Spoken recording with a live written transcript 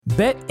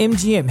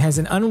BetMGM has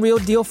an unreal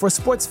deal for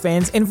sports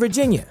fans in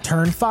Virginia.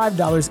 Turn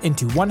 $5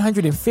 into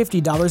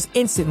 $150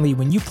 instantly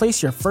when you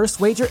place your first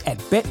wager at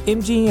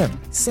BetMGM.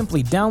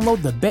 Simply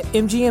download the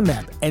BetMGM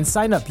app and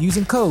sign up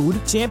using code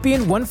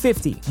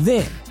Champion150.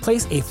 Then,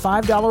 place a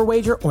 $5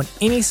 wager on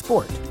any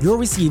sport. You'll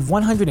receive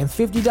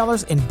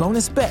 $150 in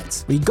bonus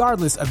bets,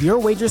 regardless of your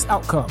wager's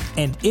outcome.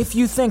 And if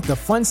you think the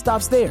fun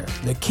stops there,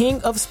 the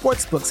King of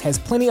Sportsbooks has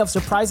plenty of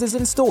surprises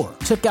in store.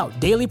 Check out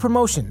daily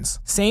promotions,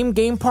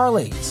 same-game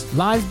parlays,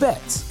 live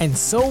bets, and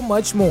so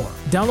much more.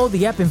 Download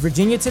the app in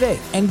Virginia today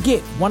and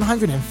get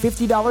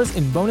 $150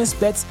 in bonus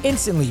bets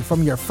instantly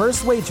from your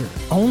first wager.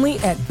 Only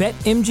at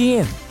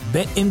BetMGM.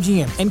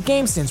 BetMGM and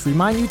GameSense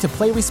remind you to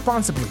play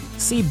responsibly.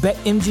 See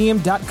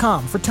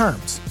BetMGM.com for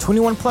terms.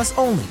 21 plus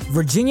only.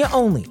 Virginia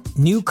only.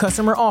 New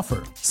customer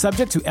offer.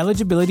 Subject to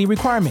eligibility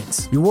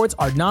requirements. Rewards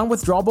are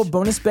non-withdrawable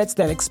bonus bets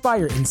that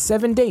expire in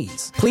 7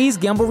 days. Please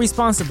gamble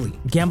responsibly.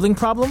 Gambling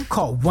problem?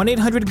 Call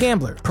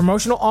 1-800-GAMBLER.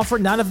 Promotional offer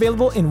not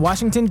available in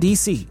Washington,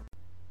 D.C.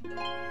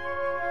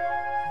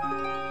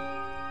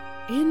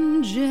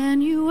 In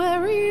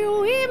January,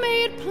 we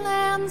made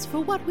plans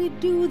for what we'd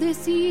do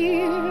this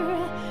year.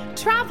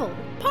 Travel,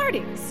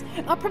 parties,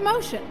 a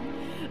promotion,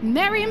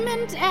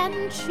 merriment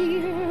and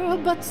cheer.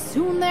 But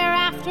soon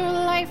thereafter,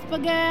 life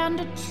began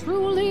to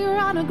truly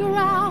run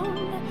aground.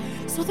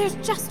 So there's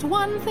just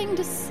one thing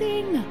to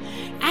sing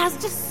as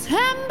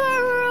December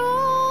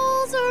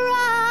rolls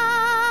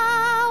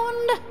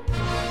around.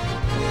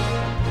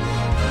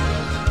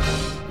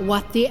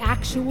 What the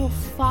actual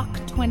fuck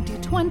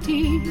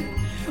 2020?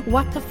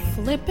 What the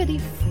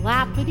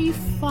flippity-flappity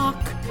fuck?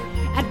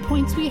 At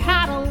points we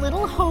had a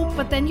little hope,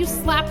 but then you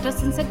slapped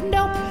us and said,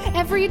 nope,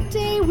 every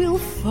day we'll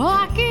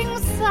fucking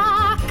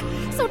suck.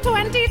 So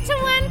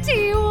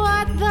 2020,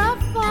 what the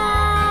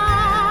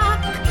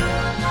fuck?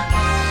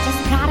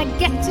 Just gotta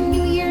get to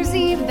New Year's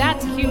Eve,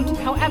 that's cute.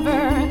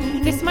 However,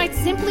 this might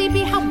simply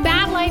be how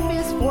bad life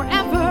is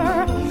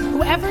forever.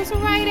 Whoever's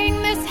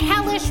writing this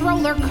hellish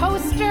roller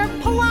coaster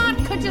plot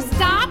could just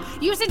stop,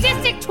 you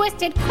sadistic,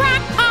 twisted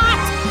crackpot.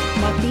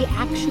 What the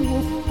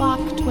actual fuck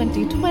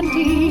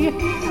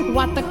 2020?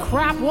 What the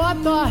crap,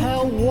 what the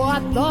hell,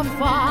 what the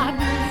fuck?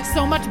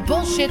 So much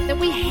bullshit that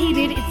we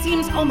hated, it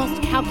seems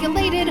almost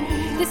calculated.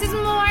 This is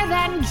more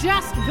than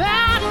just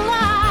bad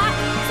luck.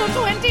 So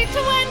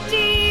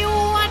 2020,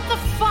 what the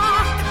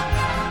fuck?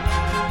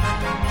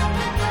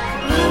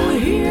 Oh,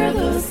 hear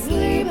the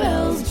sleigh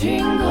bells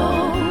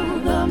jingle.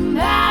 The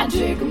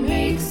magic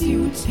makes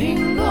you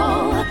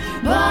tingle,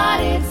 but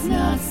it's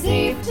not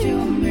safe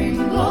to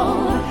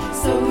mingle,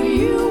 so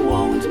you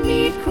won't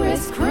meet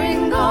Kris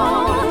Kringle.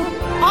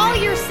 All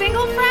your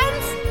single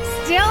friends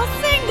still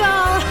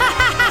single.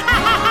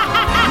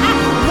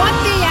 What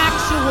the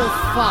actual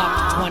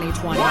fuck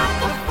 2020? What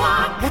the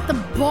fuck? What the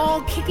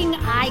ball-kicking,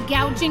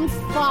 eye-gouging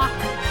fuck?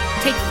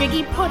 Take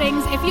figgy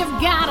puddings if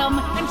you've got 'em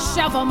and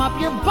shove 'em up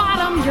your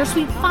bottom. Your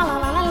sweet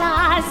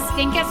fa-la-la-la-las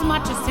stink as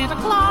much as Santa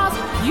Claus.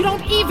 You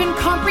don't even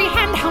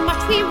comprehend how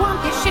much we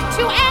want this shit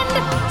to end,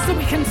 so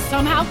we can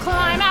somehow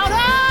climb out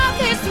of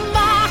this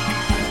muck.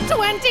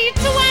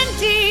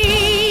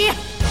 2020.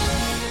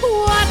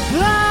 What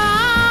the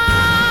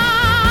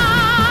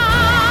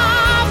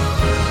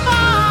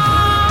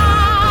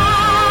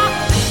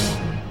fuck?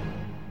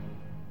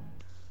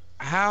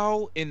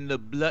 How in the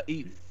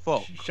bloody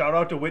fuck? Shout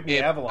out to Whitney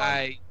Avalon.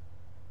 I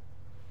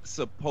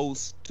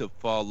supposed to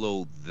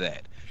follow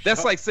that?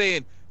 That's like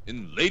saying,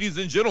 and ladies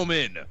and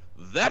gentlemen,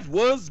 that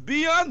was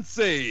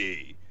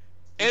Beyonce.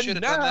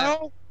 And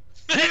now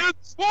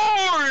it's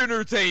for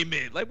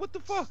entertainment. Like, what the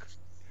fuck?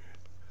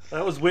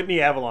 That was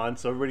Whitney Avalon,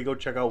 so everybody go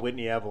check out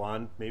Whitney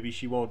Avalon. Maybe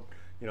she won't,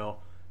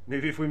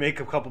 maybe if we make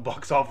a couple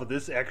bucks off of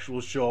this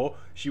actual show,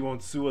 she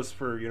won't sue us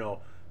for,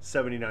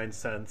 79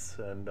 cents,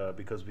 and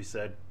because we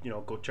said,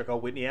 go check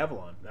out Whitney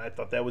Avalon. I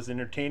thought that was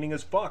entertaining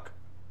as fuck.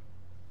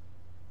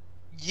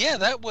 Yeah,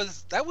 that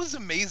was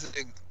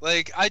amazing.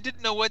 Like, I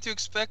didn't know what to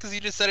expect because he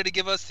decided to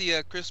give us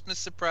the Christmas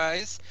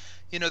surprise,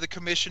 the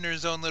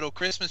commissioner's own little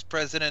Christmas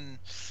present, and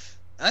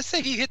I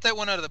say he hit that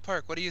one out of the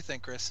park. What do you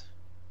think, Chris?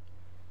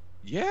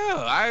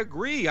 Yeah, I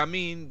agree. I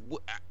mean,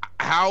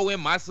 how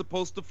am I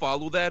supposed to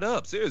follow that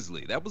up?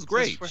 Seriously, that was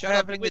great. We're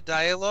having the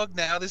dialogue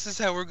now. This is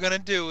how we're gonna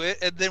do it,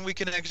 and then we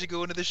can actually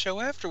go into the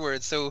show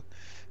afterwards. So,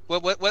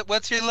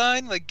 what's your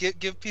line? Like,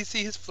 give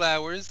PC his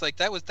flowers. Like,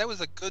 that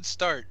was a good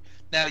start.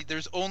 Now,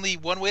 there's only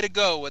one way to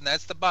go, and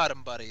that's the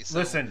bottom, buddy. So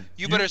listen,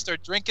 you better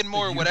start drinking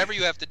more, whatever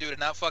you have to do to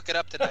not fuck it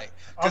up tonight,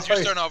 because you're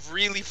starting off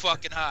really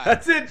fucking high.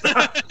 That's it.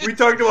 We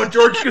talked about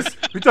George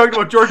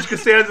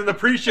Costanza in the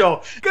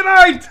pre-show. Good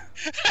night.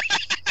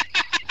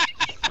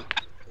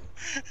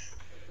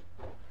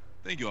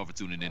 Thank you all for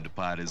tuning in to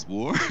Pod is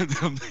War.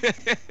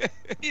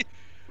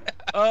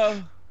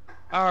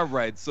 All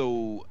right,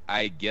 so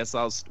I guess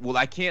I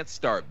can't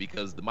start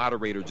because the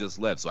moderator just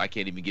left, so I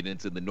can't even get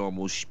into the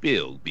normal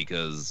spiel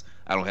because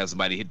I don't have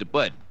somebody hit the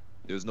button.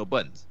 There's no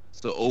buttons.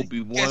 So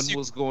Obi-Wan,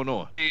 what's going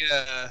on?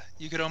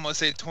 You could almost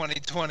say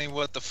 2020,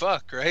 what the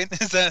fuck, right?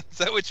 Is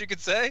that what you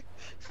could say?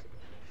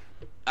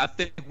 I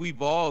think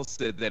we've all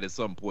said that at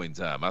some point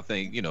in time. I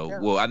think,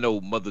 well, I know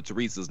Mother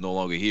Teresa's no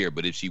longer here,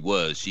 but if she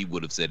was, she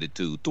would have said it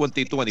too.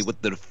 2020, what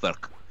the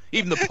fuck?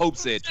 Even the Pope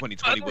said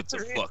 2020, what the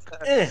fuck?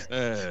 What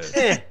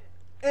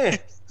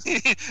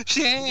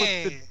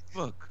the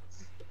fuck?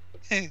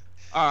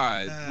 All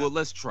right, well,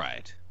 let's try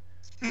it.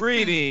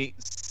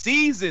 Greetings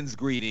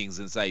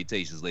and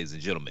salutations, ladies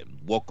and gentlemen.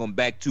 Welcome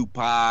back to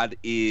Pod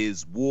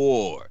is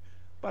War.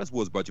 Pod is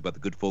War is brought to you by the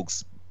good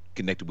folks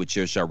connected with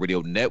Chairshot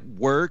Radio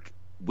Network.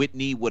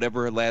 Whitney,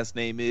 whatever her last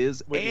name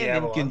is, Whitney and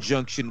Avalon. in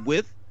conjunction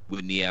with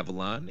Whitney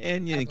Avalon,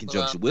 and in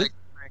conjunction with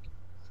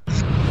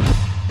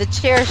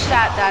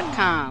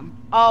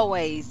TheChairShot.com.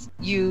 Always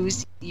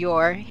use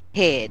your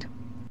head.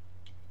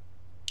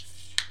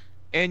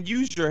 and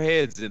use your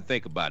heads and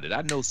think about it.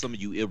 I know some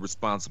of you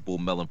irresponsible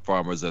melon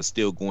farmers are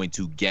still going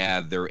to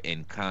gather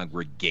and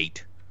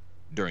congregate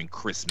during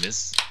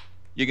Christmas.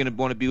 You're going to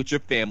want to be with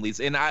your families,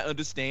 and I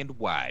understand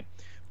why.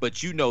 But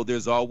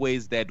there's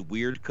always that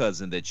weird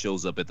cousin that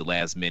shows up at the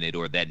last minute,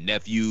 or that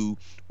nephew,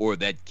 or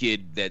that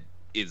kid that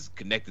is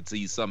connected to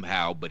you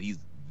somehow, but he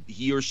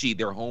or she,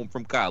 they're home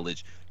from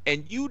college,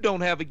 and you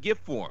don't have a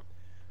gift for him.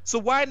 So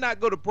why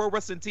not go to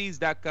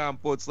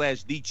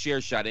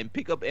ProWrestlingTees.com/TheChairShot and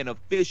pick up an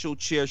official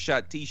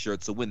Chairshot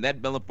t-shirt, so when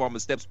that melon farmer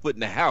steps foot in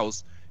the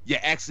house, you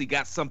actually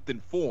got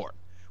something for him.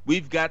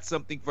 We've got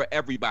something for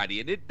everybody,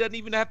 and it doesn't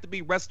even have to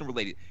be wrestling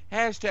related.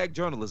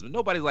 #journalism.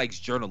 Nobody likes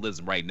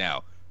journalism right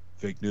now.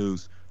 Fake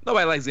news.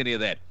 Nobody likes any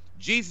of that.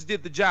 Jesus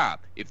did the job.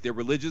 If they're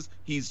religious,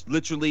 he's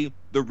literally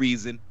the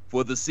reason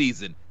for the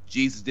season.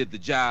 Jesus did the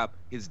job.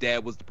 His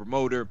dad was the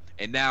promoter.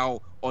 And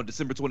now on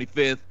December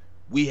 25th,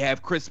 we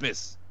have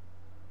Christmas.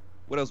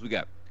 What else we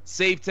got?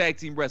 Save Tag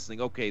Team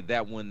Wrestling. Okay,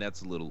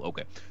 that's a little,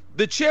 okay.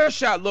 The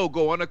Chairshot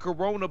logo on a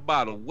Corona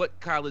bottle. What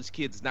college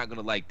kid's not going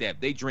to like that?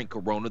 They drink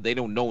Corona. They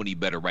don't know any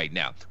better right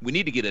now. We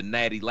need to get a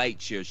Natty Light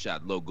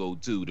Chairshot logo,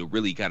 too, to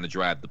really kind of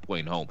drive the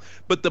point home.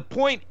 But the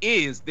point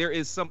is, there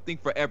is something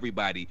for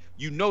everybody.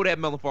 You know that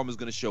melon farmer is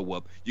going to show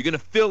up. You're going to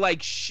feel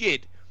like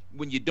shit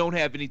when you don't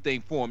have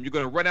anything for him. You're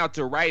going to run out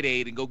to Rite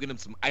Aid and go get him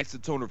some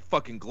isotoner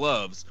fucking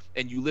gloves,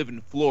 and you live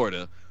in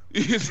Florida.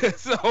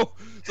 so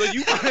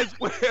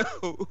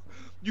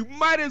you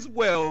might as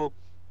well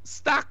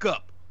stock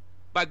up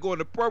by going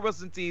to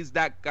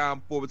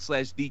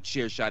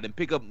ProWrestlingTees.com/TheChairShot and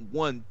pick up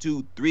 1,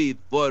 2, 3,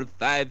 4,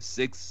 5,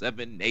 6,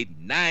 7, 8,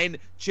 9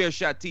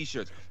 Chairshot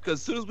t-shirts. Because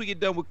as soon as we get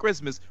done with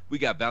Christmas, we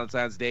got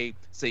Valentine's Day,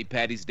 St.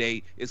 Patty's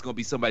Day. It's going to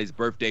be somebody's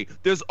birthday.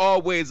 There's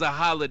always a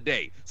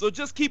holiday. So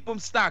just keep them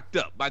stocked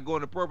up by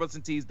going to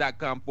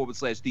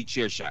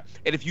ProWrestlingTees.com/TheChairShot.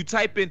 And if you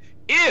type in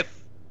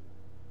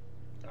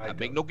I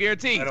make no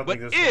guarantees, but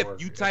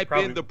if you type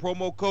in the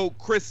promo code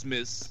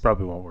Christmas, it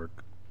probably won't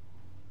work.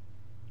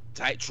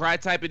 Try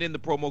typing in the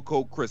promo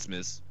code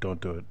Christmas.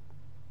 Don't do it.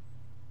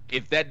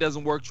 If that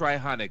doesn't work, try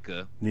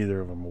Hanukkah. Neither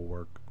of them will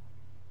work.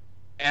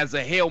 As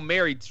a Hail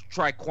Mary,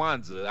 try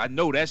Kwanzaa. I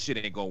know that shit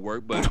ain't gonna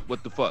work, but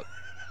what the fuck?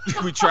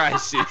 We try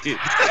shit.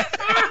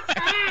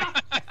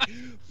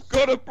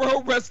 Go to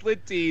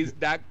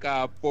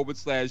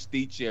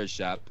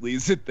ProWrestlingTees.com/TheChairShot,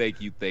 please, and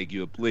thank you,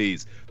 and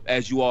please.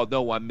 As you all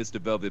know, I'm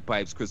Mr. Velvet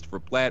Pipes, Christopher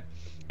Platt.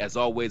 As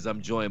always,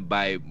 I'm joined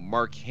by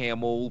Mark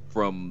Hamill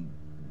from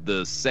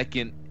the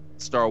second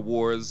Star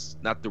Wars,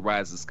 not the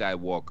Rise of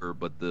Skywalker,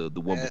 but the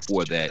one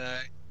before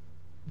that,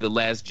 The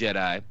Last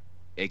Jedi,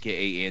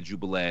 aka Andrew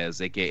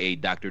Belaz, aka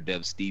Dr.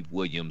 Dev Steve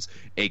Williams,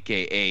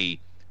 aka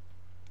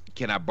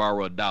Can I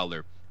Borrow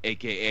 $1,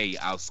 aka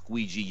I'll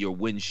squeegee your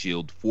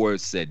windshield for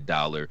said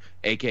dollar,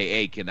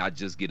 aka Can I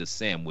Just Get a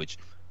Sandwich,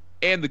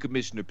 and the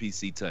Commissioner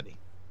PC Tunney.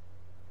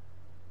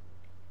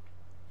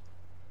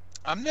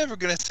 I'm never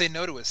gonna say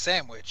no to a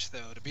sandwich,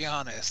 though. To be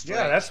honest.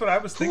 Yeah, that's what I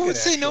was thinking. Who would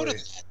say actually. no to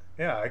that?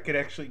 Yeah, I could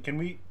actually. Can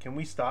we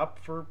stop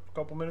for a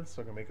couple minutes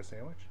so I can make a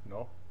sandwich?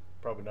 No,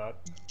 probably not.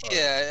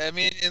 Yeah, I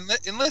mean,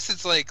 unless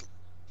it's like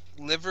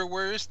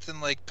liverwurst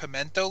and like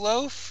pimento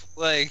loaf,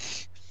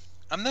 like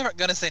I'm never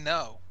gonna say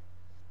no.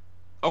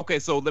 Okay,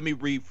 so let me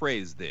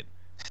rephrase then.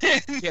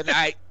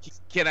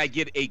 Can I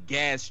get a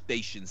gas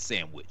station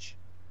sandwich?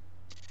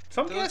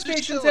 Some Those gas are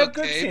stations still have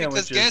good okay,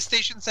 sandwiches. because gas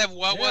stations have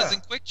Wawas Yeah.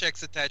 and Quick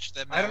Checks attached to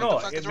them. I don't What know.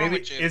 the fuck is wrong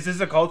with you? Is this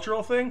a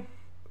cultural thing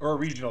or a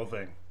regional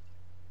thing?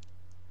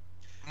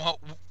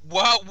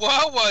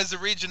 Wawa is a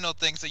regional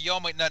thing, so y'all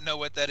might not know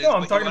what that is. No,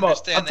 I'm but talking you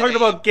about understand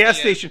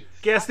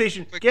gas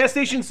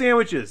station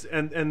sandwiches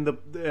and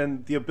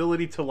the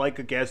ability to like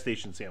a gas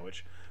station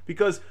sandwich.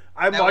 Because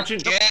I'm Now, watching.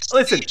 gas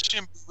Listen,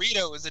 station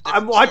burrito is a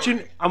I'm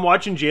different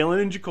watching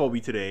Jalen and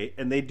Jacoby today,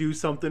 and they do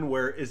something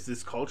where is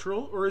this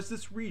cultural or is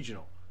this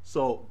regional?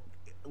 So,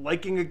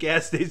 liking a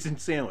gas station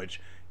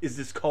sandwich, is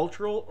this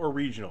cultural or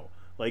regional?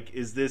 Like,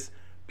 is this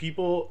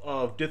people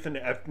of different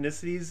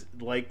ethnicities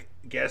like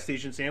gas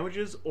station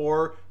sandwiches,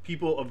 or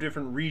people of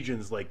different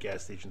regions like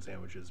gas station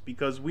sandwiches?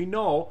 Because we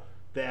know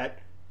that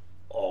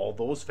all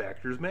those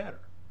factors matter.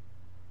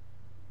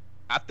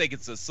 I think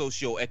it's a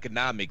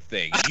socio-economic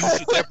thing. You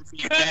should never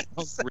be that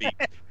hungry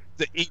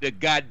to eat a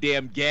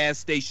goddamn gas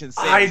station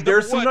sandwich.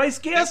 There's some Number one, nice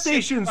gas that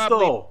shit stations,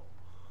 probably- though.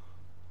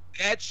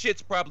 that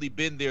shit's probably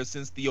been there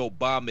since the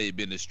Obama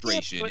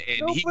administration, but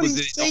and he was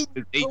in saying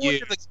office go 8 into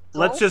years. the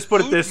Let's just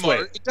put it food this way.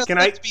 mart. It doesn't Can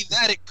have I- to be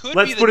that. It could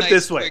let's be put the it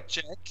this nice way. quick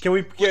check. Can we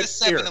Or the get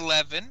here?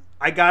 7-Eleven.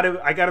 I got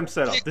him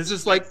set up. This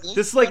is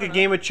like a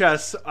game of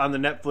chess on the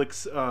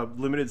Netflix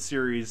limited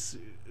series,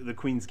 The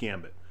Queen's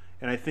Gambit,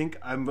 and I think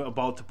I'm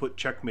about to put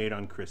checkmate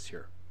on Chris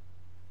here.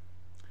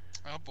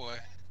 Oh boy.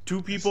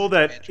 Two people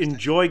that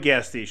enjoy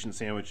gas station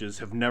sandwiches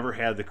have never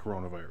had the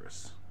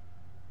coronavirus.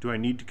 Do I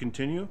need to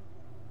continue?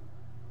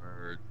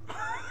 Word.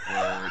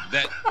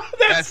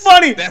 That's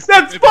funny.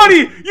 That's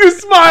funny. You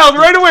smiled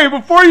right away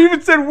before you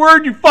even said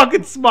word. You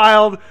fucking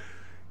smiled.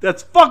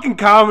 That's fucking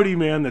comedy,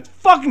 man. That's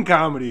fucking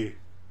comedy.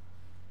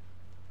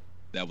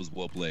 That was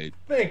well played.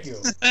 Thank you.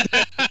 I'm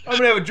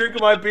gonna have a drink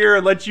of my beer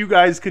and let you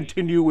guys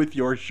continue with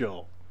your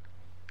show.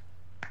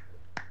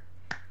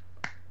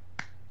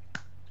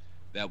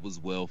 That was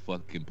well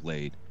fucking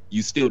played.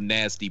 You still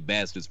nasty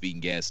bastards for eating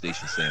gas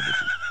station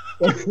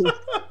sandwiches.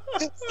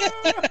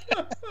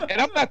 And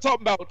I'm not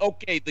talking about,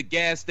 okay, the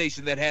gas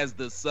station that has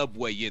the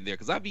Subway in there,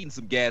 because I've eaten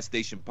some gas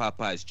station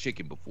Popeye's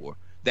chicken before.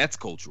 That's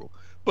cultural.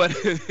 But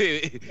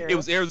it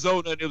was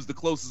Arizona, and it was the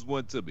closest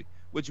one to me.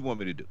 What you want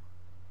me to do?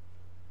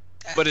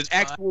 But an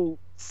actual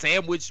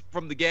sandwich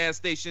from the gas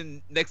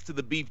station next to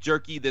the beef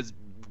jerky that's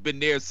been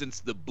there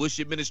since the Bush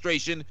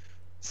administration,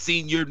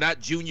 senior,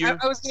 not junior.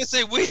 I was going to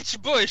say which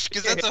Bush,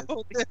 because that's a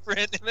whole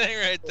different thing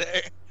right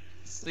there.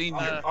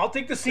 Senior. I'll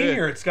take the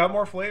senior. It's got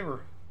more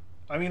flavor.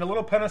 I mean, a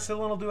little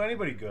penicillin will do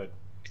anybody good.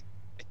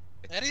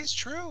 That is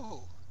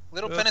true.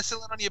 Little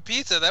penicillin on your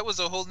pizza. That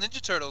was a whole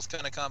Ninja Turtles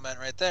kind of comment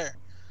right there.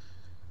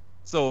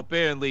 So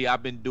apparently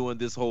I've been doing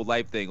this whole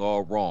life thing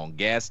all wrong.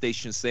 Gas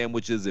station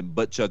sandwiches and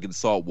butt chugging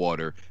salt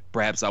water.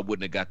 Perhaps I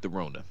wouldn't have got the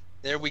Rona.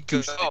 There we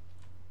go.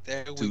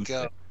 There we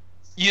go.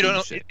 You don't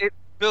know. It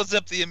builds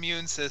up the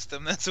immune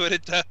system. That's what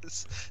it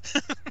does.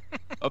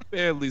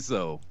 Apparently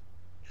so.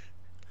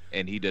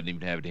 And he doesn't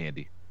even have it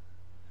handy.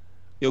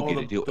 He'll get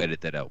it. He'll edit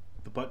that out.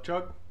 The butt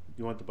chug?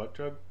 You want the butt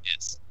chug?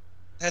 Yes.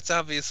 That's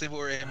obviously what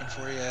we're aiming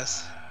for,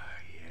 yes.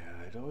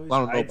 Yeah, it always I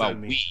don't know hides about on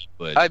me. weed,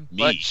 but I me,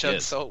 butt chug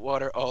yes. salt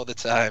water all the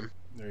time.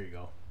 There you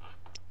go.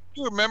 If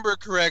you remember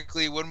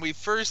correctly, when we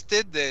first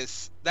did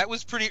this, that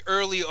was pretty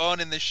early on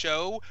in the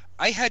show.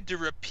 I had to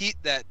repeat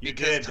that You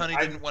because did. Tony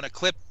didn't want to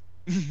clip.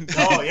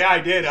 Oh, yeah, I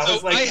did. I So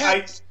was like,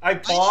 I I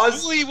paused. I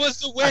fully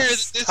was aware that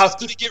this was stopped.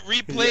 going to get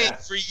replayed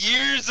for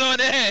years on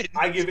end.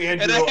 I give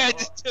Andrew, and I had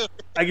to do it.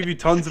 I give you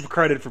tons of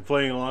credit for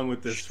playing along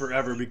with this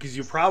forever because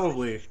you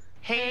probably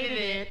Hated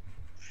it.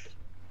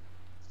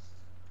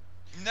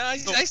 No, I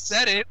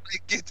said it.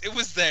 Like, it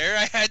was there.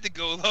 I had to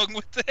go along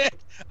with it.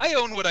 I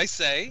own what I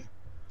say.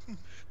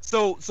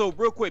 So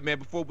real quick, man,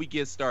 before we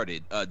get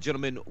started,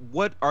 gentlemen,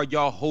 what are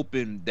y'all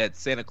hoping that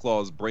Santa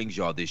Claus brings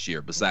y'all this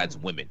year besides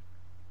women?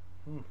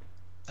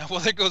 Well,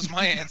 there goes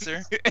my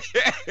answer.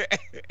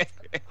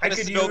 I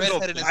could use. I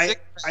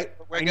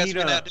guess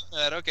we're not doing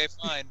that. Okay,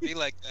 fine. Be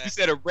like that. You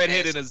said a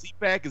redhead and a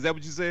Z-Pak? Is that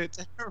what you said?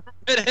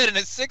 Redhead and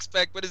a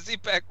six-pack, but a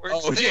Z-Pack works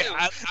Oh too.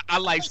 yeah, I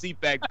like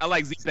Z-Pak. I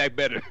like Z-Pak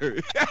better.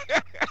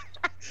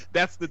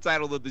 That's the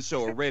title of the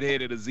show: a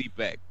redhead and a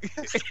Z-Pak.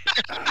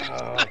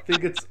 I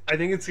think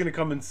it's gonna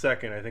come in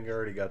second. I think I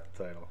already got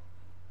the title.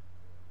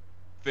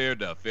 Fair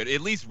enough. At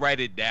least write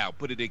it down.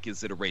 Put it in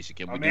consideration.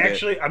 Can we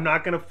do I'm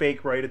not gonna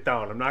fake write it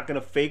down. I'm not gonna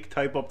fake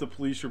type up the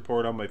police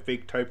report on my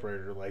fake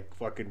typewriter like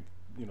fucking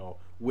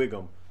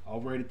Wiggum.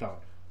 I'll write it down.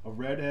 A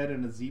redhead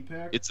and a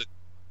Z-Pak.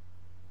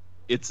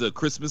 It's a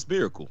Christmas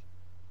miracle.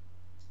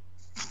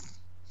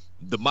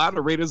 The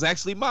moderator's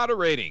actually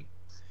moderating.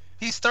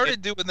 He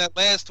started doing that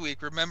last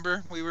week.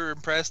 Remember, we were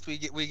impressed.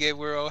 We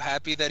were all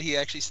happy that he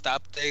actually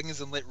stopped things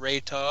and let Ray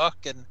talk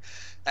and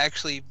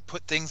actually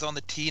put things on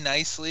the tee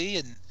nicely.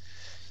 And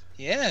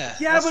yeah,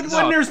 but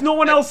when there's no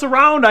one else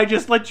around, I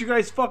just let you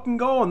guys fucking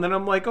go, and then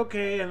I'm like,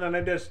 okay, and then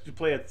I just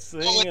play a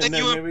thing, and then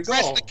there we go.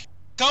 The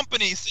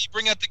company, so you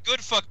bring out the good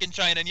fucking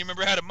china, and you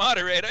remember how to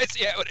moderate. I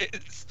see how it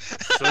is.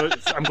 So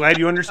I'm glad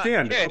you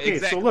understand. Yeah, okay,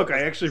 exactly. so look,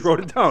 I actually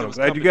wrote it down. I'm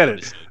glad you get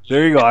it.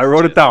 There you go. I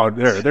wrote it down.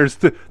 There's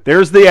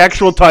the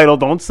actual title.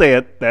 Don't say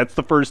it. That's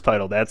the first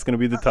title. That's going to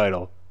be the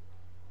title.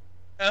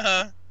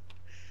 No,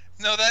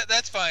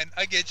 that's fine.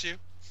 I get you.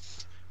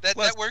 That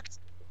works.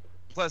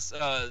 Plus,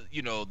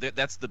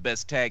 that's the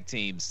best tag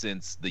team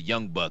since the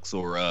Young Bucks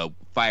or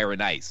Fire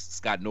and Ice,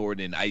 Scott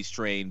Norton and Ice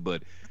Train.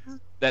 But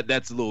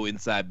that's a little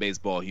inside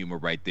baseball humor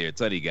right there.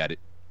 Tony got it.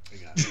 I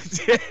got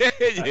it. Yeah,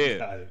 I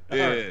got it.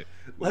 yeah.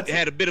 Right. They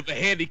had a bit of a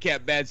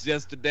handicap match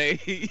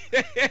yesterday.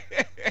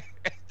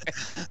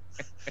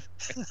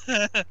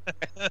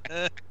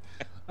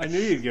 I knew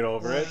you'd get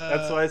over it.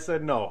 That's why I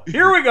said no.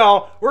 Here we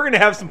go. We're going to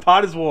have some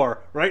pot is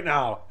war right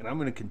now, and I'm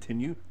going to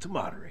continue to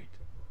moderate.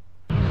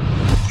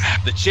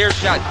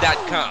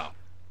 TheChairShot.com.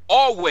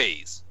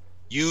 Always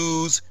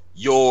use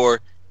your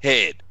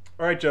head.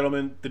 All right,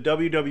 gentlemen. The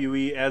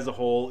WWE as a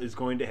whole is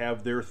going to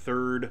have their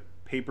third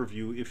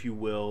pay-per-view, if you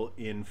will,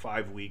 in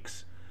 5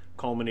 weeks,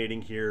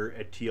 culminating here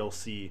at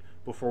TLC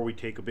before we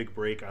take a big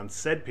break on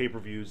said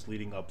pay-per-views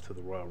leading up to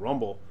the Royal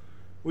Rumble,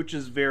 which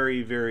is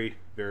very, very,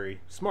 very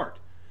smart.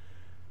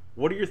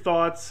 What are your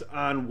thoughts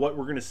on what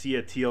we're going to see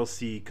at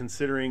TLC,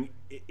 considering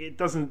it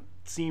doesn't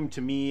seem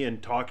to me,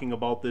 and talking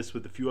about this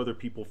with a few other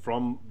people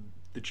from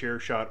the chair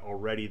shot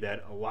already,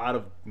 that a lot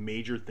of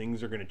major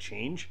things are going to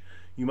change.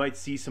 You might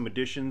see some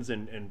additions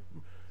and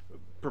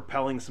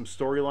propelling some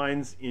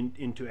storylines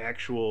into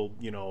actual,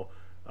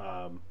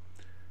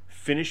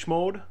 finish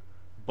mode.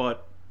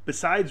 But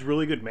besides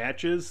really good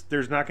matches,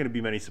 there's not going to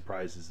be many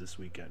surprises this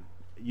weekend.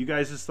 You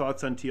guys'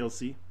 thoughts on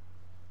TLC?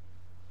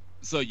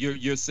 So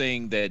you're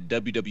saying that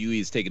WWE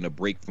is taking a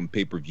break from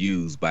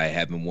pay-per-views by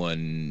having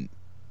one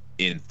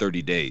in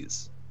 30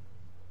 days.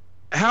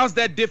 How's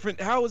that different?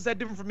 How is that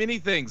different from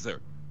anything, sir?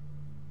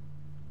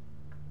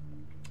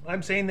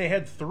 I'm saying they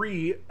had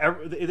three.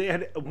 They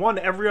had one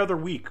every other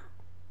week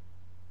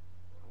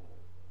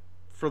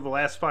for the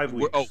last 5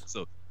 weeks.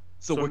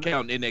 So we're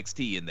counting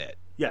NXT in that.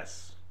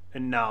 Yes,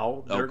 and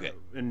now they're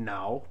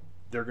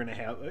going to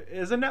have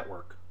as a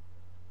network,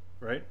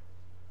 right?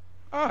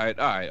 All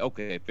right,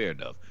 okay, fair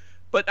enough.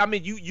 But I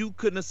mean, you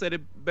couldn't have said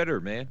it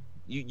better, man.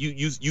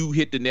 You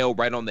hit the nail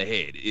right on the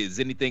head. Is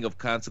anything of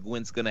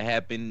consequence going to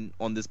happen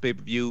on this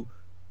pay-per-view?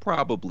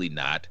 Probably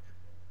not.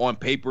 On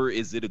paper,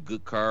 is it a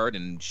good card,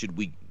 and should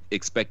we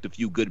expect a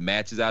few good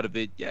matches out of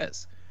it?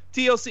 Yes.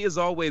 TLC is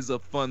always a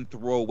fun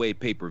throwaway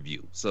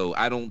pay-per-view, so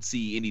I don't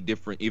see any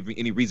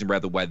reason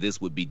why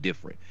this would be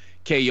different.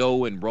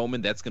 KO and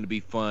Roman, that's going to be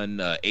fun.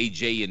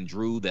 AJ and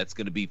Drew, that's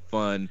going to be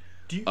fun.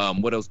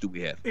 What else do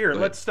we have? Here,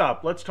 let's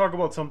stop. Let's talk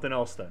about something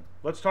else then.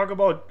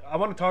 I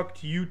want to talk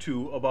to you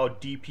two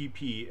about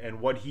DPP and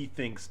what he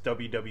thinks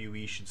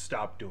WWE should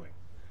stop doing.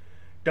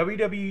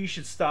 WWE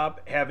should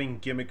stop having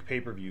gimmick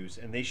pay-per-views,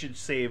 and they should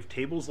save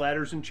tables,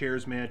 ladders, and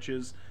chairs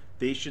matches.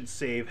 They should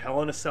save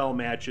Hell in a Cell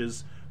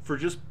matches for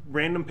just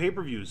random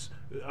pay-per-views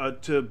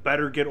to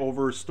better get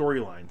over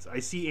storylines. I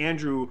see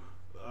Andrew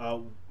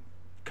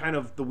kind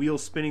of the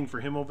wheels spinning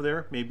for him over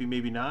there.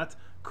 Maybe not.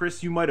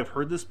 Chris, you might have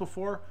heard this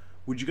before.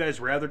 Would you guys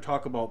rather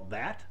talk about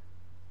that?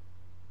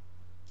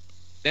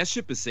 That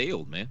ship has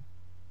sailed, man.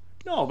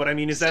 No, but I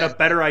mean, is that a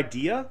better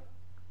idea?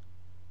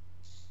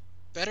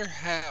 Better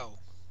how?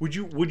 Would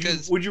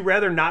you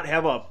rather not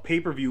have a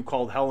pay-per-view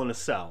called Hell in a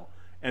Cell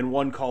and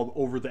one called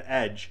Over the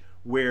Edge,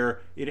 where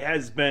it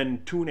has been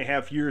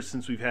 2.5 years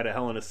since we've had a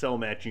Hell in a Cell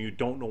match and you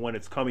don't know when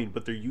it's coming,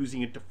 but they're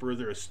using it to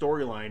further a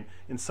storyline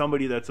in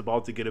somebody that's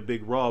about to get a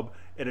big rub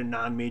at a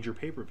non-major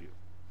pay-per-view?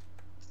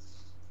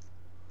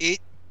 It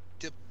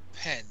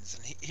depends.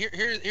 And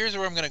here's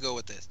where I'm going to go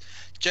with this.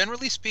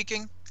 Generally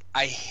speaking,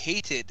 I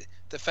hated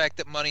the fact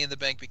that Money in the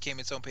Bank became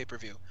its own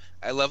pay-per-view.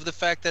 I love the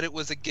fact that it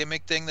was a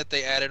gimmick thing that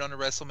they added onto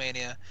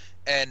WrestleMania,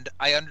 and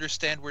I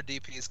understand where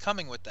DP is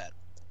coming with that.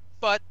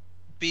 But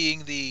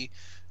being the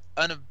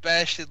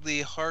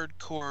unabashedly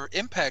hardcore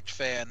Impact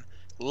fan,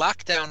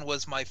 Lockdown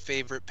was my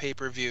favorite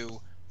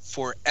pay-per-view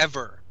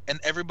forever.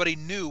 And everybody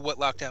knew what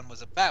Lockdown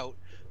was about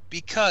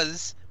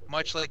because,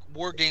 much like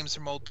War Games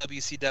from old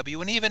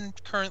WCW and even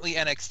currently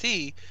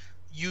NXT,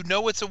 you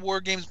know it's a War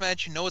Games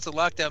match, you know it's a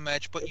Lockdown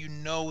match, but you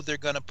know they're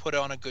going to put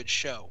on a good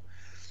show.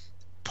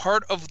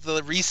 Part of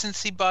the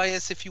recency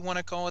bias, if you want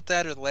to call it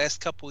that, or the last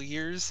couple of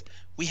years,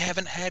 we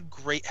haven't had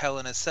great Hell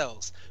in a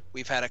Cells.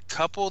 We've had a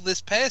couple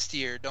this past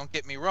year, don't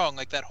get me wrong,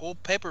 like that whole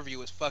pay-per-view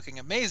was fucking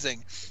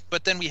amazing,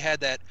 but then we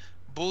had that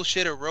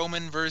bullshit of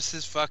Roman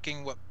versus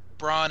fucking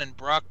Braun and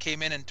Brock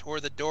came in and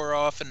tore the door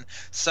off, and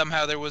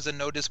somehow there was a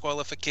no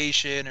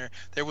disqualification, or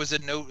there was a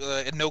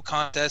no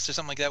contest or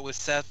something like that with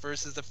Seth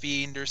versus the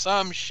Fiend or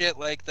some shit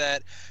like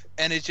that,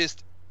 and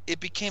it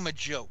became a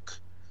joke.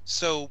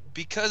 So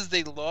because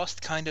they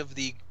lost kind of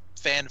the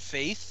fan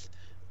faith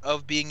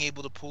of being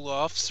able to pull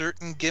off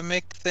certain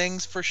gimmick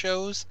things for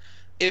shows,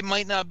 it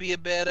might not be a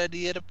bad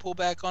idea to pull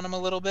back on them a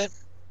little bit.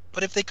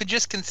 But if they could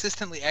just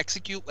consistently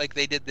execute like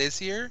they did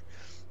this year,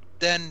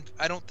 then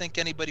I don't think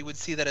anybody would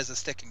see that as a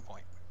sticking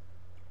point.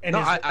 And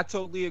I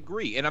totally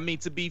agree. And I mean,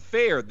 to be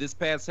fair, this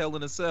past Hell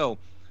in a Cell,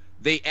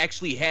 they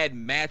actually had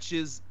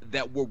matches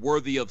that were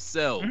worthy of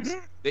cells. Mm-hmm.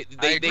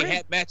 They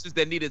had matches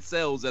that needed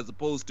cells, as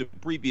opposed to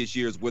previous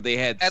years where they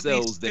had at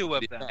cells least that two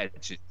needed of them.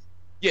 matches.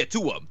 Yeah,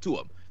 two of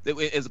them.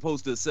 As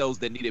opposed to cells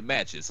that needed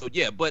matches. So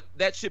yeah, but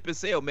that ship has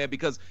sailed, man,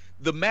 because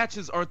the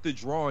matches aren't the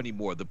draw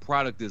anymore. The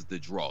product is the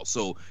draw.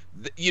 So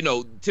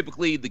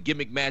typically the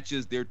gimmick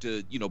matches, they're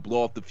to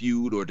blow off the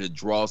feud or to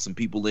draw some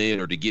people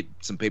in or to get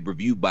some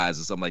pay-per-view buys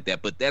or something like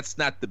that. But that's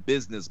not the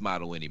business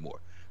model anymore.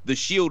 The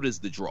Shield is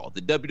the draw.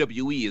 The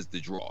WWE is the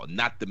draw,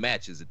 not the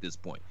matches at this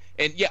point.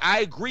 And yeah, I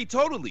agree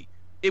totally.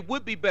 It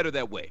would be better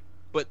that way,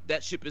 but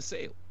that ship has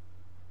sailed.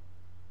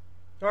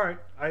 All right.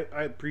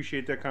 I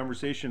appreciate that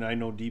conversation. I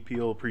know DP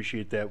will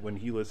appreciate that when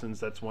he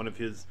listens. That's one of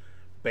his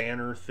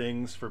banner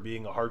things for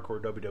being a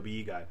hardcore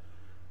WWE guy.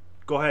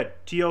 Go ahead.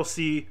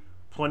 TLC,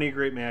 plenty of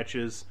great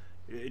matches.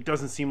 It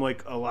doesn't seem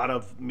like a lot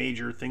of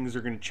major things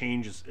are going to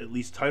change, at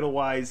least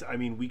title-wise. I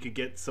mean, we could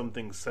get some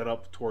things set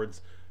up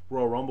towards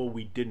Royal Rumble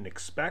we didn't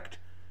expect,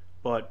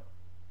 but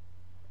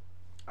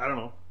I don't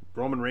know.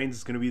 Roman Reigns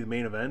is going to be the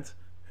main event,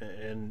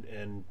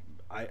 and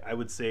I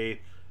would say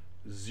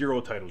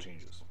 0 title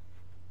changes.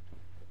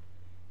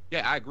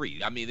 Yeah, I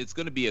agree. I mean, it's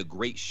going to be a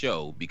great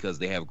show because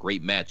they have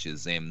great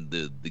matches, and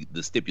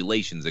the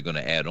stipulations are going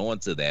to add on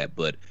to that.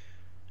 But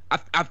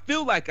I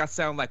feel like I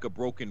sound like a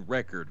broken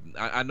record.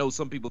 I know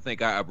some people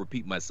think I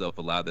repeat myself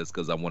a lot. That's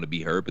because I want to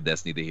be heard, but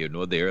that's neither here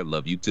nor there. I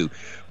love you too.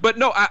 But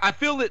no, I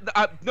feel it.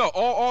 No,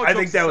 all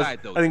jokes aside,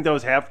 though. I think that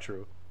was half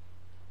true.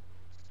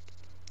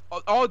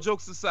 All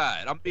jokes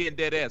aside, I'm being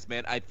dead ass,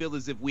 man. I feel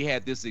as if we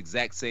had this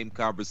exact same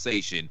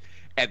conversation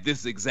at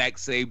this exact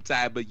same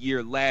time of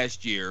year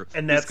last year,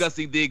 and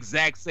discussing the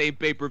exact same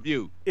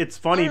pay-per-view. It's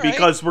funny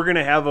because we're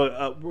gonna have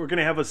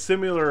a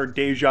similar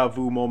deja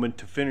vu moment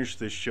to finish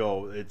this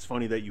show. It's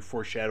funny that you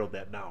foreshadowed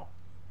that now.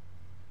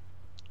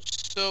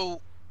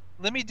 So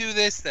let me do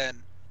this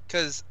then,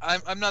 because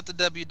I'm not the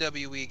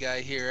WWE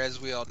guy here, as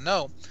we all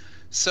know.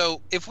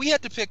 So if we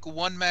had to pick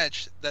one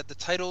match that the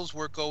titles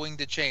were going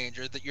to change,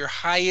 or that your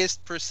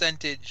highest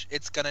percentage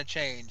it's gonna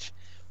change,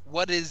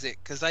 what is it?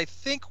 Because I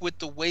think with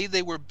the way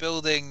they were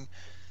building,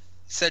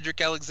 Cedric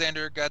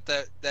Alexander got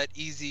that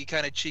easy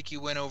kind of cheeky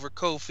win over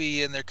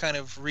Kofi, and they're kind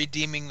of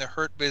redeeming the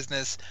Hurt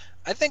Business.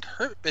 I think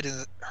Hurt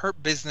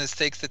Business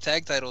takes the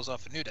tag titles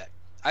off of New Day.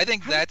 I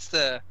think that's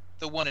the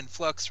one in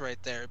flux right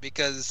there,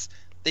 because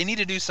they need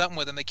to do something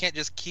with them. They can't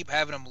just keep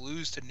having them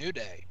lose to New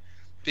Day,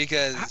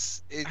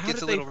 because it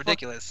gets a little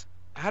ridiculous.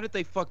 How did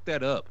they fuck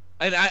that up?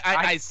 And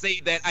I say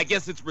that, I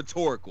guess it's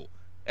rhetorical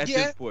at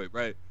this point,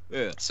 right?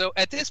 Yeah. So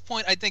at this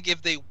point, I think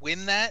if they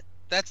win that,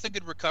 that's a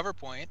good recover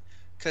point,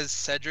 because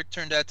Cedric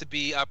turned out to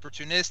be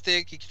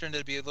opportunistic. He turned out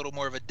to be a little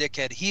more of a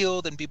dickhead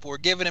heel than people were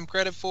giving him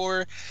credit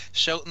for.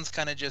 Shelton's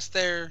kind of just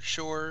there,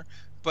 sure,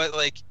 but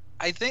like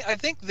I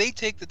think they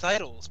take the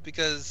titles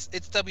because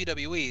it's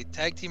WWE.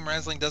 Tag team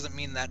wrestling doesn't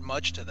mean that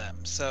much to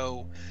them.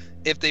 So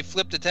if they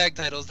flip the tag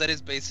titles, that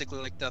is basically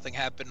like nothing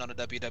happened on a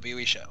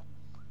WWE show.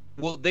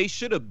 Well, they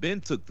should have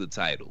been took the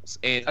titles,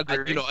 and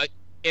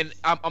and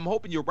I'm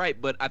hoping you're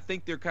right, but I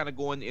think they're kind of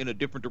going in a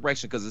different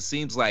direction, because it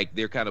seems like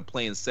they're kind of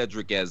playing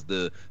Cedric as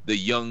the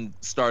young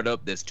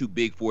startup that's too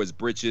big for his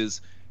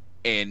britches,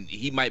 and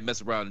he might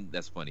mess around.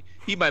 That's funny.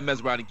 He might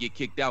mess around and get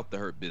kicked out the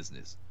Hurt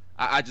Business.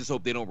 I just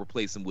hope they don't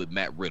replace him with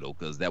Matt Riddle,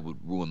 because that would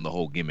ruin the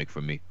whole gimmick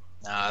for me.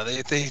 Nah,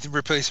 they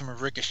replace him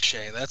with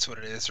Ricochet. That's what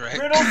it is, right?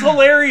 Riddle's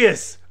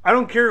hilarious. I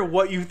don't care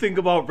what you think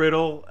about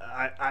Riddle.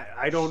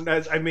 I don't.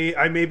 I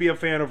may be a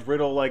fan of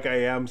Riddle like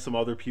I am some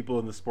other people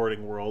in the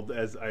sporting world,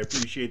 as I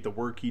appreciate the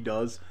work he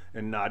does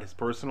and not his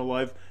personal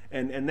life.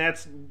 And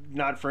that's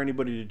not for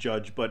anybody to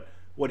judge. But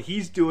what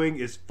he's doing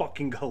is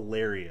fucking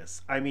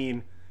hilarious. I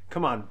mean,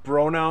 come on,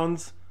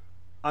 pronouns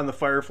on the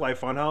Firefly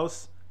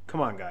Funhouse. Come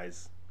on,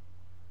 guys.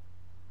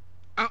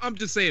 I'm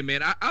just saying,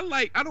 man.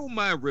 I don't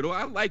mind Riddle.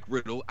 I like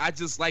Riddle. I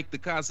just like the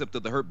concept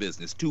of the Hurt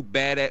Business. Four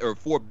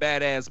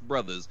badass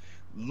brothers,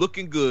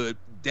 looking good,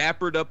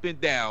 dappered up and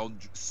down,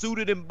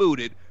 suited and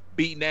booted,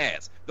 beating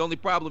ass. The only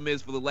problem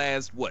is, for the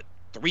last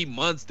 3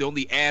 months, the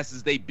only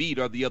asses they beat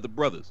are the other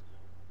brothers.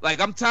 Like,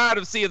 I'm tired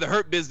of seeing the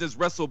Hurt Business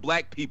wrestle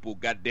black people.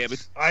 God damn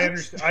it. I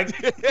understand.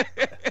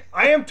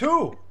 I am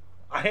too.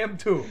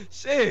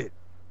 Shit.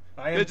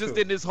 They're just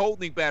in this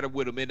holding pattern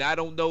with him, and I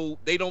don't know.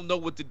 They don't know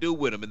what to do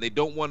with him, and they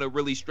don't want to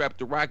really strap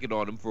the rocket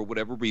on him for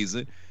whatever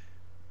reason.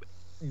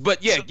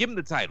 But yeah, give him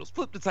the titles.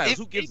 Flip the titles.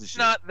 Who gives a shit? If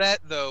not that,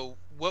 though,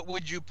 what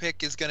would you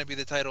pick is going to be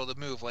the title of the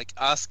move? Like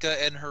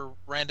Asuka and her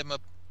random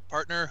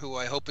partner, who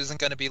I hope isn't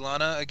going to be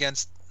Lana,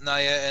 against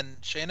Nia and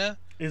Shayna?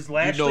 Is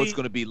Lashley? You know it's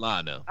going to be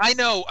Lana. I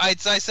know. I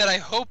said I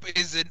hope it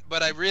isn't,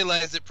 but I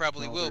realize it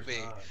probably will be.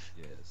 Not.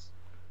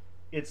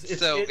 Yes.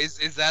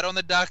 Is that on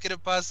the docket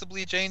of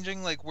possibly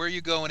changing? Like, where are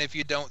you going if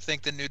you don't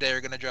think the New Day are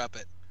going to drop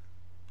it?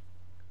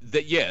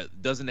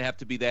 Doesn't it have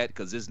to be that?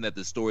 Because isn't that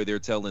the story they're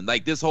telling?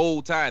 Like, this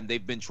whole time,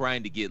 they've been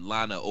trying to get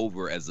Lana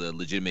over as a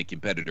legitimate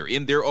competitor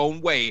in their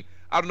own way.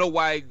 I don't know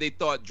why they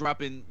thought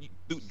dropping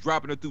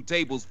her through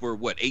tables for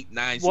 8,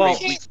 9 straight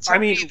weeks. I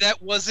mean,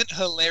 that wasn't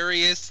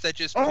hilarious. That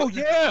just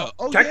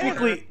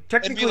technically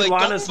like,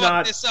 Lana's don't fuck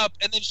not this up,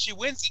 and then she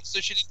wins it, so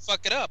she didn't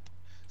fuck it up.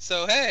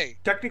 So hey,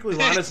 technically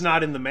Lana's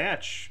not in the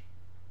match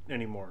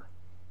anymore.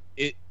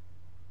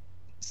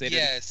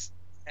 Yes,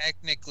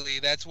 technically.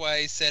 That's why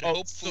I said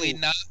hopefully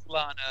not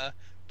Lana,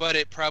 but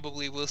it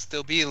probably will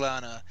still be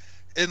Lana,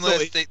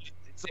 unless they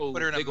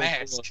put her in a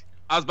mask.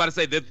 I was about to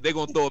say they're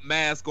gonna throw a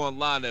mask on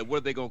Lana. What are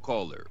they gonna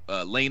call her?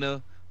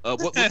 Lena?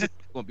 What's it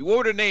gonna be? What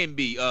would her name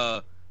be?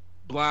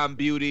 Blonde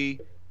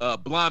Beauty?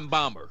 Blonde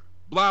Bomber?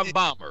 Blonde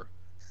Bomber?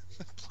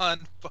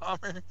 Blonde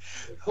Bomber?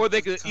 Or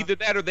they could either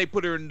that, or they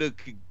put her in the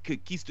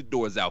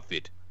Conquistadors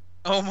outfit.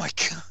 Oh my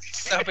god!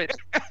 Stop it!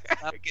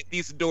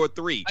 Conquistador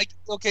 3.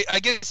 I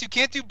guess you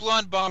can't do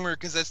Blonde Bomber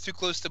because that's too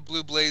close to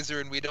Blue Blazer,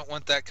 and we don't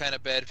want that kind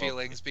of bad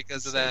feelings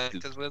because of that.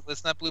 Because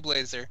let's not Blue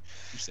Blazer.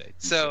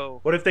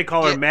 So what if they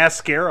call her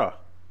Mascara?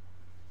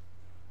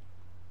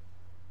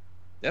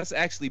 That's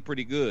actually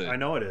pretty good. I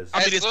know it is.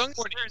 As long as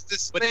there's the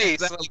space,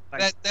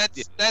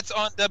 that's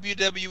on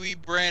WWE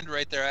brand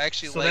right there. I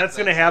actually like that's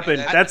gonna happen.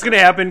 That's gonna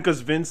happen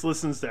because Vince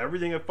listens to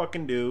everything I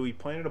fucking do. He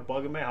planted a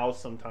bug in my house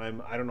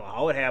sometime. I don't know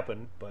how it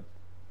happened, but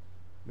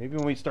maybe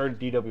when we started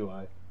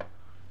DWI. I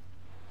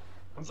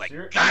was like,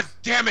 God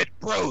damn it,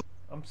 bro!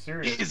 I'm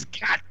serious. He's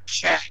got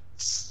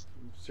cats.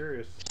 I'm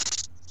serious.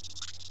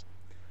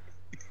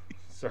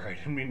 Sorry, I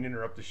didn't mean to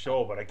interrupt the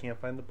show, but I can't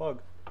find the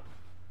bug.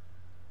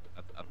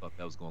 I thought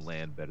that was gonna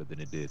land better than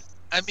it did.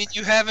 I mean,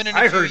 you haven't in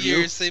a few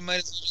years, so you might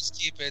as well just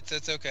keep it. So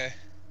it's okay.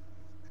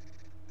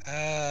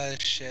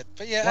 Shit.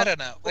 But yeah, I don't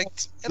know. Like,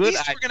 at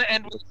least we're gonna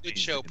end with a good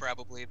show,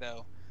 probably,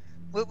 though.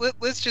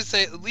 Let's just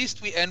say at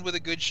least we end with a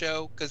good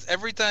show, because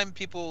every time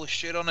people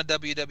shit on a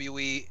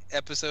WWE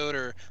episode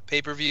or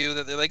pay-per-view,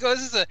 that they're like, "Oh,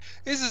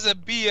 this is a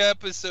B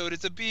episode.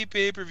 It's a B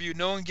pay-per-view.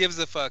 No one gives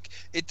a fuck."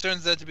 It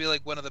turns out to be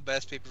like one of the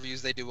best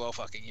pay-per-views they do all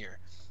fucking year.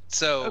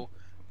 So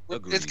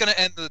it's gonna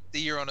end the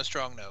year on a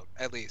strong note,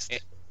 at least.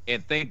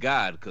 And thank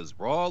God, because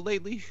Raw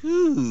lately,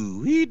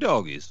 he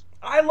doggies.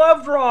 I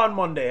loved Raw on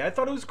Monday. I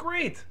thought it was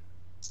great.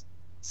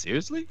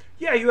 Seriously?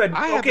 Yeah, you had...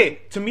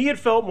 To me it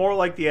felt more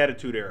like the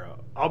Attitude Era.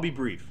 I'll be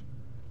brief.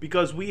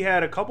 Because we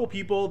had a couple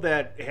people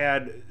that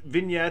had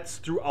vignettes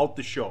throughout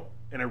the show.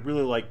 And I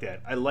really liked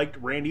that. I liked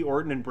Randy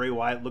Orton and Bray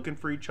Wyatt looking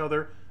for each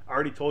other. I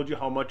already told you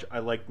how much I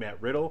liked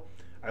Matt Riddle.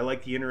 I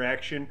like the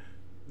interaction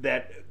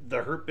that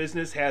the Hurt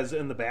Business has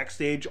in the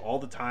backstage all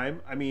the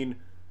time. I mean,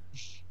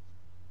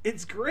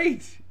 it's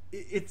great.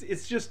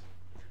 It's just...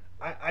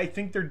 I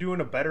think they're doing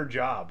a better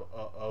job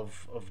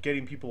of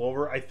getting people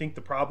over. I think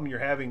the problem you're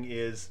having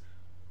is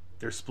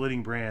they're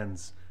splitting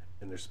brands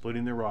and they're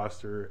splitting their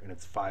roster, and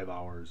it's 5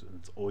 hours, and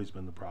it's always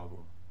been the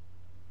problem.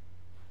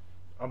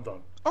 I'm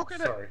done. Okay,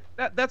 sorry.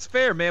 That's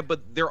fair, man.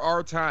 But there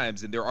are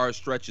times and there are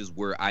stretches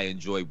where I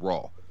enjoy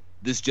Raw.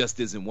 This just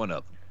isn't one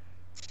of them.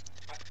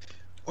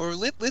 Or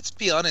let's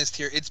be honest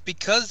here. It's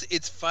because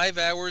it's 5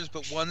 hours,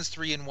 but one's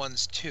 3 and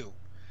one's 2.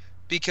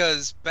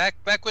 Because back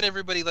when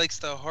everybody likes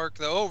to hark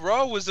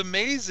Raw was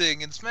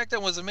amazing and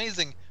SmackDown was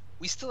amazing,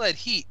 we still had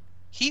Heat.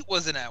 Heat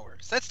was an hour.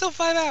 So that's still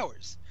 5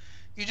 hours.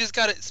 You just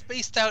got it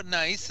spaced out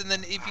nice, and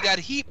then if you got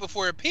Heat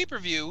before a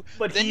pay-per-view,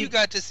 then you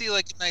got to see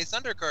like a nice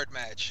undercard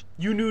match.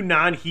 You knew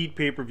non-Heat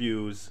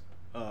pay-per-views,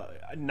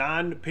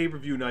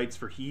 non-pay-per-view nights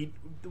for Heat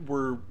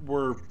were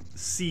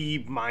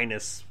C-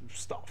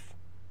 stuff.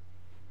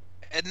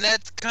 And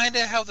that's kind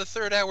of how the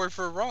third hour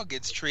for Raw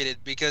gets treated,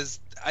 because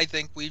I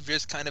think we've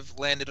just kind of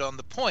landed on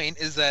the point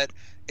is that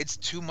it's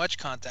too much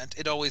content.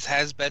 It always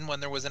has been when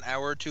there was an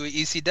hour or two at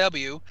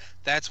ECW.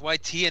 That's why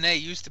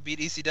TNA used to beat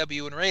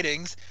ECW in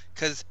ratings,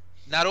 because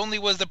not only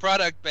was the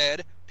product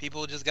bad,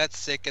 people just got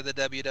sick of the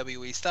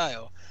WWE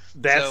style.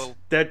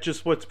 That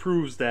just what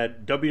proves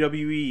that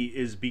WWE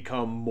is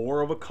become more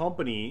of a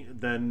company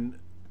than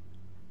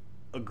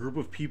a group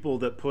of people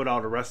that put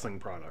out a wrestling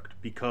product,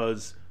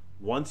 because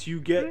once you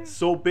get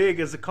so big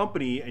as a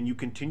company and you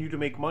continue to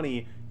make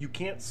money, you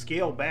can't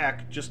scale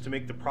back just to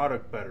make the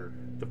product better.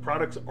 The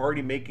product's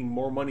already making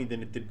more money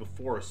than it did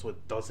before, so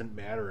it doesn't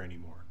matter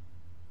anymore.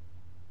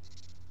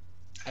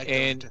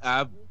 And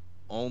I've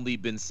only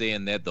been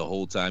saying that the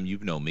whole time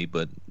you've known me,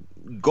 but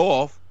go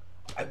off.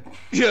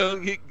 Go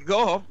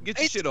off. Get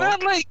your shit off.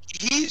 It's not like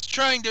he's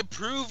trying to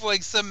prove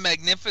like some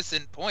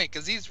magnificent point,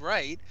 because he's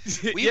right.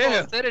 We've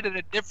all said it in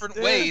a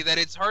different way, that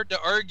it's hard to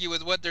argue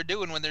with what they're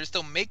doing when they're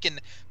still making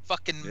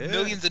fucking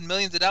millions and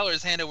millions of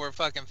dollars hand over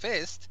fucking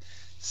fist.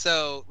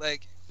 So,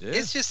 like,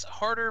 it's just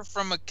harder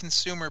from a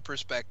consumer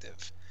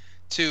perspective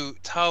to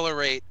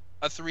tolerate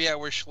a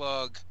 3-hour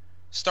slog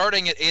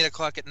starting at 8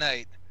 o'clock at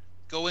night,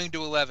 going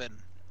to 11.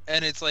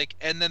 And it's like,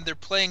 and then they're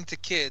playing to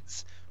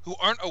kids who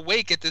aren't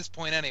awake at this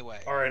point anyway.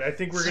 All right, I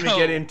think we're going to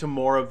get into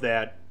more of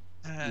that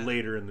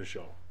later in the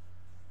show.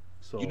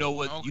 So you know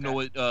what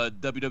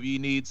WWE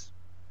needs?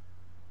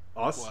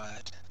 Us?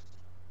 What?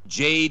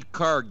 Jade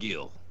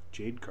Cargill.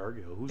 Jade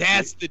Cargill.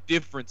 That's the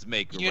difference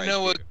maker. You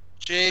know what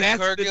Jade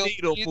Cargill? That's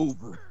the needle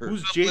mover.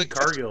 Who's Jade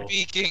Cargill?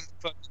 Speaking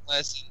fucking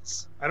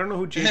lessons. I don't know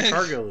who Jade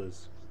Cargill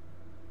is.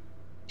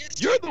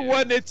 Yes, You're the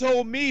one that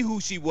told me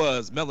who she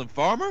was, Melon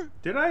Farmer.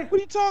 Did I? What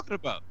are you talking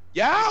about?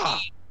 Yeah.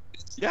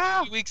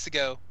 A few weeks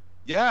ago.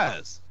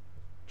 Yes.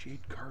 Jade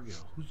Cargill.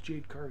 Who's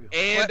Jade Cargill?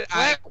 And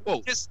I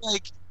quote, just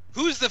like,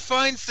 who's the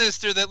fine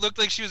sister that looked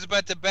like she was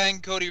about to bang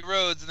Cody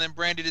Rhodes, and then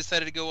Brandy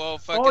decided to go all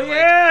fucking. Oh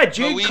yeah,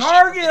 Jade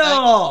Cargill.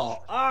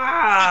 Now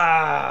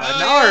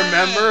I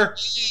remember.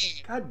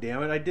 God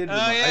damn it, I did.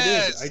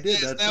 I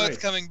did. That's now right.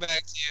 It's coming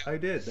back to you. I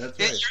did. That's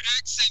yeah, right. Your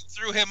accent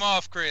threw him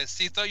off, Chris.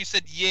 He thought you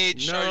said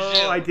Jade. No,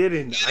 Cargill. I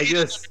didn't. I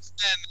just.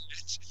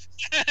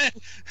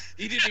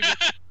 He didn't even.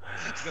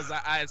 Because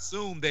I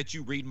assume that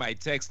you read my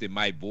text in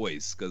my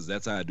voice, because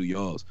that's how I do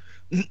yours.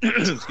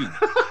 Excuse me.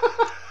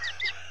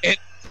 And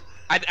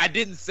I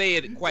didn't say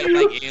it quite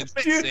like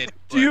Anson said.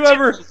 Do you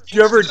ever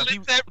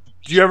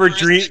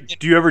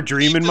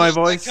dream in my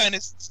voice?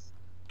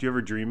 Do you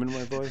ever dream in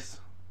my voice?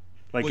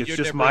 Like, well, it's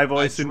just my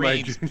voice in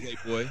my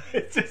dreams.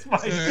 It's just my.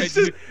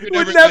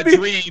 Wouldn't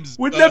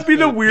that be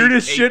the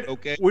weirdest shit?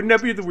 Okay? Wouldn't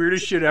that be the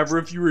weirdest shit ever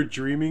if you were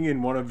dreaming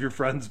in one of your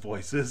friends'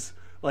 voices?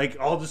 Like,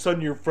 all of a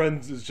sudden your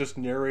friend is just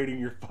narrating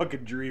your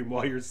fucking dream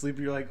while you're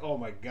sleeping. You're like, oh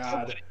my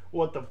god,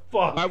 what the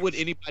fuck? Why would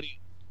anybody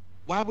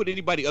Why would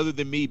anybody other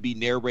than me be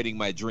narrating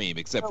my dream,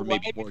 except for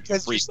maybe Morgan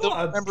Because you're Freeman? still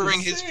I'm remembering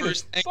just his saying,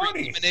 first it's Angry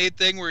funny. Lemonade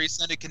thing where he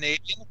sent a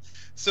Canadian.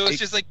 So it's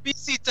just like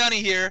BC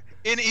Tunney here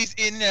in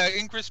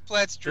Chris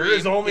Platt's dream. There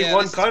is only Yeah,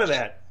 one this cut is- of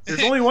that.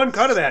 There's only one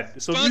cut of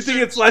that. So if you think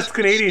it's less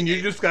Canadian,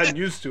 you just gotten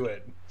used to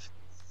it.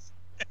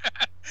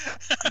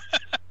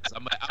 So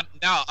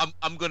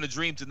I'm gonna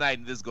dream tonight,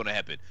 and this is gonna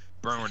happen.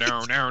 Burn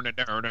down,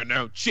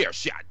 chair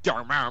shot,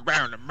 down, round,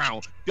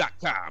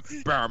 .com,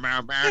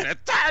 burn,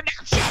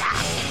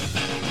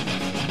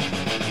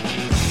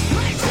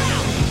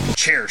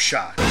 Chair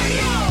Shot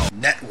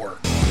Network.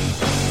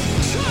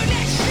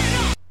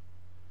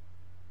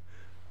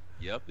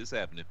 Yep, it's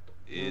happening.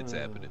 It's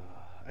happening.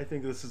 I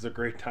think this is a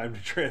great time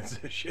to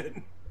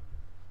transition.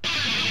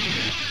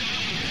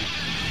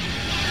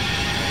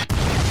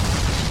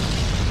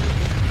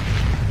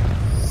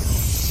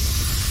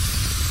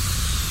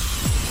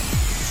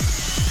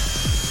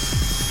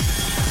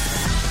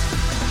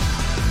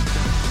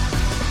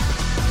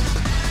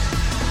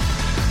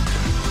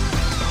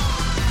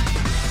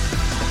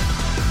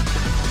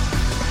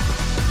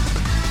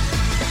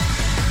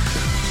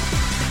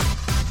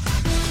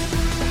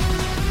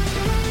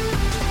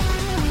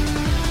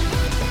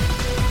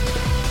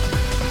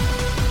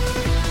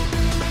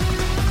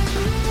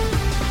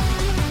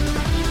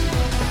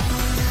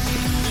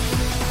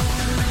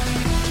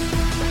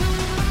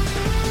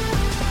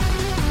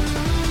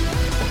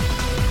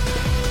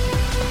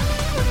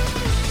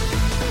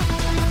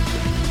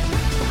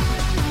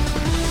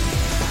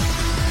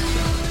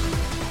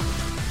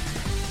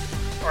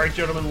 All right,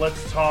 gentlemen,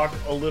 let's talk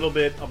a little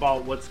bit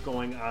about what's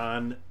going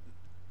on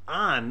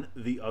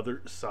the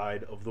other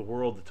side of the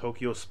world. The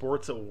Tokyo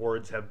Sports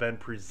Awards have been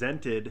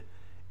presented,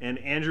 and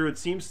Andrew, it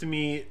seems to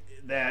me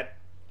that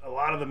a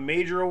lot of the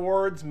major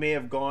awards may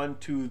have gone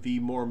to the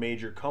more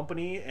major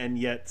company, and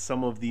yet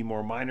some of the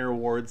more minor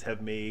awards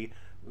have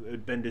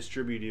been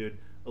distributed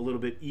a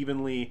little bit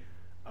evenly.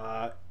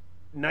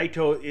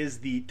 Naito is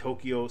the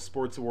Tokyo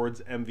Sports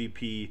Awards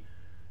MVP.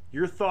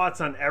 Your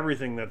thoughts on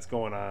everything that's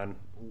going on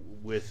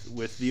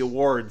with the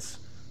awards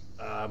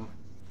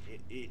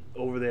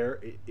over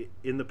there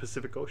in the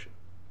Pacific Ocean?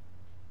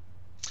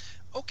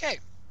 Okay,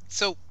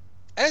 so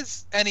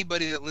as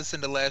anybody that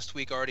listened to last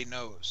week already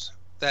knows,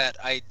 that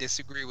I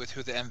disagree with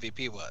who the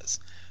MVP was,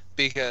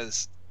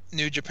 because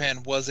New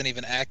Japan wasn't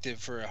even active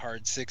for a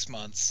hard 6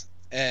 months,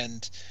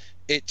 and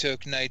it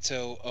took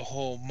Naito a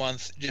whole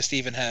month just to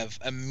even have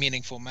a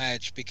meaningful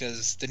match,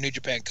 because the New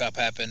Japan Cup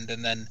happened,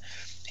 and then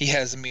he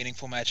has a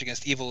meaningful match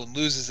against Evil and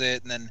loses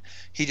it, and then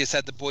he just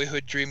had the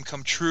boyhood dream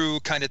come true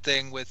kind of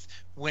thing with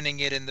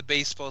winning it in the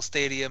baseball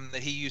stadium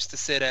that he used to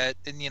sit at,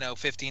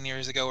 15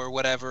 years ago or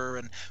whatever,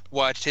 and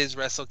watched his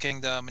Wrestle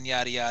Kingdom and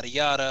yada yada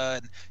yada,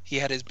 and he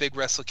had his big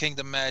Wrestle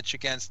Kingdom match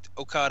against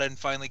Okada and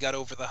finally got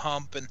over the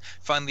hump and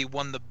finally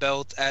won the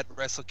belt at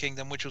Wrestle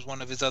Kingdom, which was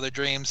one of his other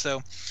dreams.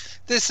 So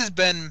this has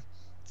been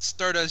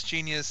Stardust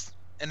Genius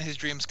and his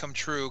dreams come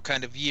true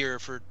kind of year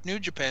for New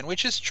Japan,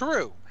 which is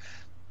true,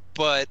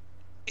 but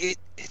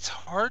it's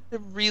hard to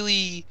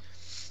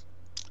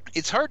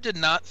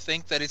not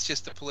think that it's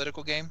just a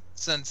political game,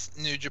 since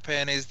New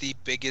Japan is the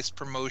biggest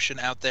promotion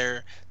out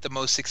there, the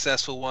most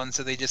successful one,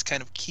 so they just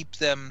kind of keep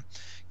them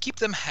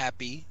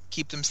happy,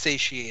 keep them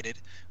satiated,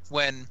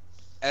 when,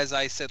 as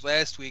I said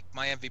last week,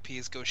 my MVP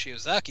is Go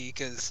Shiozaki,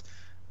 because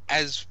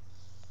as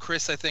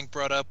Chris, I think,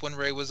 brought up when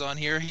Ray was on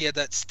here, he had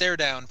that stare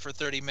down for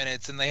 30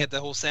 minutes, and they had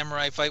the whole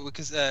samurai fight with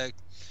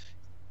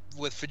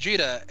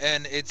Vegeta,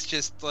 and it's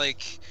just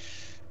like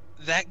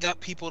that got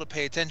people to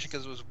pay attention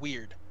because it was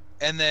weird.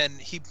 And then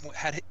he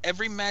had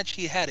every match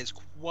he had is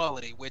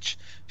quality, which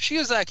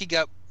Shiozaki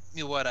got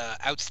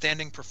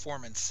outstanding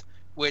performance,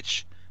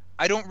 which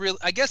I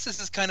guess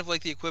this is kind of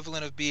like the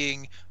equivalent of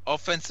being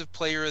offensive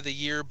player of the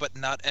year but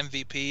not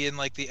MVP in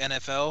like the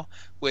NFL,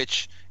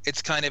 which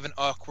it's kind of an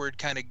awkward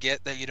kind of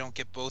get that you don't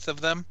get both of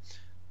them,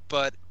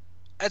 but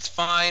that's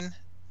fine.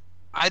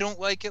 I don't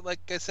like it, like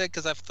I said,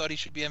 because I've thought he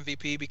should be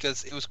MVP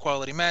because it was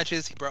quality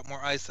matches. He brought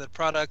more eyes to the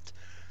product.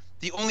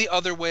 The only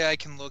other way I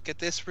can look at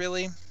this,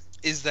 really,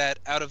 is that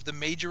out of the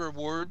major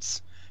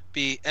awards,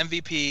 the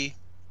MVP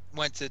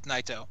went to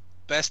Naito.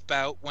 Best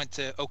Bout went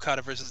to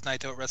Okada versus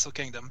Naito at Wrestle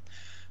Kingdom.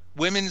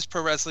 Women's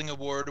Pro Wrestling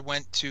Award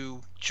went to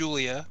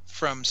Julia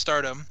from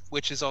Stardom,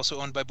 which is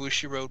also owned by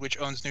Bushiroad, which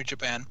owns New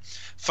Japan.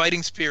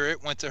 Fighting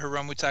Spirit went to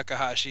Hiromu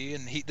Takahashi,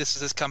 and this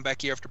is his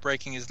comeback year after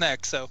breaking his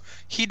neck, so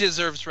he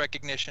deserves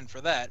recognition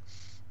for that.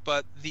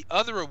 But the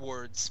other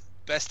awards,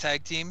 Best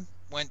Tag Team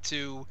went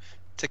to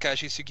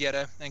Takashi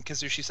Sugiyata and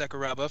Kazushi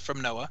Sakuraba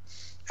from Noah.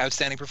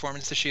 Outstanding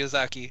performance to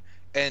Shiozaki,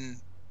 and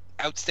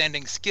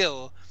outstanding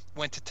skill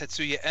went to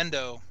Tetsuya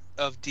Endo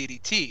of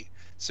DDT.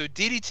 So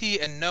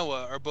DDT and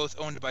Noah are both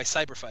owned by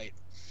Cyberfight.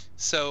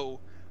 So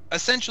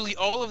essentially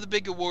all of the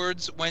big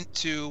awards went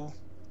to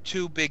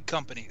two big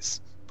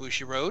companies,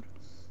 Bushiroad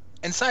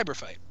and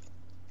Cyberfight.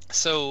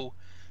 So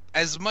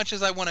as much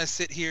as I want to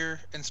sit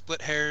here and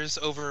split hairs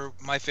over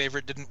my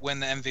favorite didn't win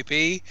the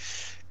MVP,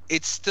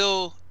 it's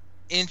still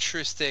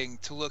interesting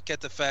to look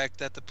at the fact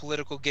that the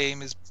political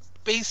game is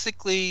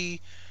basically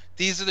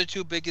these are the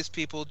two biggest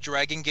people.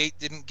 Dragon Gate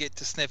didn't get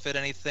to sniff at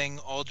anything.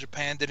 All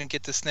Japan didn't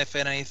get to sniff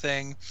at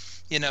anything.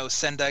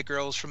 Sendai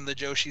Girls from the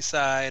Joshi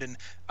side and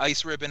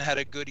Ice Ribbon had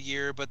a good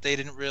year, but they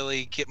didn't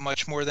really get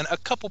much more than a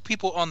couple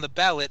people on the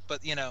ballot,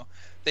 but,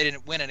 they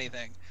didn't win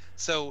anything.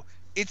 So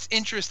it's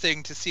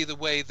interesting to see the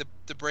way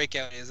the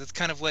breakout is. It's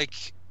kind of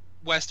like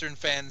Western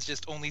fans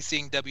just only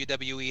seeing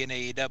WWE and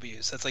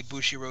AEW. So it's like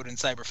Bushiroad and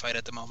Cyberfight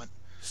at the moment.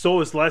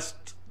 So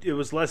it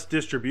was less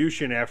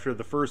distribution after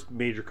the first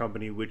major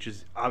company, which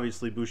is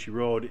obviously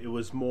Bushiroad. It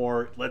was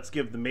more, let's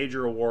give the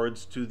major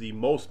awards to the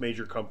most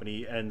major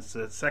company and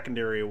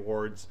secondary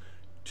awards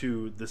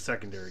to the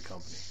secondary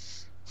company.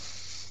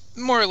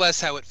 More or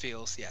less how it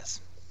feels,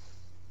 yes.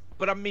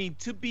 But I mean,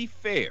 to be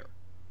fair,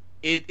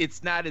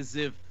 it's not as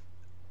if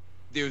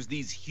there's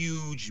these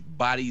huge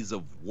bodies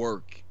of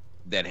work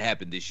that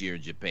happened this year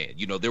in Japan.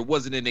 There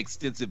wasn't an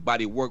extensive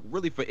body of work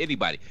really for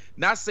anybody.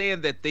 Not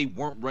saying that they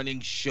weren't running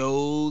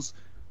shows.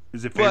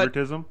 Is it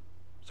favoritism?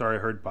 Sorry, I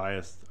heard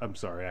biased. I'm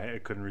sorry, I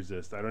couldn't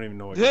resist. I don't even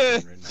know what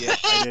you're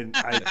saying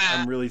right now.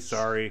 I'm really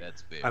sorry.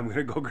 That's fair. I'm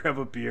gonna go grab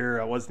a beer.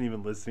 I wasn't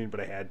even listening, but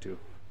I had to.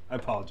 I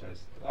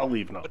apologize. I'll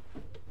leave now.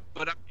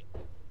 But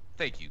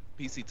thank you,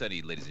 PC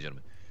Tunney, ladies and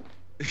gentlemen.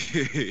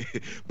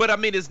 But I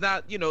mean, it's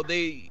not.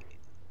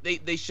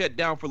 They shut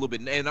down for a little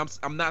bit, and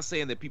I'm not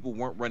saying that people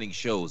weren't running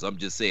shows. I'm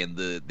just saying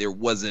there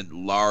wasn't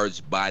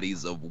large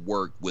bodies of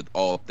work with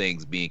all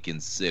things being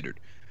considered.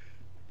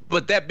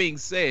 But that being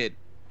said,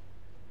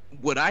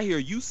 what I hear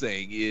you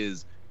saying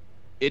is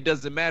it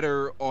doesn't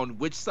matter on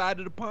which side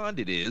of the pond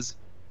it is.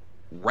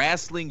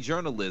 Wrestling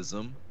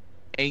journalism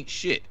ain't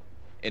shit.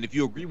 And if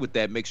you agree with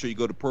that, make sure you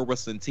go to Pro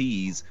Wrestling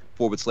Tees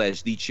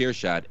 /The Chair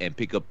Shot and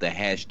pick up the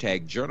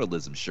hashtag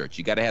journalism shirts.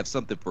 You got to have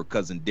something for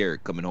cousin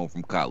Derek coming home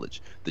from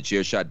college.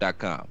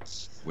 TheChairShot.com.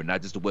 We're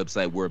not just a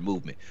website, we're a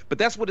movement. But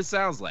that's what it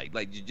sounds like.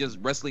 Like just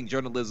wrestling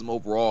journalism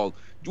overall.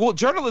 Well,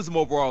 journalism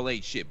overall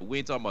ain't shit, but we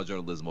ain't talking about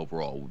journalism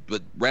overall.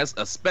 But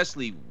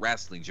especially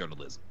wrestling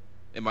journalism.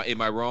 Am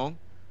I wrong?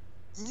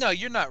 No,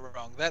 you're not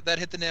wrong. That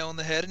hit the nail on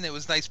the head, and it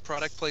was nice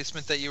product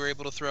placement that you were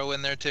able to throw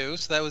in there too.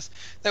 So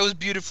that was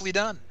beautifully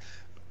done.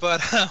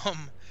 But yeah.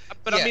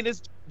 I mean,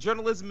 it's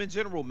journalism in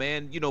general,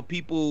 man.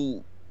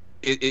 People,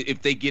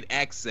 if they get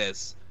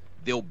access,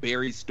 they'll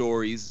bury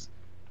stories,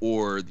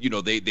 or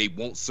they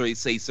won't say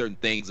certain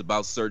things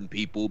about certain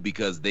people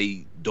because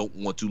they don't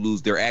want to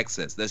lose their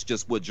access. That's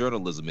just what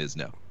journalism is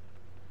now.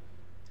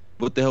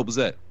 What the hell was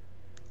that?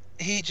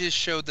 He just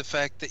showed the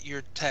fact that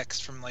your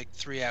text from like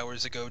 3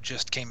 hours ago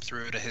just came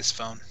through to his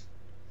phone.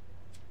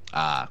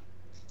 The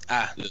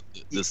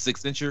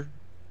 6-incher?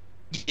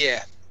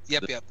 Yeah.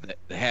 Yep.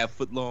 The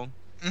half-foot long?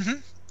 Mm-hmm.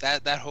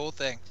 That whole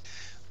thing.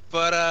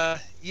 But,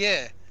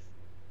 yeah.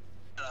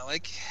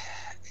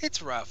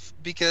 It's rough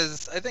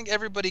because I think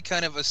everybody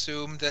kind of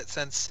assumed that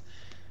since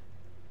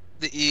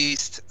the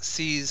East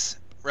sees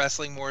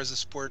wrestling more as a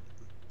sport,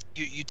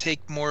 you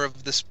take more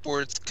of the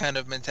sports kind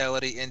of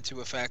mentality into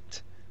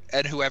effect,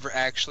 and whoever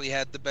actually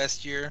had the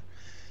best year.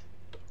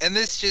 And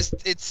this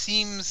it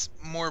seems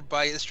more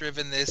bias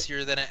driven this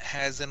year than it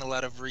has in a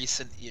lot of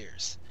recent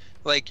years.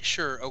 Like,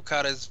 sure,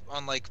 Okada's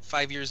on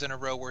 5 years in a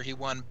row where he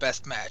won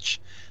best match.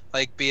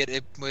 Be it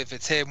if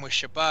it's him with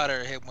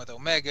Shibata or him with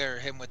Omega or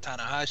him with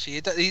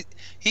Tanahashi.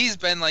 He's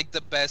been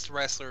the best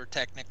wrestler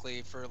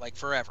technically for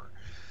forever.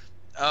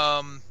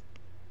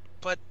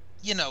 But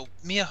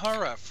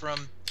Miyahara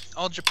from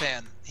All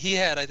Japan, he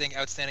had, I think,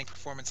 outstanding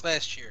performance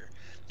last year.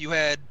 You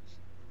had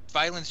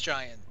Violence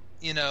Giant,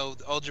 the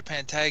All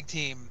Japan Tag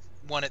Team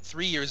won it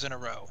 3 years in a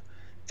row.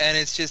 And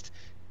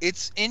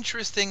it's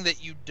interesting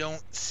that you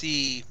don't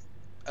see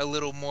a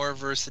little more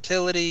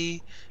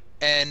versatility,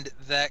 and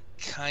that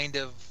kind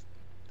of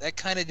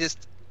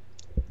just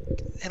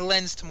it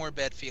lends to more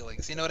bad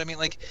feelings. You know what I mean?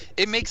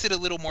 It makes it a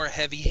little more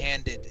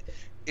heavy-handed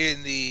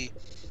in this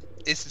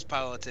is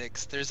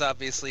politics. There's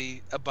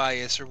obviously a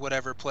bias or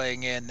whatever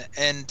playing in,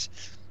 and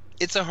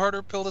it's a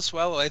harder pill to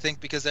swallow, I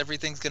think, because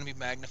everything's going to be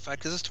magnified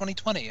because it's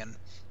 2020 and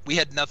we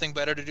had nothing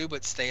better to do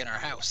but stay in our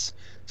house.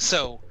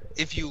 So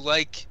if you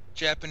like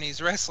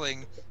Japanese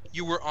wrestling,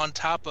 you were on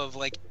top of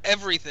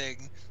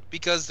everything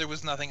because there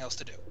was nothing else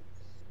to do.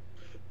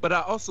 But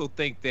I also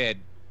think that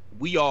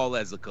we all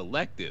as a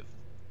collective,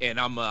 and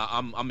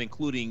I'm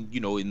including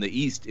in the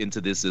East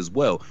into this as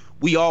well,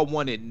 we all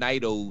wanted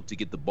Naito to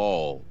get the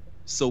ball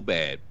so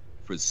bad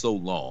for so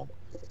long,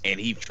 and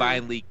he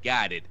finally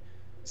got it.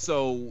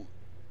 So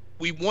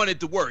we want it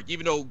to work,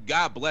 even though,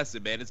 God bless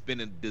it, man, it's been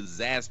a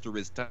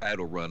disastrous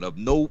title run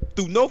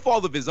through no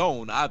fault of his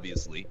own,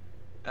 obviously.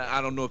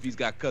 I don't know if he's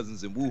got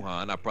cousins in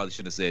Wuhan. I probably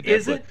shouldn't have said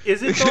that.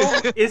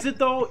 Is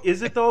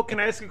it though? Can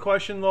I ask a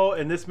question though?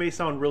 And this may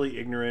sound really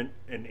ignorant,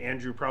 and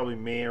Andrew probably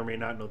may or may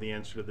not know the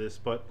answer to this,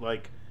 but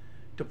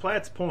to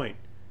Platt's point,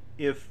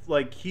 if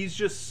he's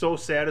just so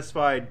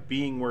satisfied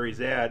being where he's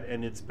at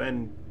and it's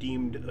been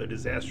deemed a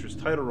disastrous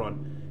title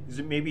run, is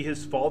it maybe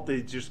his fault that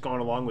he's just gone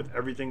along with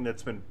everything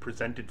that's been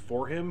presented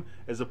for him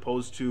as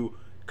opposed to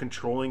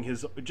controlling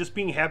just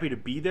being happy to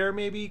be there,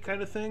 maybe,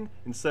 kind of thing,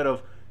 instead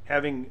of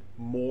having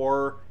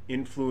more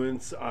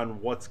influence on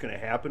what's going to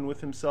happen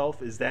with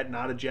himself? Is that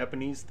not a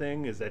Japanese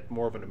thing? Is that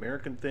more of an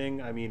American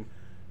thing? I mean,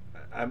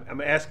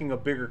 I'm asking a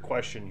bigger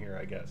question here,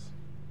 I guess.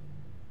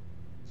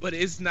 But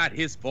it's not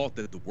his fault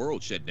that the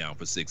world shut down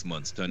for 6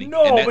 months, Tony.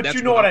 No, but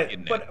you know what I.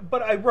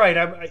 But I right.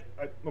 I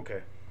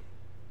okay.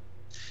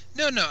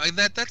 No,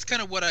 that's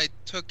kind of what I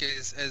took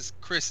as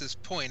Chris's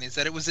point, is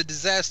that it was a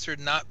disaster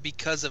not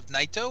because of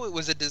Naito, it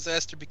was a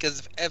disaster because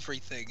of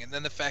everything. And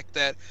then the fact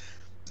that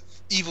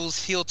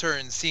Evil's heel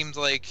turn seemed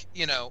like,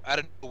 out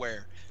of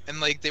nowhere,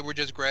 and like they were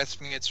just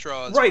grasping at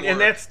straws. Right, and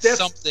that's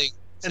something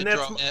to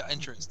draw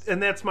interest.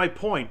 And that's my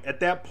point. At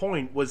that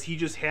point, was he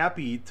just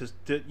happy to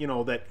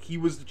that he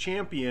was the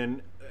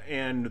champion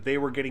and they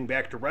were getting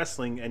back to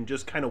wrestling and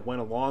just kind of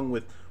went along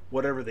with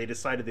whatever they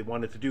decided they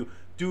wanted to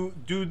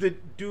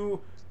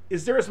do?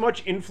 Is there as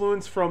much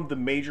influence from the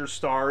major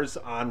stars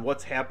on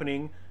what's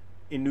happening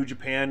in New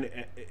Japan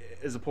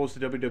as opposed to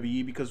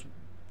WWE? Because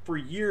for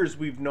years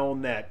we've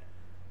known that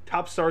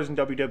top stars in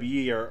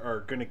WWE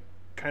are going to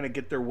kind of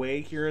get their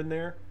way here and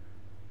there.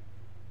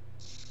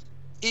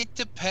 It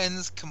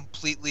depends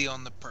completely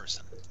on the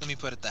person. Let me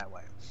put it that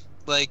way.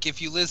 Like,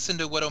 if you listen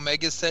to what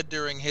Omega said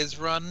during his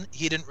run,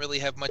 he didn't really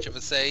have much of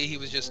a say. He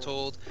was just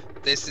told,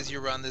 this is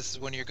your run, this is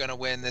when you're going to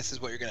win, this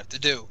is what you're going to have to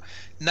do.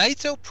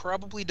 Naito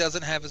probably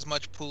doesn't have as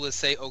much pull as,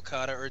 say,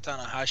 Okada or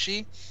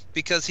Tanahashi,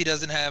 because he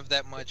doesn't have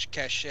that much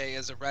cachet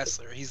as a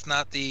wrestler. He's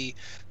not the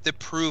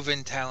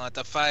proven talent,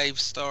 the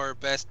 5-star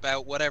best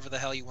bout, whatever the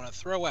hell you want to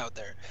throw out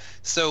there.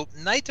 So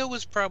Naito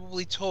was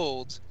probably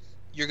told,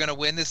 you're going to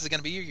win, this is going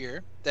to be your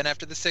year. Then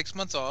after the 6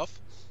 months off,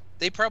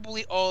 they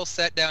probably all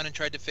sat down and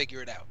tried to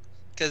figure it out.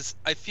 Because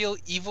I feel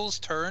Evil's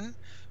turn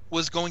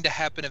was going to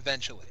happen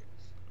eventually.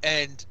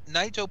 And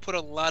Naito put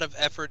a lot of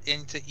effort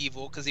into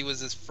Evil because he was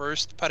his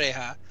first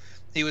pareja.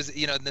 He was,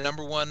 the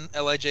number one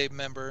LIJ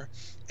member,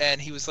 and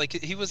he was like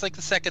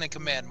the second in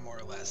command, more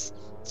or less.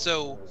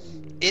 So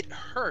it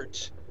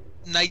hurt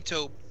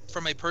Naito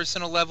from a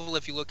personal level.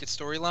 If you look at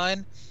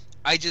storyline,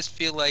 I just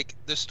feel like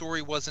the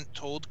story wasn't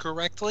told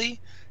correctly,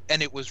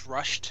 and it was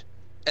rushed.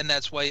 And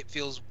that's why it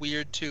feels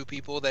weird to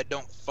people that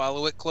don't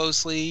follow it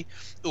closely,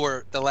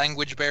 or the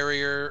language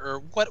barrier,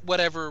 or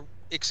whatever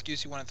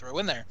excuse you want to throw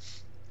in there.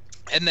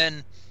 And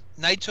then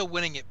Naito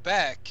winning it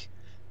back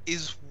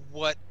is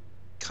what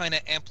kind of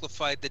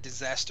amplified the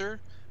disaster,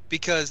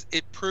 because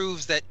it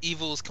proves that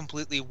Evil is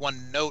completely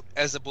one note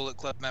as a Bullet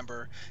Club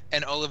member,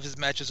 and all of his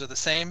matches are the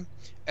same,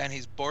 and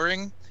he's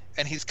boring,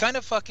 and he's kind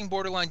of fucking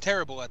borderline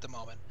terrible at the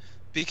moment,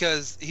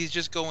 because he's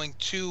just going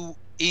too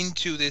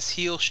into this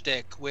heel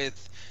shtick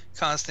with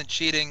constant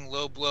cheating,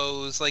 low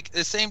blows. Like,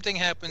 the same thing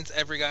happens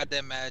every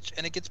goddamn match,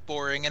 and it gets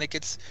boring and it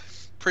gets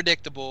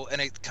predictable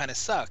and it kind of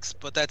sucks.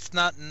 But that's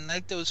not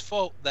Naito's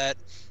fault that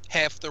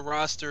half the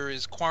roster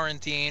is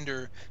quarantined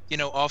or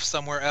off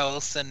somewhere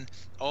else, and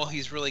all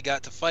he's really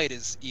got to fight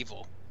is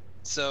Evil.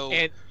 So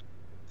and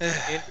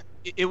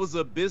it was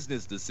a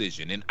business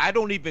decision, and I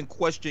don't even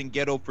question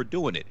Geto for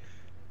doing it.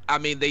 I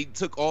mean, they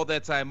took all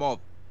that time off.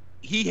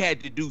 He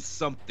had to do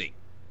something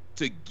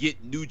to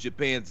get New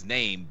Japan's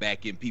name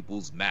back in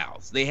people's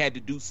mouths. They had to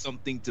do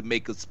something to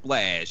make a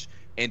splash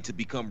and to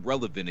become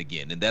relevant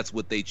again, and that's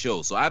what they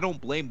chose. So I don't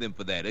blame them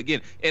for that.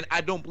 Again, and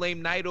I don't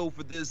blame Naito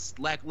for this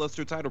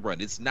lackluster title run.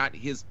 It's not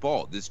his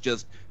fault. It's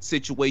just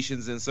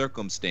situations and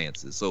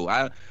circumstances. So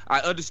I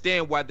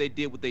understand why they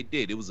did what they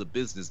did. It was a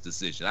business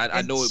decision.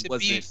 I know it wasn't. To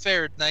be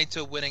fair,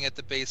 Naito winning at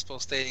the baseball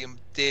stadium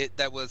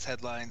that was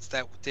headlines.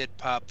 That did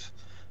pop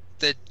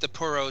the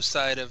Puro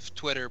side of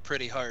Twitter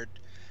pretty hard.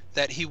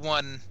 That he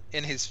won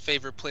in his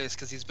favorite place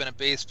because he's been a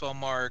baseball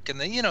mark,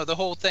 and then the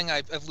whole thing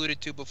I've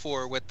alluded to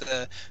before with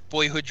the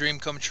boyhood dream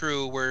come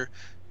true, where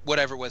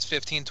whatever it was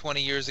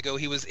 15-20 years ago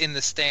he was in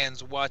the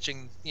stands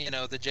watching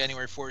the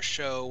January 4th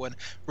show and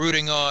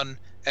rooting on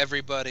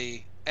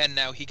everybody, and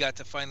now he got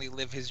to finally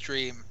live his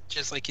dream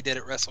just like he did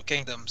at Wrestle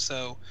Kingdom.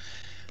 So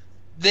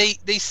they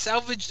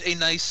salvaged a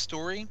nice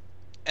story,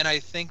 and I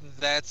think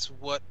that's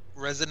what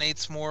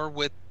resonates more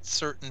with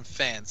certain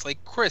fans.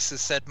 Like Chris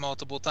has said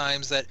multiple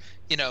times that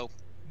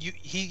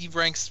he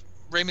ranks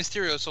Rey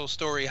Mysterio's whole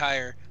story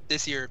higher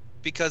this year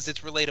because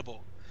it's relatable.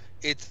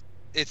 It's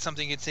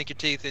something you can sink your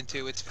teeth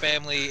into. It's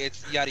family.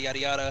 It's yada yada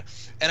yada.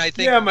 And I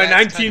think my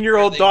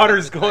 19-year-old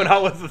daughter's going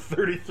out with a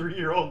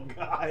 33-year-old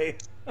guy.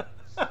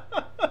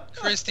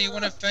 Chris, do you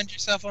want to defend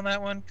yourself on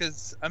that one?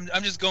 Because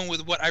I'm just going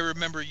with what I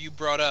remember you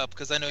brought up,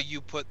 because I know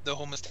you put the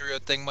whole Mysterio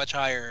thing much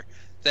higher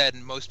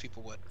than most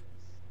people would.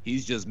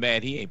 He's just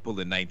mad he ain't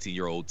pulling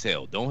 19-year-old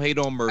tail. Don't hate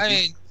on Murphy. I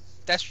mean,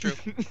 that's true.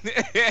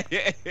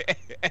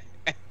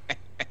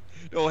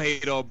 Don't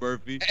hate on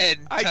Murphy. And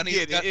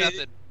Tony's got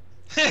nothing.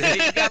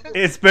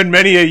 It's been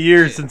many a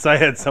year since I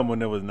had someone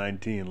that was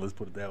 19. Let's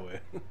put it that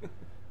way.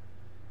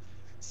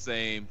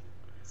 Same.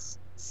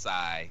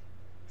 Sigh.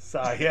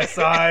 Yeah,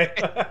 sigh.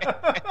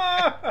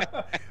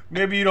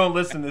 Maybe you don't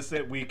listen this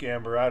week,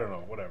 Amber. I don't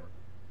know. Whatever.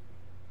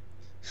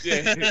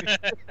 Yeah.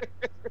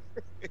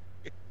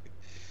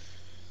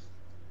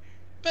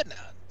 But no.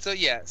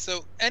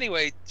 So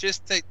anyway,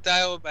 just to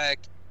dial it back,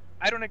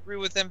 I don't agree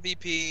with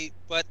MVP,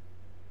 but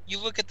you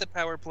look at the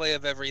power play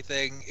of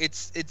everything.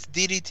 It's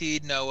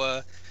DDT,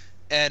 Noah,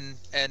 and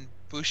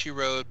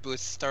Bushiroad with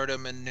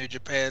Stardom and New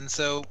Japan.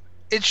 So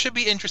it should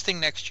be interesting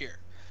next year.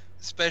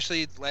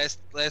 Especially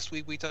last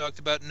week we talked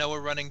about Noah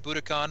running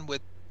Budokan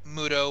with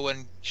Muto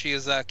and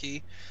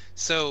Shiozaki.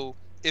 So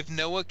if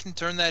Noah can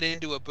turn that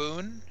into a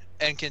boon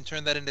and can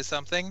turn that into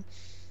something,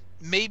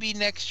 maybe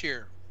next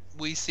year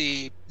we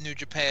see New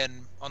Japan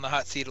on the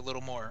hot seat a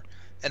little more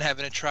and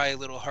having to try a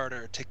little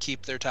harder to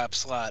keep their top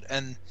slot.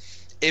 And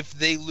if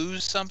they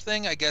lose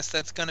something, I guess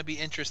that's going to be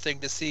interesting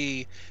to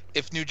see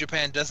if New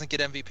Japan doesn't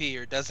get MVP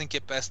or doesn't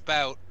get Best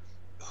Bout,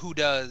 who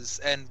does,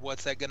 and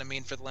what's that going to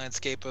mean for the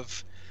landscape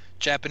of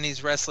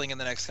Japanese wrestling in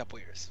the next couple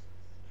years.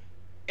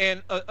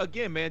 And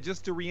again, man,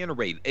 just to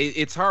reiterate,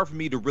 it's hard for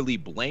me to really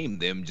blame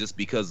them just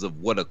because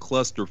of what a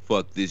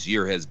clusterfuck this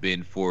year has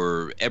been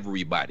for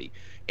everybody.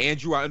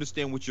 Andrew, I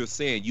understand what you're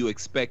saying. You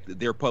expect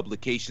their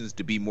publications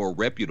to be more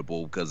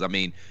reputable because, I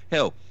mean,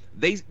 hell,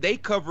 they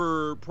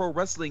cover pro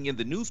wrestling in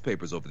the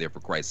newspapers over there, for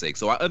Christ's sake.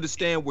 So I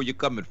understand where you're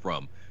coming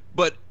from.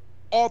 But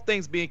all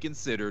things being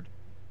considered,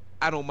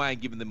 I don't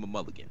mind giving them a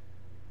mulligan.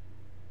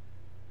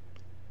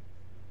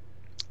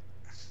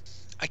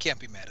 I can't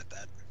be mad at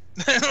that.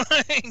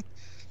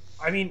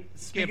 I mean,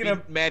 speaking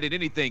of mad at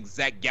anything,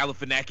 Zach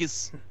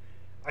Galifianakis.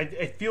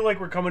 I feel like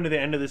we're coming to the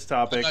end of this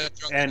topic,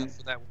 and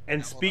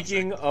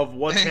speaking of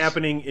what's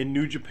happening in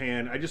New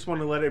Japan, I just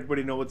want to let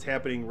everybody know what's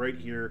happening right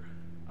here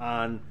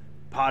on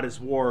Pod is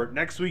War.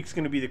 Next week's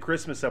going to be the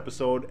Christmas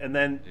episode, and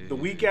then the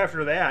week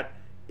after that,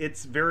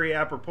 it's very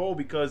apropos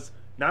because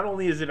not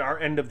only is it our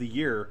end of the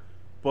year,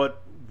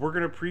 but we're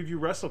going to preview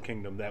Wrestle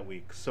Kingdom that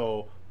week.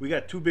 So we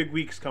got 2 big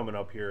weeks coming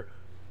up here,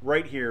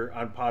 right here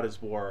on Pod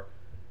is War,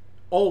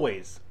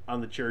 always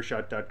on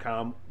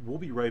thechairshot.com. We'll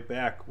be right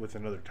back with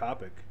another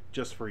topic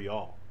just for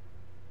y'all.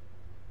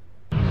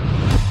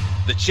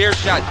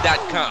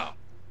 Thechairshot.com.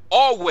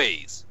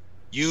 Always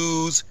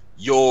use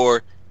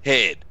your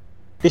head.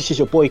 This is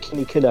your boy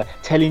Kenny Killer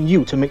telling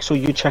you to make sure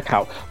you check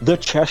out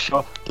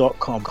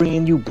thechairshot.com,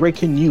 bringing you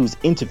breaking news,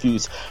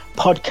 interviews,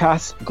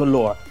 podcasts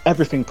galore,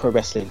 everything pro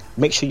wrestling.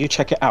 Make sure you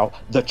check it out,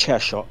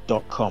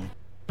 thechairshot.com.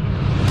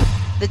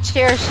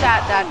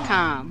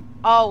 Thechairshot.com.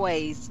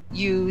 Always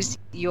use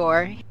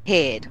your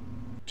head.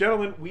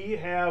 Gentlemen, we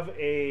have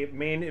a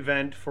main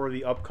event for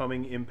the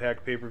upcoming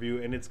Impact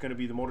pay-per-view, and it's going to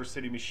be the Motor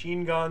City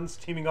Machine Guns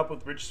teaming up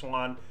with Rich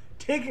Swann,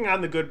 taking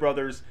on the Good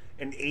Brothers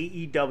and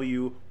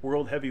AEW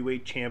World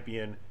Heavyweight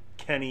Champion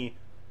Kenny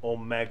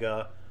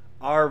Omega,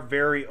 our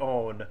very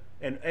own,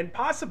 and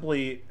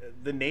possibly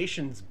the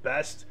nation's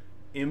best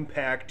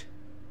Impact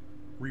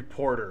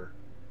reporter,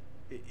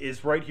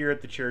 is right here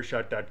at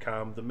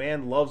thechairshot.com. The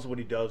man loves what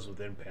he does with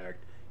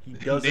Impact. He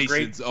does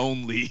Nations a great.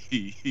 only.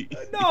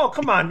 No,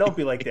 come on, don't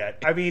be like that.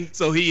 I mean,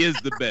 so he is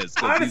the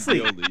best. Honestly,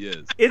 he's the only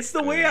is. It's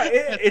the way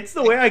it's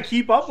the way I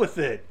keep up with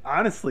it.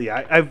 Honestly,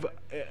 I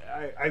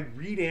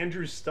read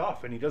Andrew's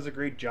stuff, and he does a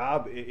great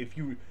job.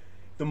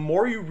 The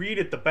more you read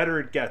it, the better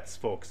it gets,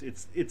 folks.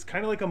 It's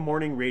kind of like a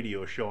morning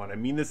radio show, and I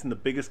mean this in the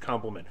biggest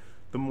compliment.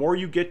 The more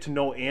you get to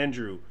know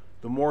Andrew,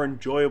 the more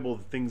enjoyable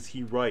the things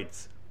he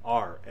writes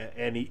are,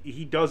 and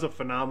he does a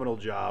phenomenal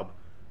job.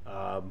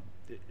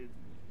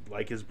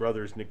 Like his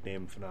brother's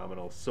nickname,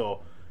 Phenomenal. So,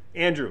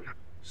 Andrew,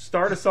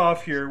 start us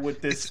off here with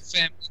this. It's a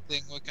family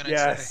thing. What can I say?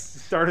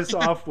 Yes, start us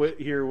off with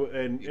here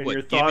and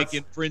your thoughts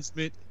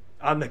infringement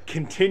on the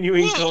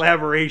continuing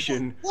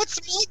collaboration. What's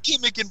my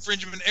gimmick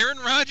infringement? Aaron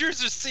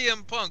Rodgers or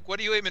CM Punk? What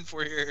are you aiming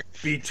for here?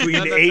 Between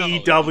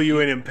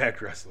AEW and Impact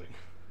Wrestling.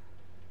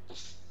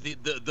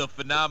 The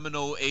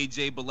phenomenal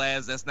AJ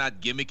Balaz. That's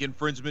not gimmick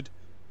infringement.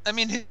 I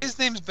mean, his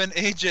name's been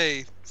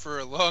AJ for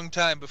a long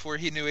time before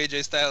he knew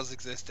AJ Styles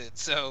existed.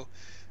 So.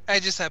 I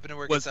just happened to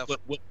work itself.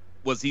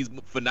 Was he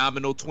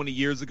phenomenal 20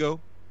 years ago?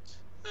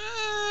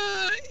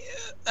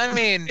 I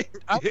mean,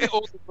 I'm the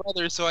older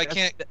brother, so I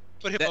can't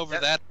put him over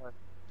that one.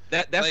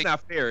 That's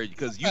not fair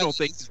because you don't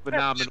think he's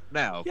phenomenal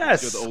now.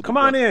 Yes, come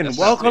on in.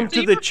 Welcome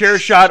to the Chair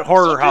Shot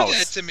Horror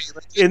House.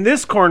 In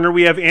this corner,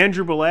 we have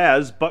Andrew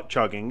Balaz butt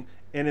chugging,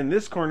 and in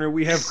this corner,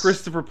 we have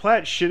Christopher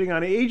Platt shitting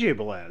on AJ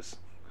Balaz.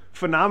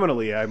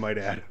 Phenomenally, I might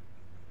add.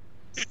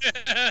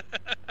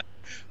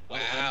 Wow.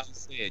 I'm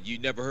just saying, you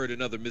never heard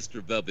another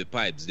Mr. Velvet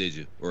Pipes, did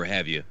you? Or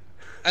have you?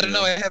 I don't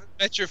know. I haven't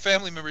met your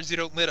family members. You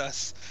don't lit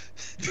us.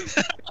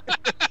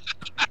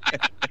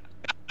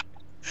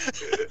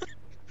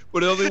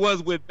 Well, the only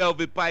ones with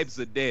Velvet Pipes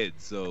are dead,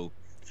 so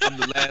I'm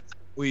the last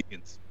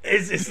Wiggins.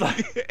 It's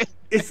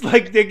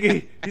like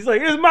Dickie. He's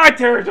like, "It's my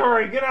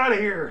territory. Get out of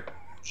here."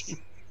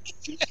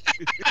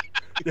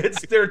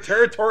 They're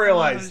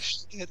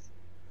territorialized. Oh,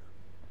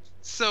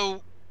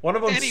 so one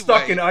of them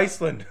stuck in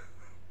Iceland.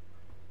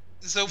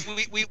 So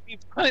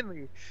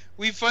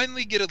we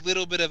finally get a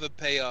little bit of a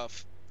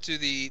payoff to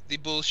the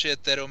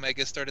bullshit that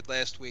Omega started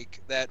last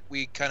week that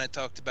we kind of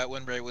talked about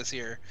when Ray was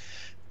here,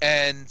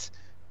 and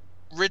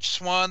Rich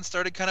Swann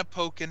started kind of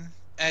poking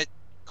at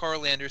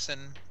Carl Anderson,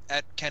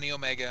 at Kenny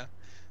Omega,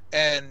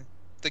 and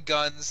the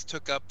Guns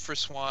took up for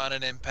Swann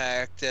and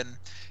Impact, and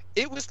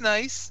it was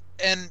nice.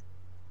 And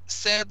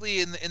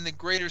sadly, in the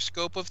greater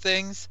scope of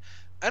things,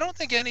 I don't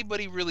think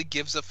anybody really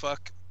gives a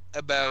fuck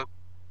about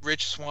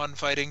Rich Swann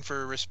fighting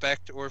for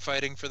respect or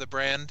fighting for the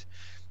brand.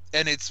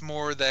 And it's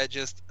more that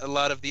just a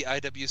lot of the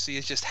IWC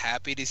is just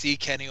happy to see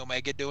Kenny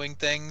Omega doing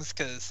things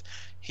because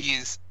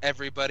he's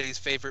everybody's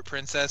favorite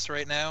princess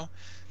right now.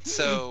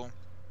 So,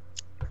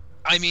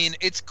 I mean,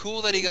 it's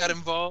cool that he got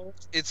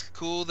involved. It's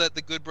cool that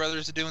the Good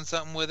Brothers are doing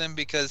something with him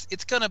because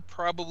it's going to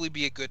probably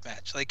be a good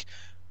match. Like,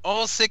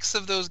 all 6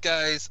 of those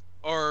guys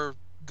are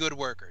good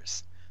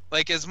workers.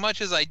 Like, as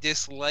much as I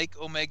dislike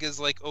Omega's,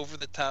 like,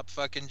 over-the-top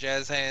fucking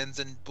jazz hands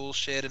and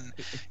bullshit and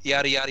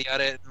yada, yada,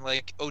 yada, and,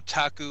 like,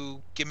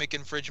 otaku gimmick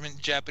infringement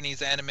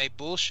Japanese anime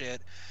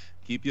bullshit.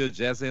 Keep your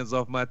jazz hands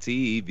off my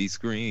TV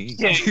screen.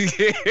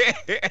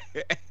 Yeah.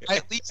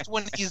 At least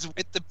when he's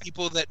with the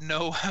people that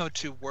know how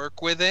to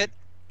work with it,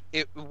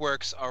 it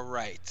works all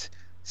right.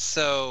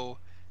 So,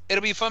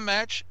 it'll be a fun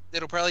match.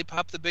 It'll probably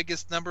pop the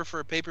biggest number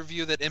for a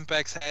pay-per-view that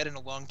Impact's had in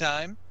a long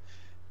time.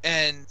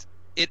 And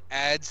it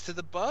adds to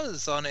the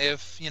buzz on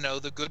if, you know,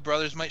 the Good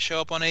Brothers might show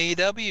up on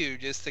AEW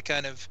just to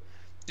kind of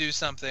do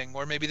something,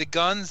 or maybe the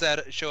Guns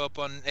that show up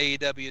on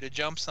AEW to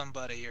jump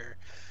somebody, or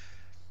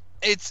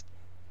it's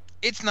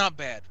not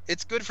bad.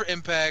 It's good for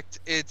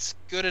Impact. It's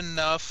good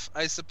enough,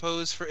 I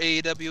suppose, for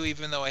AEW,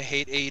 even though I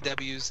hate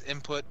AEW's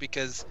input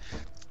because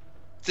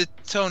the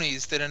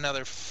Tonys did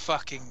another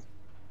fucking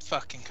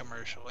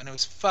commercial and it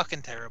was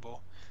fucking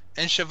terrible.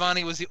 And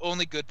Shivani was the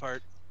only good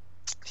part.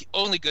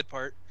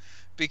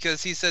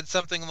 Because he said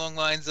something along the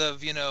lines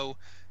of, you know,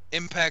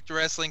 Impact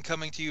Wrestling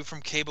coming to you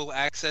from cable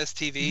access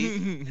TV,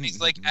 and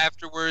he's like,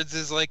 afterwards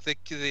is like the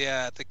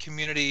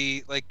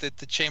community, like the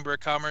Chamber of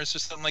Commerce or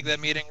something like that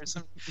meeting or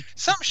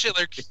some shit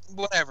like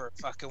whatever it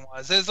fucking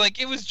was. It was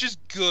like, it was just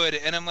good,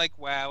 and I'm like,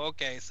 wow,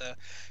 okay, so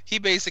he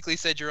basically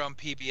said you're on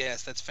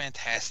PBS. That's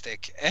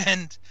fantastic,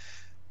 and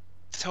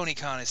Tony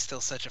Khan is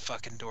still such a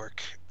fucking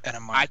dork and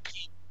a mark.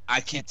 I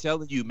keep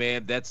telling you,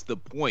 man, that's the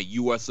point.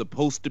 You are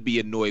supposed to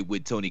be annoyed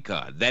with Tony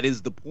Khan. That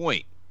is the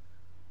point.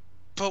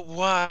 But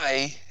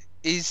why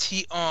is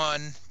he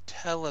on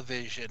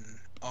television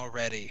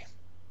already?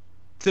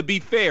 To be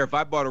fair, if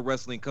I bought a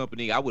wrestling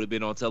company, I would have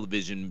been on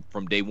television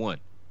from day one.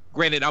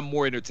 Granted, I'm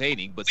more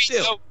entertaining, but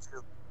still.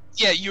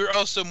 Yeah, you're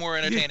also more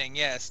entertaining,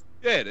 yes.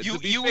 Yeah, to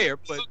be fair.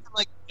 But you look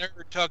like a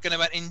nerd talking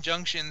about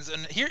injunctions.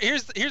 And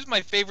here's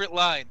my favorite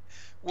line.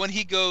 When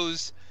he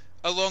goes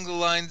along the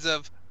lines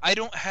of, I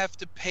don't have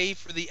to pay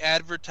for the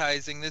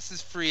advertising. This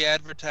is free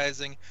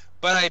advertising,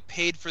 but I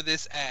paid for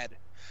this ad.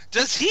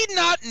 Does he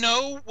not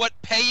know what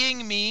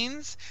paying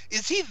means?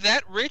 Is he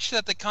that rich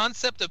that the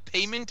concept of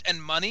payment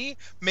and money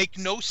make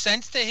no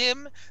sense to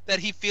him? That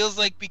he feels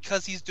like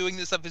because he's doing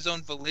this of his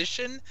own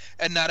volition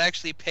and not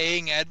actually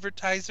paying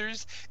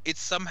advertisers, it's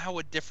somehow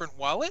a different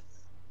wallet?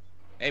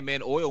 Hey,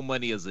 man, oil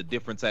money is a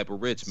different type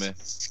of rich, man.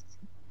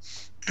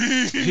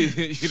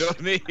 You know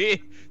what I mean?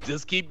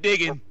 Just keep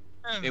digging.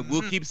 And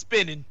we'll keep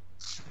spinning.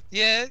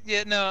 Yeah,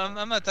 no,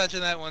 I'm not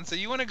touching that one. So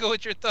you want to go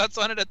with your thoughts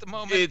on it at the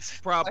moment? It's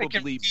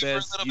probably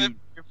best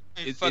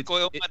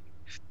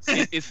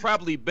it's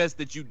probably best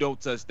that you don't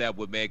touch that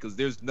one, man, because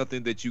there's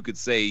nothing that you could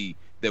say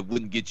that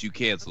wouldn't get you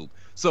canceled.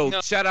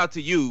 So shout out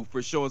to you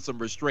for showing some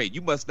restraint.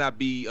 You must not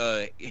be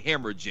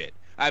hammered yet.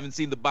 I haven't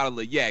seen the bottle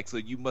of yak, so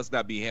you must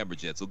not be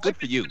hammered yet. So good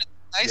for you.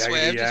 Nice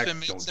way. I've just been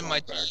mixing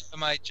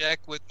my Jack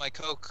with my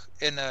Coke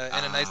in a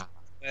nice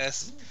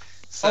glass.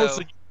 So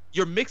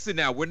you're mixing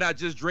now. We're not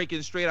just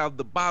drinking straight out of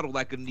the bottle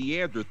like a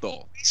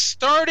Neanderthal. We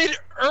started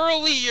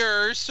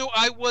earlier, so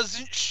I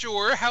wasn't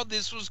sure how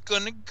this was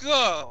gonna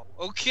go.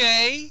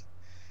 Okay?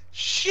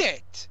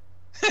 Shit.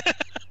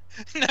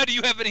 Now, do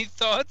you have any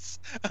thoughts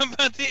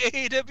about the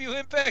AEW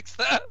Impact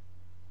stuff?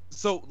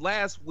 So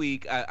last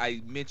week,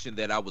 I mentioned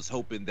that I was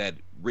hoping that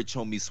Rich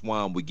Homie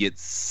Swann would get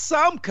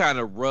some kind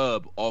of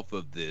rub off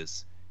of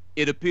this.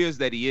 It appears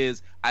that he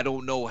is. I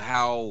don't know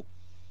how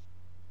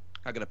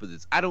can I put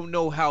this? I don't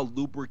know how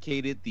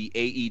lubricated the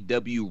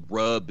AEW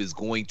rub is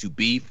going to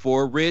be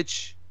for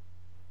Rich,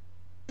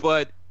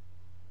 but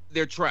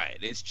they're trying.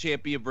 It's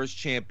champion versus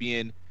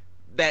champion.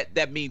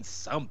 That means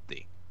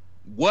something.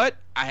 What?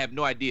 I have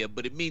no idea,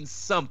 but it means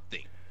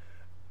something.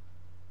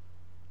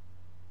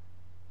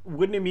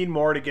 Wouldn't it mean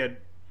more to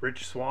get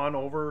Rich Swann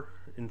over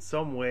in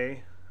some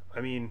way?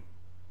 I mean,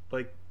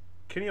 like,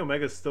 Kenny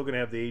Omega's still going to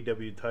have the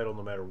AEW title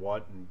no matter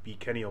what and be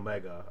Kenny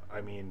Omega.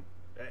 I mean,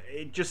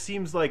 it just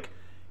seems like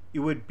it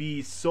would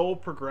be so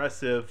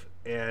progressive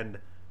and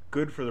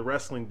good for the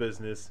wrestling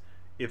business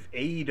if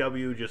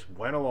AEW just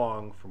went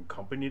along from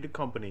company to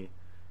company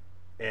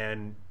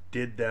and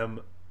did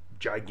them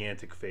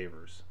gigantic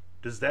favors.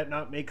 Does that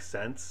not make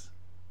sense?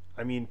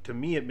 I mean, to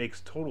me, it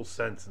makes total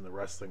sense in the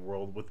wrestling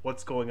world with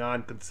what's going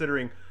on,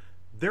 considering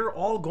they're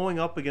all going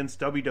up against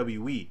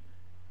WWE,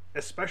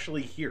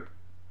 especially here.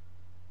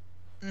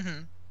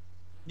 Mm-hmm.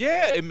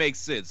 Yeah, it makes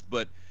sense,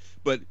 but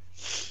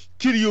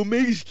Kenny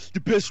Omega's the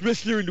best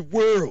wrestler in the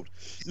world.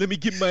 Let me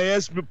get my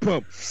asthma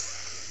pump.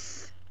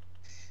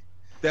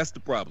 That's the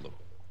problem.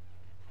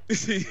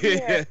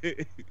 Yeah.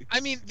 I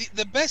mean,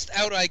 the best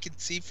out I can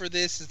see for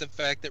this is the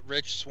fact that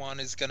Rich Swann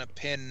is going to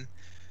pin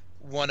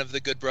one of the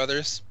Good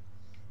Brothers.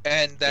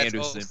 And that's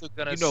Anderson. also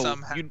going to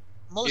somehow...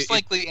 most it-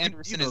 likely it-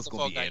 Anderson you know is it's the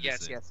gonna fall be guy.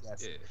 Yes.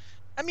 Anderson. Yeah.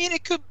 I mean,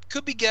 it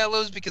could be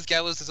Gallows because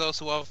Gallows is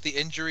also off the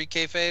injury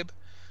kayfabe.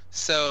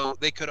 So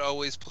they could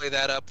always play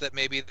that up that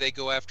maybe they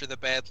go after the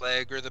bad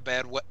leg or the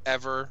bad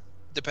whatever,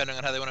 depending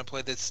on how they want to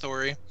play this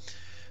story.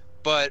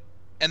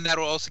 And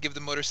that'll also give the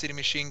Motor City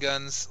Machine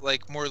Guns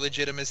like more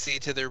legitimacy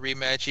to their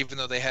rematch, even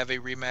though they have a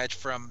rematch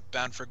from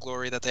Bound for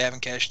Glory that they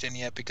haven't cashed in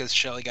yet because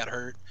Shelley got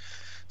hurt.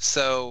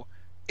 So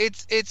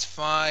it's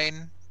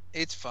fine.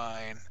 It's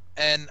fine.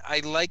 And I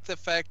like the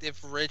fact if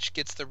Rich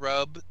gets the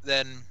rub,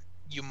 then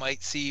you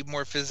might see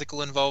more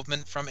physical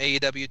involvement from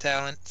AEW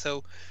talent.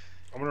 So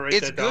I'm gonna write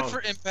it's that down. good for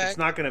Impact. It's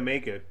not gonna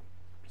make it.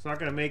 It's not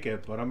gonna make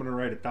it, but I'm gonna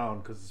write it down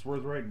because it's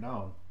worth writing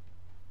down.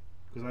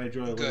 Because I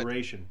enjoy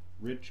alliteration.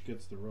 Rich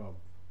gets the rub.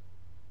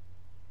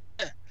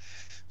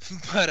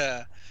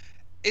 But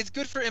it's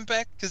good for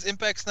Impact because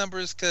Impact's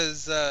numbers.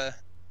 Because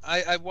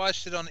I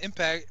watched it on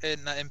Impact,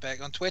 not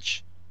Impact, on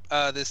Twitch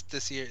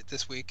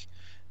this week,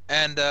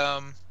 and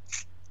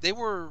they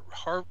were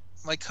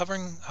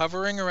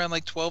hovering around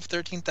like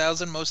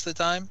 13,000 most of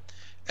the time,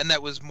 and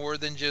that was more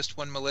than just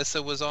when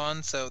Melissa was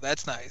on. So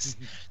that's nice.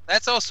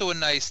 That's also a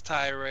nice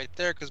tie right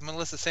there because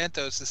Melissa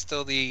Santos is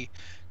still the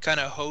kind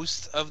of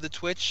host of the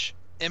Twitch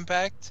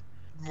Impact.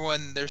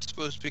 When they're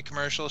supposed to be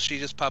commercial, she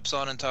just pops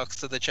on and talks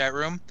to the chat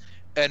room,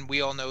 and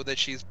we all know that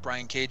she's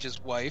Brian Cage's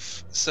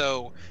wife.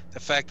 So the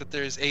fact that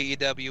there's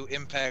AEW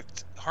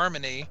Impact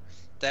harmony,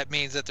 that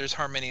means that there's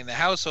harmony in the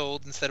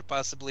household instead of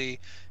possibly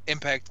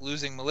Impact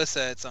losing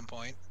Melissa at some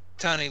point.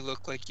 Tony,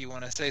 look like you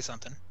want to say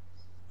something.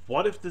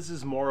 What if this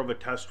is more of a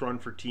test run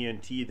for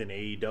TNT than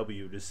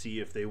AEW to see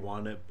if they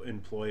want to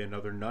employ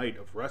another night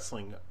of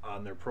wrestling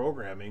on their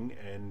programming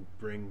and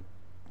bring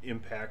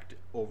Impact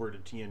over to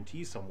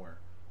TNT somewhere?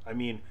 I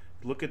mean,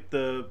 look at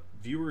the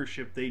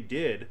viewership they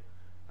did.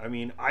 I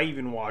mean, I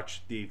even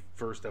watched the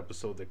first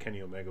episode that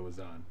Kenny Omega was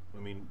on. I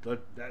mean,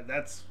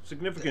 that's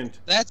significant.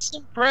 That's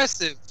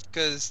impressive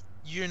because,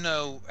 you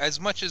know, as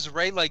much as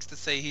Ray likes to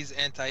say he's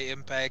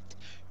anti-Impact,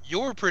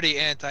 you're pretty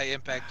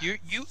anti-Impact.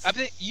 I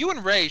think you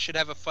and Ray should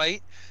have a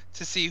fight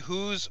to see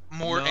who's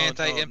more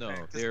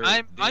anti-Impact. No.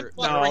 I'm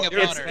No, Ring of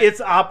Honor. It's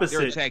opposite.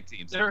 They're tag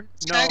teams. They're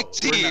tag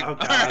team. Oh,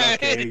 God,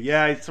 okay.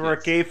 Yeah, it's for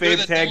a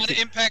kayfabe tag team.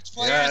 Impact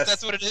players. Yes,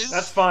 That's what it is.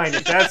 That's fine.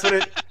 If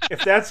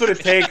that's what it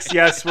takes,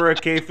 yes, we're a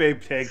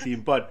kayfabe tag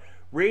team. But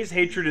Ray's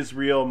hatred is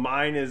real.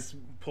 Mine is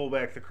pull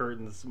back the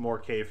curtains, more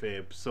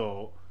kayfabe.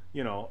 So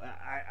you know,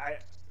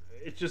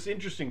 it's just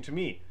interesting to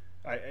me.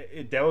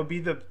 That would be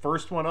the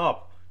first one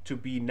up to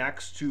be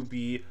next to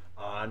be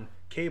on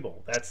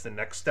cable. That's the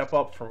next step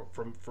up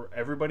for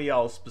everybody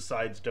else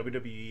besides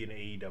WWE and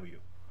AEW.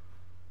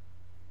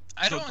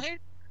 I don't hate.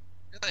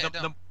 Really, I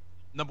don't.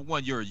 Number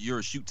one, you're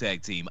a shoot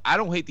tag team. I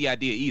don't hate the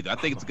idea either. I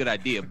think it's a good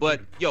idea.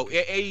 But yo,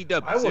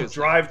 AEW. I will seriously.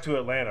 drive to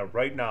Atlanta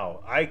right now.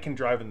 I can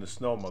drive in the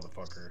snow,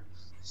 motherfucker.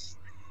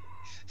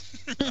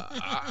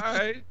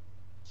 Alright.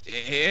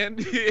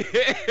 And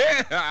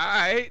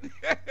alright.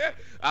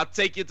 I'll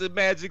take you to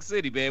Magic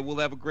City, man. We'll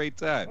have a great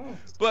time.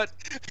 But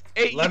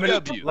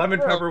AEW. Lemon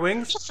pepper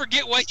wings? I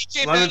forget why you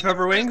came Lemon out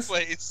pepper in the first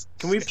wings? place.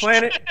 Can we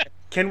plan it?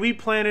 Can we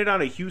plan it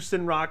on a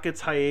Houston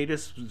Rockets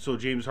hiatus so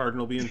James Harden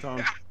will be in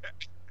town?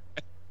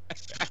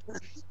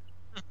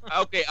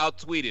 Okay, I'll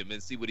tweet him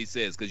and see what he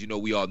says because you know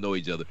we all know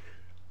each other.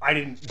 I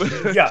didn't.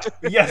 Yeah.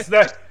 Yes.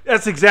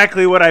 That's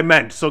exactly what I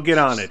meant. So get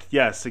on it.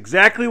 Yes.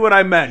 Exactly what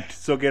I meant.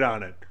 So get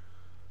on it.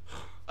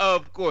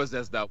 Of course,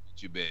 that's not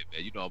what you meant,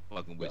 man. You know I'm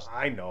fucking with you.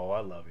 I know. I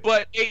love you.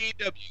 But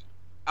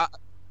AEW,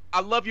 I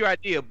love your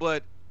idea,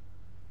 but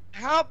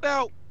how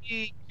about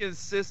we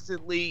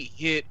consistently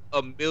hit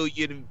 1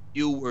 million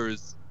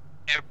viewers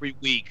every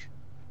week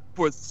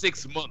for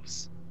 6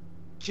 months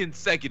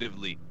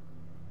consecutively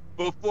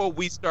before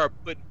we start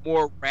putting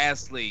more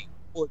wrestling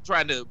or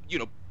trying to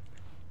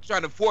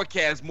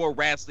forecast more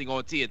wrestling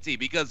on TNT?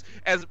 Because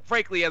as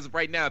of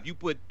right now, if you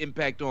put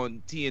Impact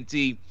on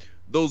TNT,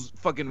 those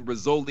fucking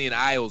Rizzoli and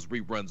Isles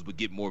reruns would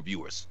get more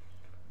viewers.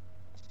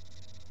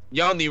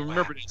 Y'all don't even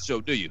remember that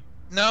show, do you?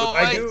 No, I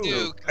I do.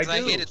 do. Because I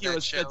do. hated Kira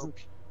that show.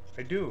 Cedric,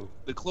 I do.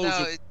 the closer,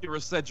 No,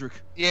 Kira Cedric.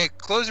 Yeah,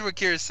 closer with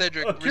Kira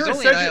Cedric. Oh, Kira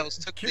Rizzoli Cedric- Isles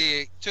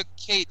took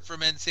Kate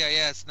from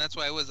NCIS, and that's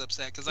why I was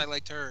upset because I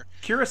liked her.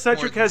 Kira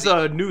Cedric than has Zeke.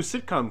 a new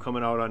sitcom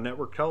coming out on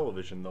network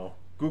television, though.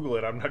 Google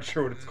it. I'm not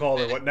sure what it's called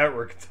or what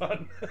network it's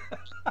on.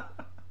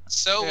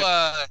 So,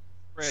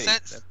 Great,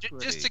 since, that's just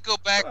great. to go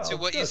back to Well,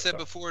 what you good said stuff.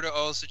 before, to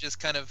also just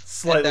kind of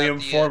Slightly end out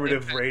the,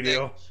 informative Impact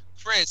radio.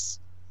 thing.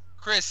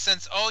 Chris,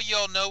 since all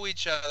y'all know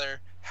each other,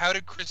 how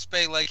did Chris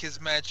Bay like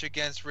his match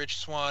against Rich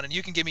Swann? And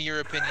you can give me your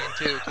opinion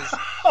too, because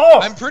Oh,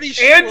 I'm pretty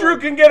sure Andrew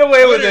can get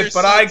away with Twitter it,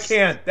 but I says-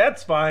 can't.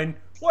 That's fine.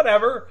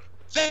 Whatever.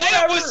 that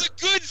Whatever. was a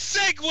good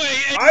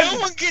segue, and I'm- no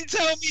one can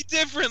tell me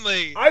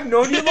differently. I've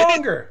known you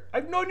longer.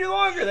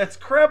 That's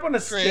crap on a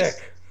Chris.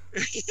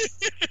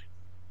 stick.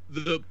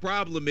 The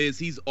problem is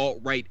he's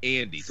alt-right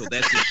Andy, so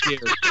that's his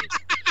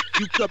character.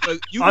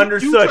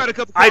 Understood. try to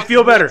come I across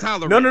feel as more better.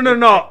 tolerant,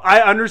 No. okay?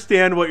 I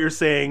understand what you're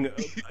saying.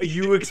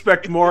 You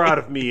expect more out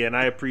of me, and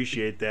I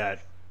appreciate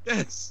that.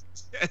 Yes.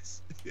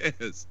 I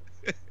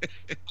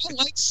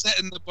like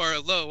setting the bar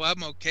low.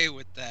 I'm okay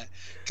with that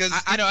because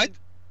I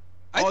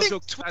all think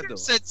jokes aside, Twitter though.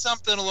 said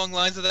something along the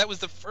lines of that was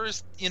the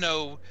first,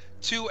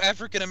 two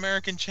African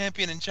American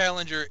champion and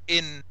challenger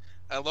in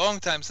a long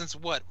time since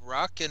what?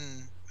 Rock and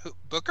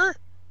Booker?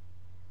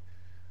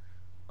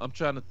 I'm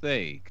trying to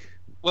think.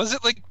 Was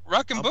it like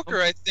Rock and I'm-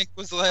 Booker? I think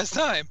was the last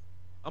time.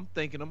 I'm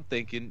thinking.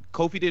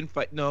 Kofi didn't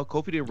fight. No,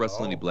 Kofi didn't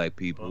wrestle any black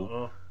people.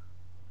 Uh-uh.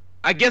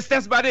 I guess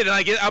that's about it.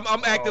 I guess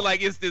I'm acting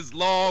like it's this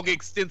long,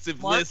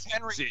 extensive Mark list.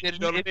 Henry shit, didn't, you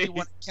know what if I you mean?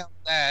 want to count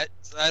that.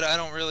 I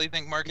don't really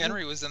think Mark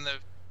Henry was in the.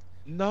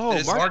 No,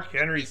 It is Mark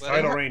Henry's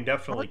title reign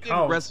definitely Mark didn't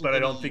counts, wrestle but I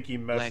don't any think he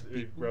black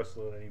people.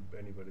 wrestled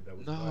anybody that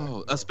was black.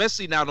 No,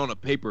 especially not on a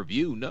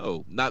pay-per-view.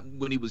 No, not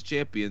when he was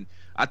champion.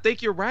 I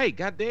think you're right.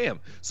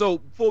 Goddamn.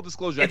 So full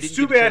disclosure, I It's didn't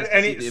too get a bad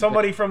chance to see the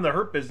somebody from the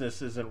Hurt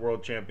Business isn't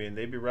world champion.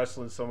 They'd be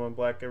wrestling someone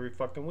black every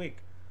fucking week.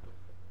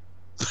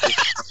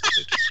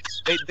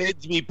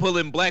 They'd be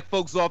pulling black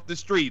folks off the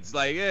streets.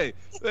 Like, hey,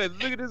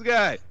 look at this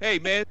guy. Hey,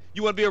 man,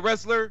 you want to be a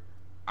wrestler?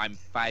 I'm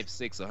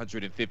 5'6",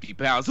 150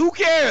 pounds. Who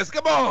cares?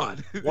 Come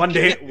on. One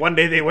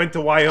day they went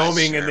to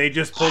Wyoming Sure. and they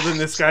just pulled in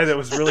this guy that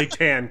was really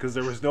tan because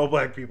there was no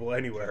black people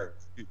anywhere.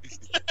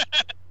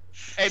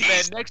 Hey,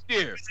 man, next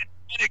year.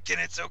 Dominican,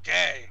 it's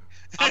okay.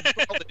 I'm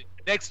calling it.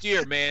 Next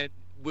year, man,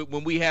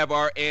 when we have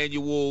our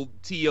annual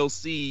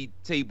TLC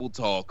table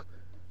talk,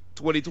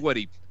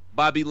 2020,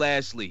 Bobby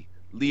Lashley,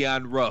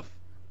 Leon Ruff,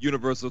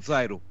 Universal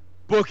title.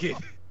 Book it.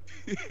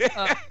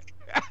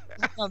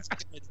 Leon's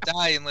gonna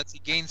die unless he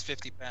gains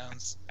 50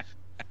 pounds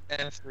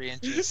and 3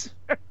 inches.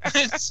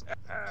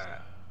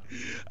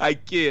 I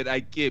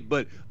kid,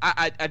 but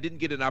I didn't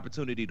get an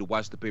opportunity to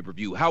watch the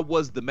pay-per-view. How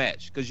was the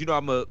match? Because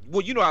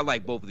I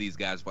like both of these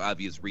guys for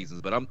obvious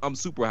reasons, but I'm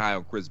super high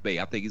on Chris Bay.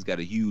 I think he's got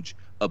a huge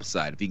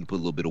upside if he can put a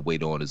little bit of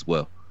weight on as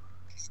well.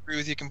 I agree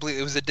with you completely.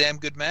 It was a damn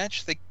good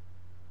match.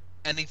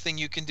 Anything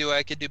you can do,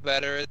 I could do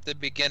better at the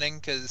beginning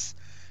because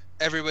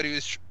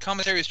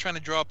commentary was trying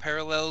to draw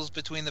parallels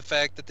between the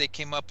fact that they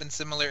came up in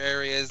similar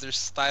areas, their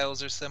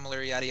styles are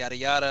similar, yada yada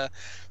yada.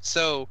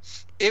 So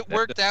it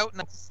worked out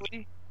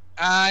nicely.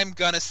 I'm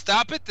gonna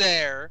stop it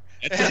there.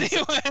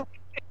 Anyway.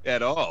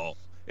 At all.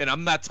 And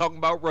I'm not talking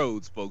about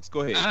roads, folks.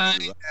 Go ahead. I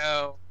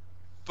know.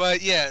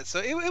 But yeah, so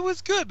it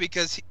was good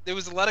because there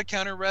was a lot of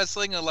counter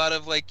wrestling, a lot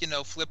of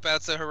flip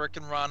outs of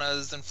Hurricane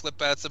Ranas and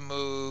flip outs of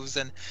moves,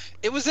 and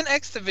it was an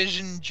X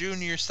Division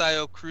junior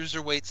style,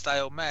 cruiserweight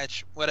style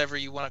match, whatever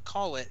you want to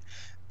call it,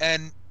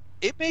 and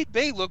it made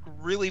Bay look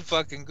really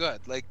fucking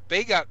good. Like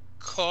Bay got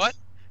caught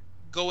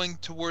going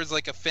towards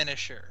like a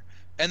finisher,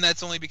 and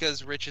that's only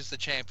because Rich is the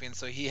champion,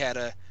 so he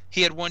had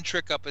one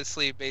trick up his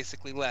sleeve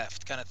basically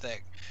left, kind of thing.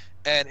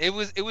 And it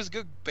was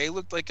good. Bay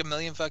looked like $1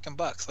 million fucking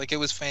bucks. Like it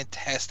was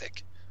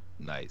fantastic.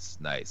 Nice.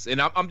 And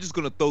I'm just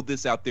gonna throw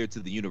this out there to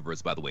the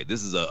universe. By the way,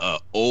 this is a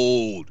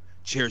old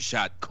chair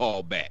shot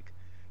callback,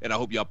 and I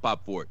hope y'all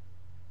pop for it.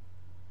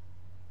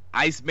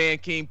 Iceman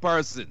King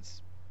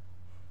Parsons,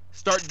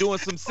 start doing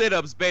some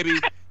sit-ups, baby.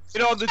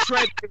 Get on the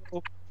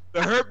treadmill.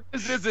 The Hurt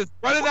Business is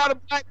running out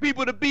of black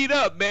people to beat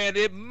up, man.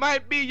 It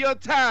might be your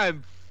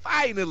time,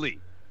 finally.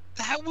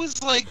 That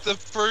was like the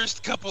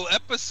first couple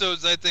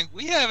episodes, I think.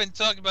 We haven't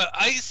talked about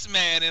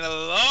Iceman in a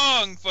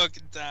long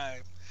fucking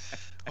time.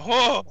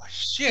 Oh,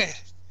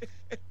 shit.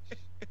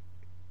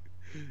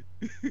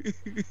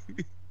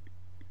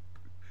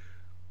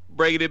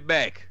 Bringing it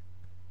back.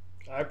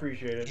 I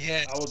appreciate it.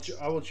 Yes.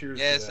 I will cheers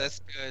to Yes, that.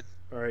 that's good.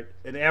 All right.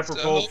 An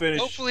apropos finish.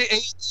 Hopefully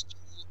AEW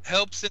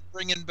helps in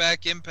bringing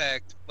back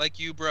Impact, like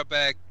you brought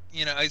back,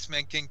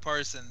 Iceman King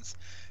Parsons.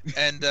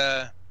 And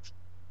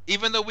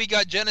even though we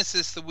got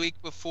Genesis the week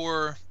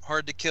before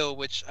Hard to Kill,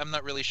 which I'm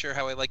not really sure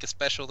how I like a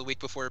special the week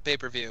before a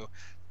pay-per-view.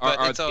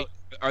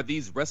 Are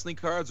these wrestling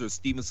cards or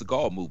Steven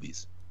Seagal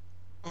movies?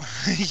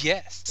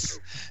 Yes.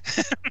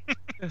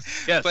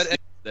 Yes. But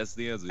that's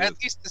the answer. at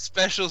least the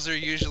specials are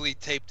usually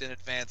taped in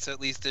advance, so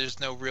at least there's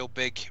no real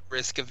big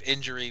risk of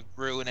injury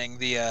ruining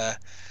the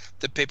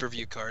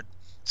pay-per-view card.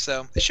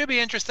 So it should be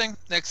interesting.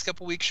 Next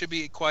couple weeks should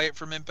be quiet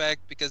from Impact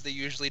because they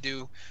usually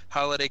do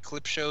holiday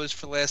clip shows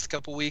for the last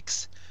couple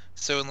weeks.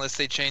 So unless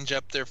they change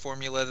up their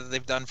formula that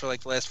they've done for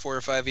like the last 4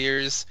 or 5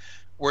 years,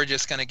 we're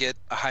just going to get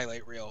a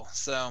highlight reel.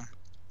 So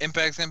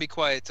Impact's going to be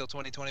quiet till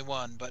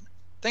 2021, but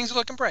things are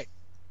looking bright.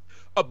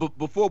 But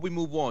before we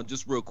move on,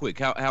 just real quick,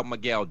 how my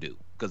gal do?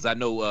 Because I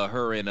know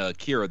her and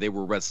Kira, they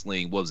were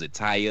wrestling, what was it,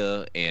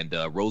 Taya and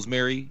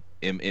Rosemary?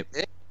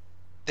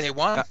 They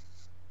won.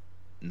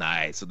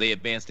 Nice. So they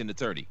advanced in the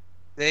tourney.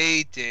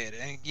 They did.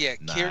 And yeah,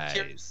 Nice.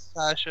 Kira and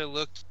Sasha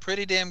looked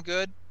pretty damn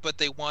good, but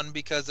they won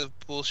because of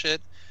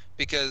bullshit.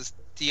 Because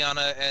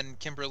Deanna and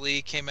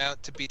Kimberly came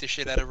out to beat the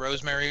shit out of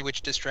Rosemary,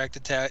 which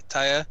distracted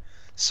Taya.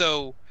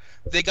 So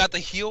they got the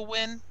heel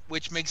win,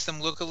 which makes them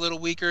look a little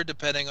weaker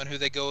depending on who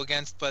they go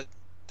against, but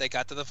they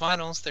got to the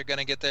finals. They're going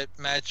to get that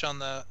match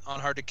on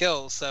Hard to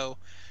Kill. So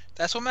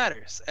That's what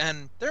matters.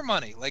 And their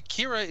money. Like,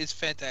 Kira is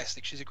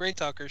fantastic. She's a great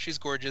talker. She's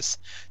gorgeous.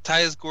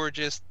 Taya's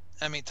gorgeous.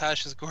 I mean,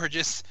 Tasha's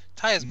gorgeous.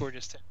 Taya's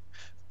gorgeous too.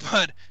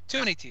 But too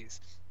many T's.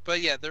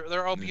 But yeah,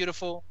 they're all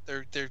beautiful.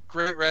 They're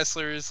great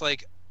wrestlers.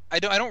 Like, I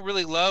don't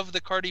really love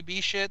the Cardi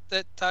B shit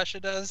that Tasha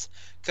does,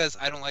 because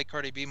I don't like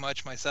Cardi B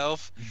much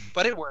myself.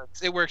 But it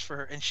works. It works for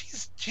her, and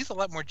she's a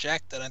lot more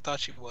jacked than I thought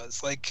she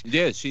was. Like,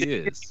 yeah, she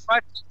is.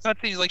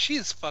 Like, she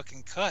is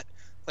fucking cut.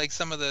 Like,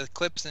 some of the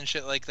clips and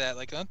shit like that.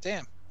 Like, oh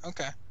damn,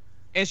 okay.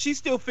 And she's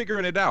still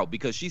figuring it out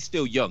because she's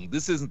still young.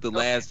 This isn't the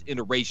last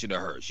iteration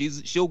of her.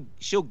 She'll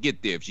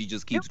get there if she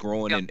just keeps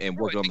growing and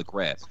working on the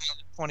craft.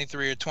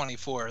 23 or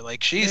 24.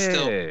 Like, she's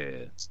still.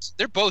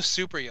 They're both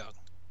super young.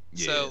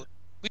 Yeah. So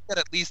we've got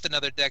at least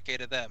another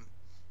decade of them,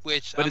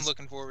 which I'm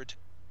looking forward to.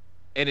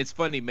 And it's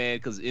funny, man,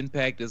 because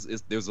Impact is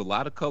there's a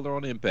lot of color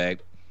on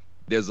Impact.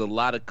 There's a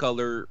lot of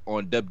color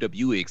on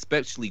WWE,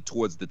 especially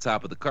towards the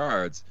top of the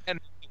cards. And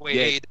the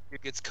way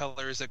AEW gets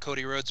colors at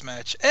Cody Rhodes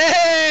match.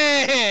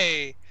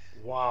 Hey!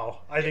 Wow,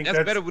 I think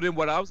that's better than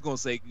what I was going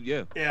to say.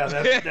 Yeah. Yeah,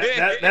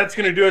 that's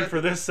going to do it for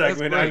this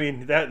segment. I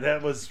mean,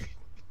 that was.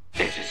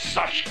 This is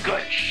such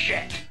good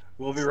shit.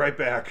 We'll be right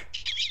back.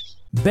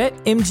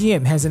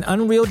 BetMGM has an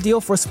unreal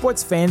deal for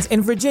sports fans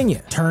in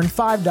Virginia. Turn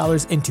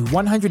 $5 into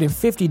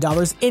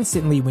 $150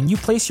 instantly when you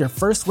place your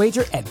first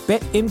wager at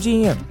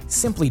BetMGM.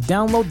 Simply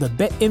download the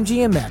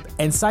BetMGM app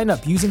and sign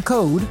up using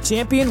code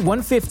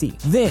Champion150.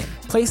 Then,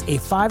 place a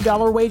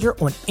 $5 wager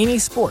on any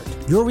sport.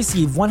 You'll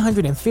receive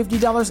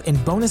 $150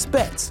 in bonus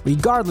bets,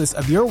 regardless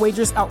of your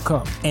wager's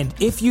outcome. And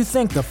if you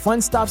think the fun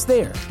stops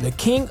there, the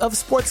king of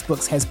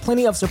sportsbooks has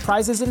plenty of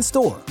surprises in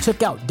store.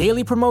 Check out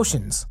daily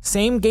promotions,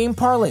 same-game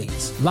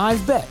parlays,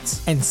 live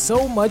bets, and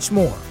so much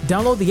more.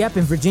 Download the app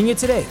in Virginia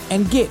today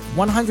and get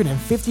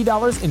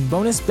 $150 in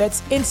bonus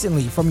bets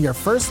instantly from your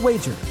first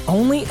wager.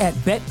 Only at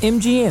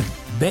BetMGM.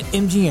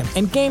 BetMGM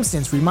and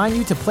GameSense remind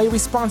you to play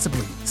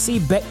responsibly. See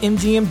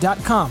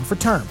BetMGM.com for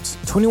terms.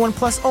 21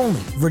 plus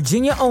only.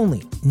 Virginia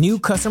only. New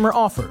customer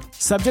offer.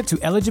 Subject to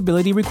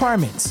eligibility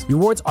requirements.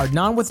 Rewards are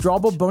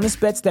non-withdrawable bonus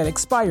bets that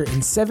expire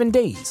in 7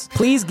 days.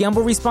 Please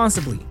gamble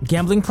responsibly.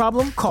 Gambling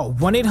problem? Call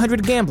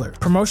 1-800-GAMBLER.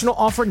 Promotional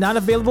offer not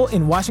available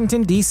in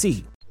Washington,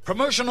 D.C.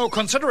 Promotional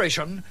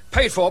consideration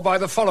paid for by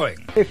the following.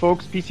 Hey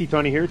folks, PC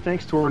Tony here.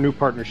 Thanks to our new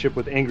partnership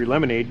with Angry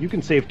Lemonade, you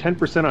can save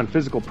 10% on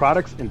physical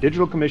products and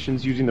digital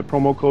commissions using the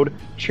promo code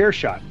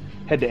ChairShot.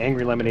 Head to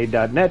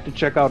angrylemonade.net to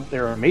check out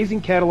their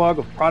amazing catalog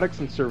of products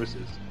and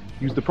services.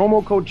 Use the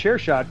promo code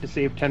ChairShot to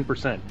save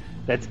 10%.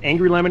 That's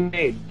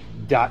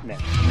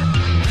angrylemonade.net.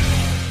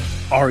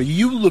 Are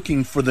you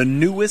looking for the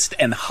newest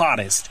and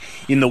hottest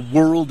in the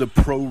world of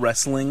pro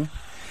wrestling?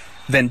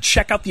 Then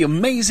check out the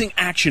amazing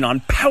action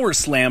on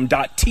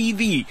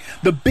Powerslam.tv,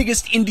 the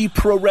biggest indie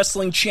pro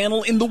wrestling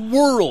channel in the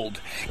world.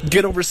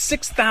 Get over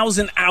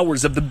 6,000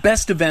 hours of the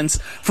best events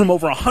from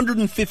over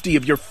 150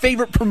 of your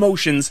favorite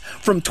promotions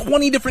from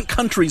 20 different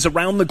countries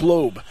around the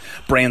globe.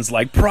 Brands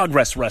like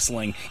Progress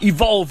Wrestling,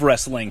 Evolve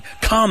Wrestling,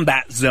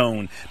 Combat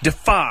Zone,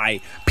 Defy,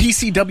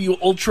 PCW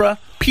Ultra,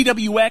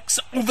 PWX,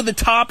 Over the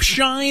Top,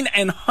 Shine,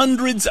 and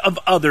hundreds of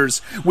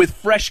others with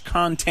fresh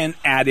content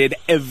added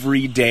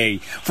every day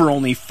for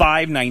only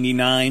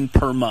 $5.99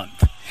 per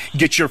month.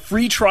 Get your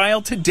free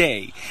trial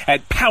today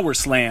at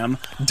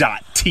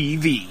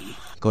Powerslam.tv.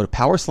 Go to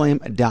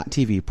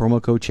Powerslam.tv,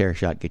 promo code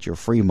ChairShot, get your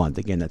free month.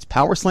 Again, that's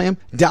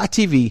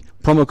Powerslam.tv,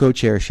 promo code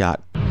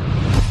ChairShot.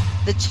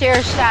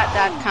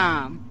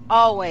 TheChairShot.com.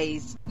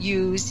 Always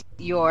use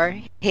your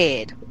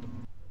head.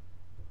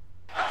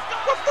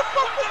 What the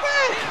fuck was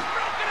that?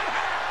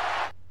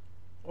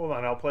 Hold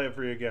on, I'll play it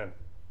for you again.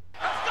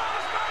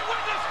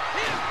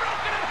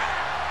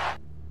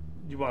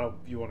 You want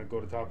to go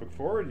to topic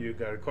 4, or you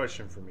got a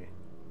question for me?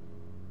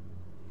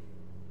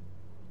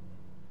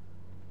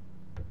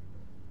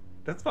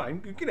 That's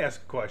fine. You can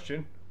ask a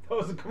question. That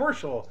was a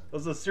commercial. That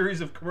was a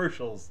series of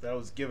commercials that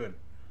was given.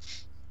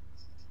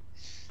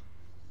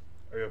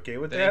 Are you okay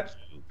with that?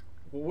 You.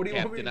 Well, what do you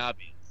Captain want me?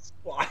 Obvious.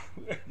 Why?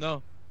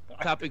 No.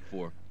 Topic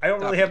 4. I don't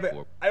really Topic have.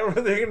 4. I don't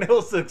really have anything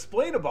else to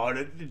explain about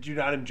it. Did you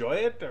not enjoy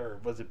it, or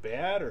was it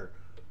bad, or?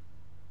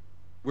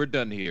 We're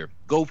done here.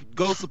 Go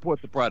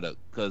support the product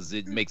because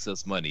it makes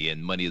us money,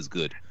 and money is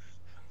good.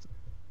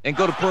 And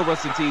go to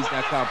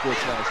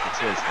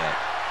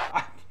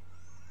ProWrestlingTees.com/thechairshot.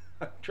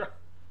 I'm trying.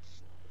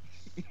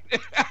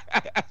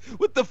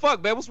 What the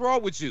fuck, man? What's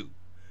wrong with you?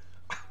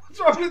 What's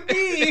wrong with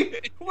me?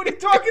 What are you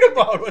talking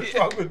about? What's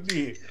wrong with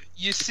me?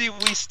 You see,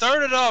 we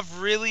started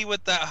off really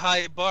with that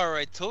high bar.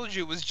 I told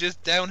you it was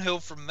just downhill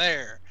from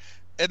there.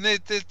 And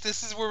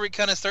this is where we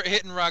kind of start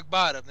hitting rock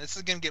bottom. This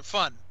is going to get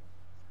fun.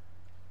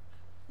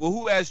 Well,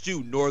 who asked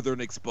you,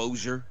 Northern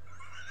Exposure?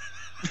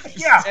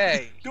 Yeah.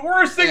 Hey. The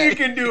worst thing you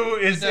can do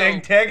is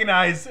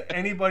antagonize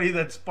anybody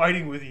that's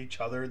fighting with each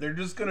other. They're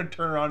just going to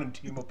turn around and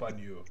team up on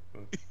you.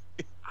 I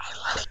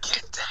like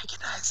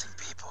antagonizing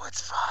people.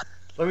 It's fun.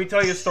 Let me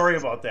tell you a story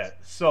about that.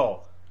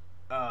 So,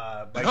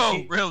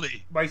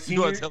 really? My senior,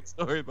 you want to tell a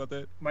story about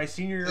that? My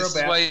senior year This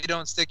is why you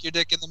don't stick your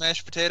dick in the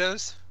mashed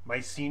potatoes? My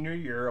senior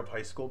year of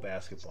high school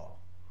basketball,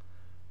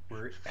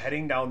 we're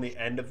heading down the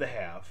end of the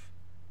half,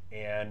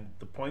 and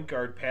the point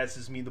guard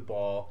passes me the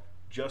ball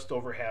just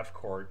over half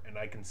court, and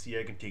I can see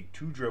I can take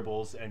 2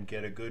 dribbles and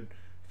get a good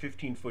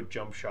 15-foot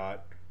jump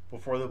shot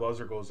before the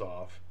buzzer goes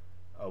off,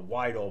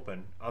 wide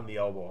open on the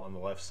elbow on the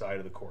left side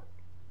of the court.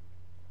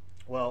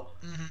 Well,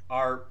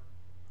 our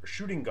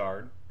shooting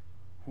guard,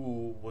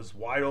 who was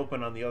wide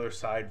open on the other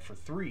side for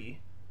 3,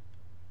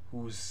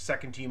 who's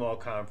second team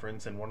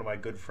all-conference and one of my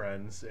good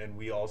friends, and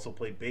we also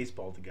played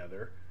baseball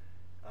together,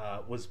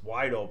 was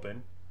wide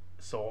open.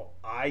 So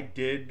I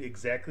did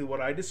exactly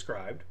what I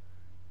described,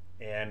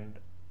 and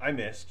I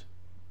missed,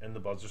 and the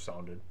buzzer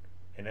sounded.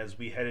 And as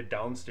we headed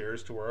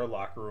downstairs to where our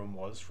locker room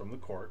was from the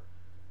court,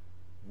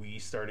 we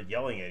started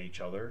yelling at each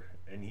other,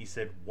 and he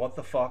said, "What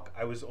the fuck?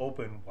 I was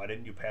open. Why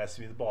didn't you pass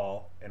me the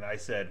ball?" And I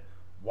said,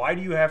 "Why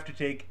do you have to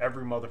take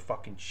every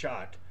motherfucking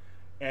shot?"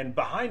 And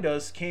behind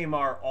us came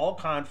our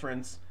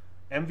all-conference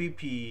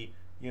MVP,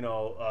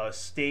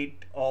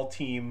 state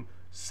all-team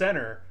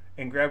center,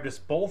 and grabbed us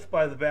both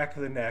by the back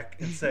of the neck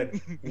and said,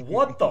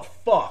 "What the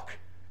fuck?"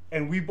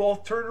 And we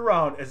both turned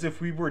around as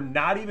if we were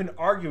not even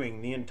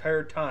arguing the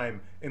entire time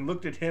and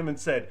looked at him and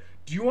said,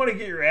 "Do you want to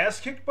get your ass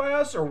kicked by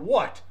us or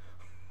what?"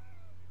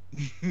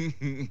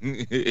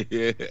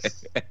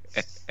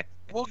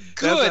 Well,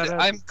 good.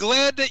 I'm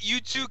glad that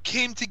you two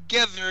came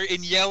together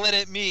in yelling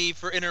at me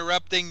for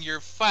interrupting your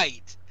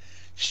fight.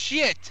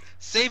 Shit!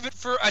 Save it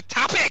for a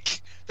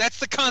topic! That's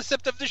the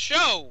concept of the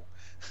show!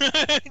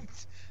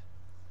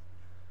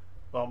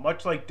 Well,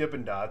 much like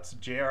Dippin' Dots,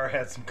 JR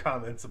had some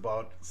comments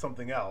about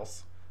something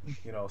else.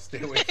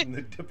 Stay away from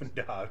the Dippin'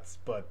 Dots.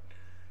 But,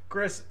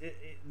 Chris,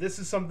 this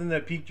is something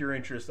that piqued your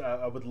interest.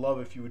 I would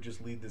love if you would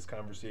just lead this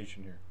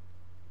conversation here.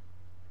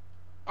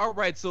 All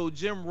right, so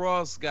Jim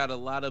Ross got a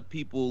lot of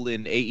people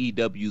in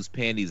AEW's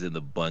panties in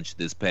the bunch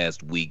this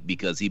past week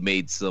because he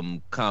made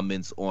some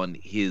comments on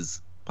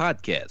his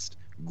podcast,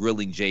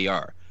 Grilling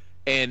JR.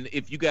 And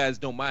if you guys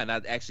don't mind,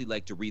 I'd actually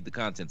like to read the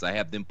contents. I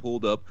have them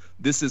pulled up.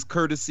 This is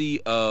courtesy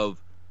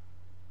of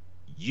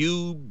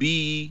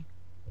UB-com.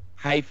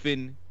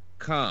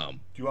 Do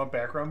you want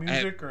background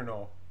music or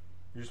no?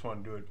 You just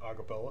want to do it a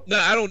cappella? No,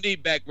 I don't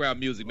need background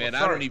music, man.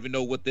 Oh, I don't even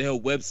know what the hell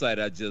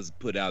website I just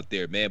put out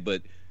there, man.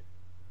 But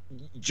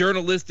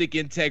journalistic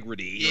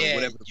integrity, or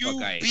whatever the fuck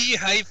I am.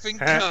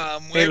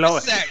 UB-com.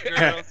 Where's that,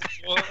 girls?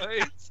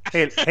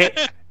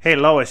 Hey,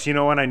 Lois, you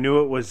know when I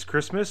knew it was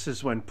Christmas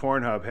is when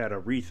Pornhub had a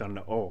wreath on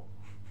the O.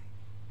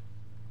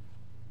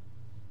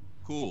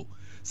 Cool.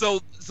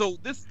 So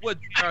this is what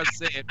JR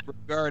said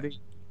regarding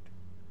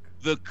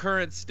the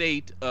current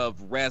state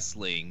of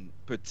wrestling,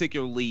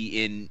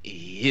 particularly in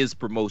his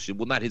promotion.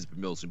 Well, not his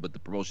promotion, but the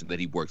promotion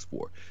that he works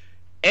for.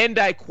 And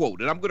I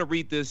quote, and I'm going to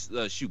read this.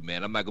 Shoot,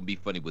 man, I'm not going to be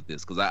funny with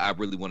this because I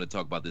really want to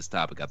talk about this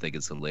topic. I think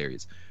it's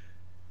hilarious.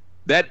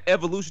 That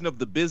evolution of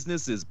the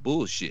business is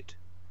bullshit.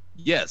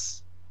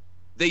 Yes,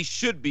 they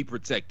should be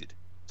protected.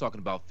 Talking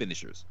about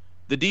finishers.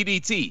 The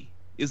DDT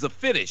is a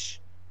finish.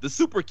 The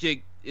super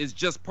kick is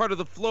just part of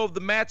the flow of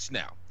the match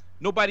now.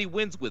 Nobody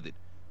wins with it.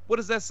 What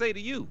does that say to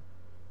you?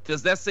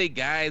 Does that say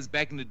guys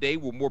back in the day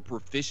were more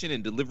proficient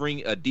in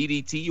delivering a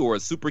DDT or a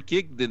super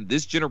kick than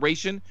this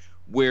generation,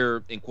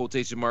 where, in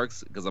quotation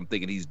marks, because I'm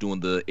thinking he's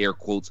doing the air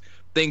quotes,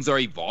 things are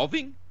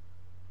evolving?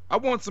 I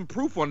want some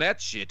proof on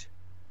that shit.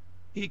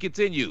 He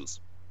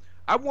continues,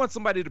 I want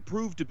somebody to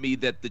prove to me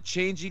that the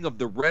changing of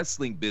the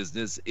wrestling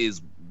business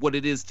is what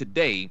it is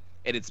today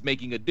and it's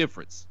making a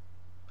difference.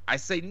 I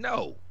say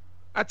no.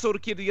 I told a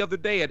kid the other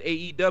day at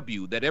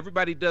AEW that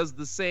everybody does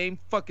the same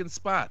fucking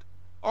spot.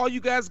 All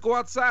you guys go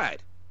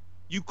outside.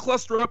 You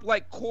cluster up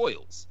like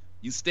coils.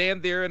 You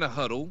stand there in a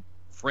huddle,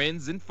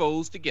 friends and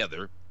foes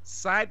together,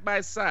 side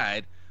by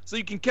side, so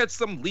you can catch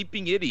some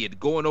leaping idiot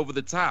going over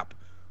the top.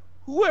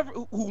 So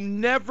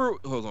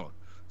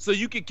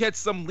you can catch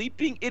some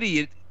leaping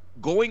idiot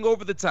going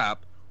over the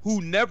top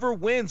who never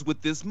wins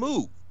with this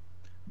move.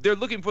 They're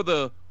looking for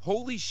the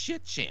holy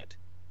shit chant.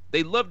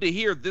 They love to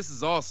hear this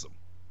is awesome.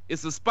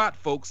 It's a spot,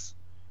 folks.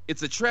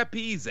 It's a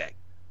trapeze act.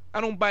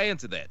 I don't buy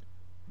into that.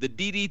 The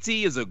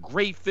DDT is a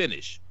great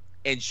finish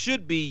and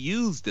should be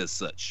used as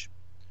such.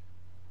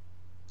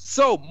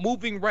 So,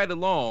 moving right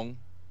along,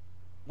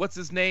 what's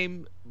his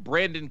name?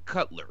 Brandon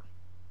Cutler.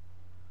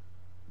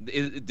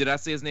 Did I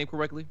say his name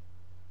correctly?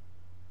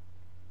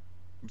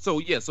 So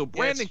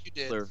Brandon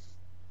Cutler,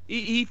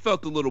 he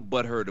felt a little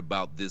butthurt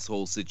about this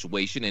whole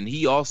situation, and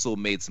he also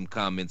made some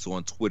comments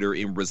on Twitter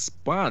in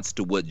response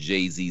to what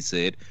Jay-Z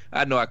said.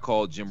 I know I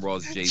called Jim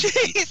Ross Jay-Z.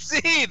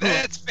 Jay-Z,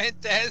 that's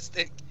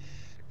fantastic.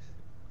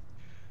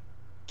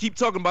 Keep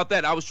talking about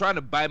that. I was trying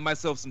to buy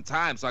myself some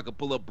time so I could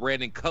pull up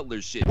Brandon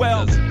Cutler's shit.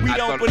 Well, we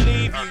don't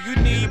believe you. You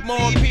need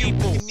more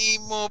people. You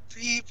need more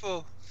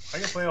people. I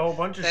can play a whole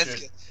bunch of shit.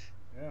 Good.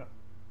 Yeah.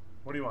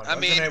 What do you want? I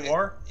mean,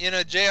 War?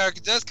 JR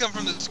does come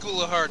from the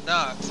school of hard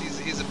knocks.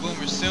 He's a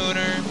boomer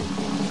sooner.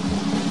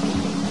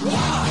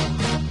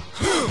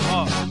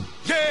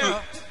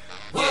 Yeah.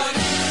 What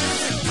is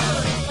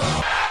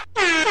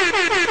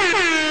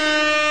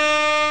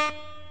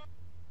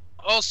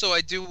Also,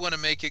 I do want to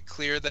make it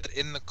clear that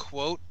in the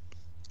quote,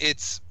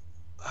 it's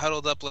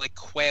huddled up like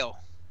quail.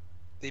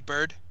 They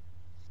bird,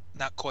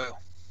 not quail.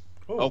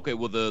 Okay,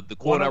 well the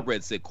quote I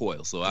read said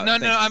coil, so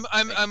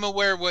I'm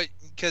aware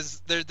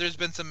because there's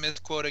been some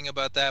misquoting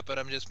about that, but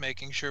I'm just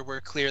making sure we're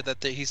clear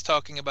that he's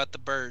talking about the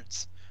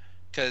birds,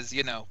 because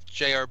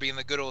JR being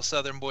the good old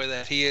Southern boy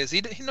that he is,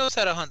 he knows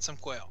how to hunt some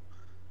quail,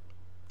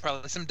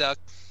 probably some duck,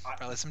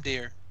 probably some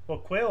deer. Well,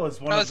 quail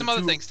is one probably of the some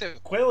other things too.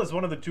 Quail is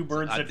one of the two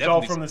birds that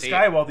fell from the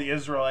sky while the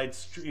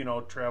Israelites,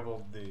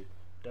 traveled the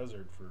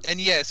desert for.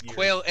 And yes, years.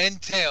 Quail and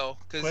tail,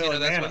 because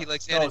that's why he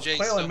likes Anna Jay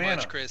so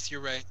much. Chris,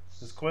 you're right.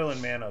 It's quail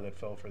and manna that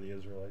fell for the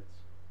Israelites.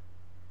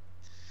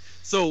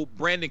 So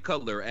Brandon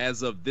Cutler,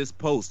 as of this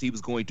post, he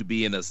was going to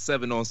be in a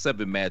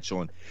 7-on-7 match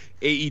on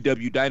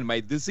AEW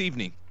Dynamite this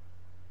evening.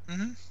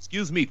 Mm-hmm.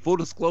 Excuse me, full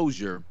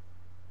disclosure,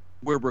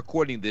 we're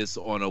recording this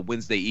on a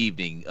Wednesday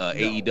evening.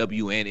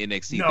 AEW and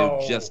NXT,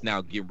 they're just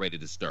now getting ready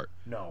to start.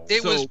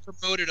 It was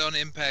promoted on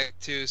Impact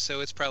too,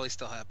 so it's probably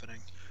still happening.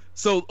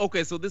 So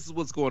this is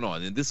what's going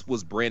on, and this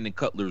was Brandon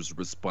Cutler's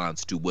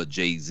response to what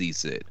Jay-Z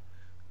said.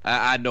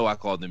 I know I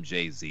called him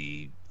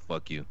Jay-Z.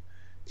 Fuck you.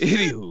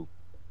 Anywho,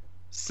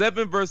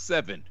 7 versus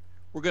 7.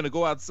 We're going to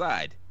go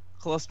outside,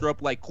 cluster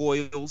up like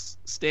coils,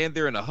 stand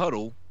there in a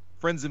huddle,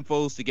 friends and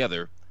foes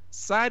together,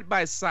 side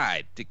by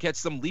side to catch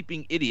some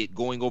leaping idiot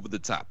going over the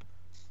top.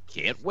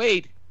 Can't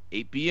wait.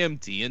 8 p.m.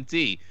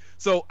 TNT.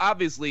 So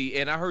obviously,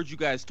 and I heard you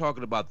guys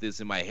talking about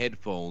this in my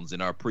headphones in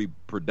our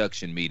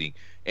pre-production meeting,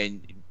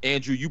 and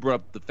Andrew, you brought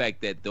up the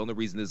fact that the only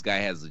reason this guy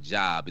has a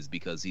job is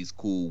because he's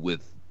cool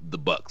with the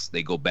Bucks.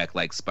 They go back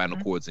like spinal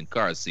cords and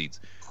car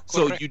seats.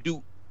 So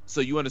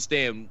you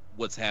understand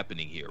what's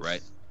happening here,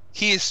 right?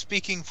 He is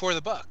speaking for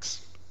the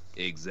Bucks.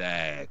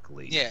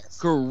 Exactly. Yes.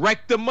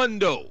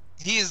 Correctamundo.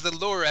 He is the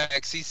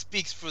Lorax. He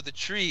speaks for the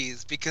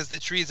trees because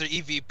the trees are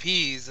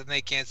EVPs and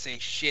they can't say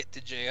shit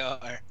to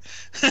JR.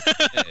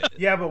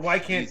 Yeah, but why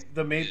can't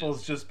the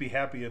Maples just be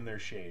happy in their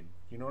shade?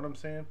 You know what I'm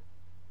saying?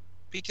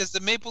 Because the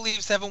Maple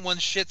Leafs haven't won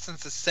shit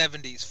since the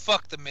 70s.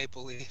 Fuck the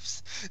Maple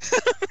Leafs.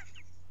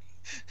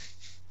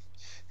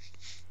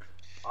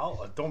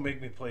 Don't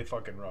make me play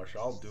fucking Rush.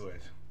 I'll do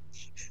it.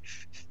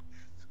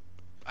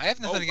 I have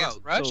nothing against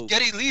Rush. So,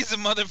 Geddy Lee's a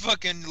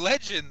motherfucking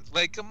legend.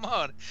 Like, come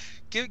on,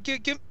 give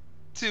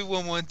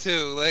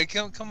 2112. Like,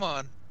 come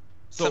on.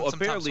 So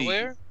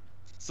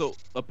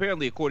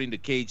apparently, according to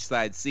Cage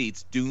Side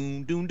Seats,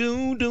 doom doom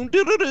doom doom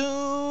doom doom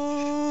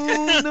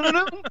doom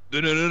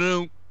doom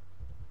doom.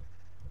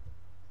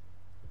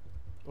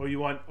 Oh, you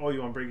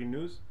want breaking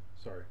news?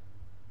 Sorry.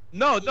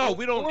 No,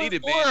 we don't need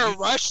it, man. Or a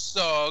Rush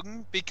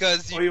song,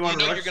 because you know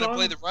you're going to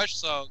play the Rush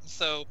song.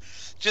 So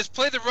just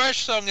play the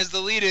Rush song as the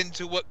lead-in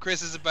to what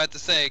Chris is about to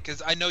say,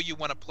 because I know you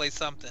want to play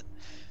something.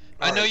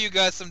 I know you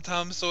got some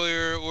Tom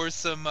Sawyer or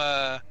some,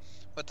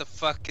 what the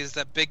fuck is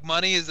that, Big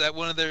Money? Is that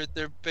one of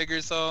their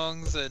bigger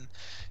songs? And,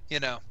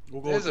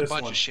 we'll go there's with a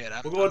bunch of shit.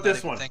 We'll go with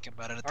this one. Thinking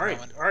about it at the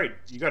moment. All right.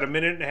 You got a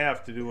minute and a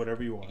half to do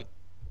whatever you want.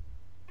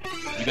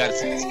 You got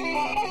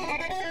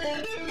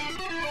it.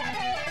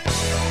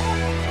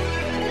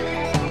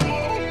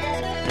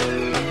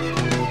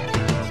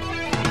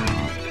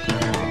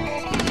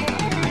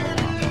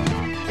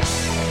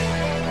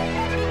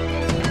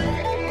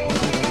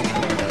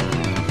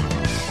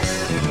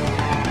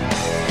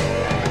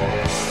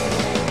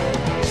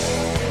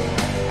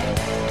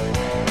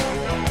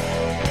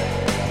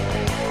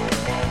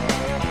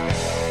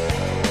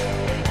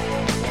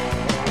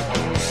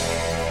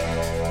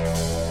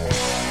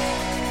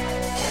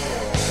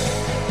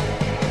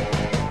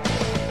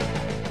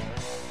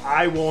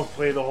 I won't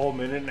play the whole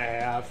minute and a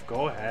half.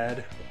 Go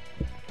ahead.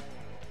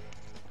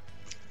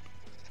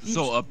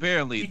 So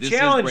apparently this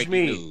is breaking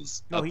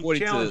news. No, he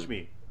challenged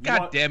me.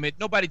 God damn it.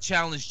 Nobody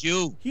challenged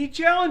you. He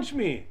challenged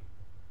me.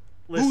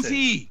 Listen, who's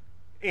he?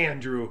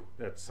 Andrew.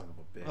 That son of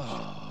a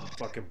bitch.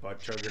 Fucking butt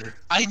chugger.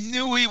 I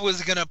knew he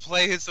was going to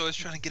play it, so I was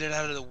trying to get it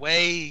out of the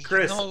way.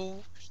 Chris,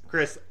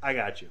 I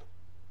got you.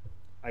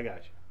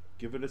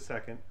 Give it a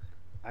second.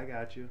 I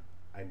got you.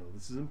 I know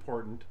this is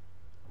important.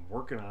 I'm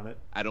working on it.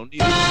 I don't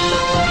need it. You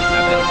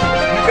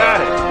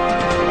got it.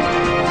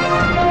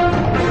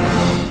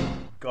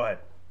 Go ahead.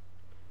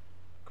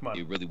 Come on.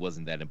 It really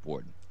wasn't that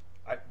important.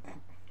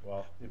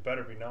 Well, it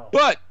better be now.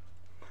 But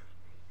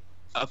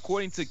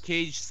according to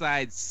Cage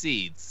Side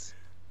Seats,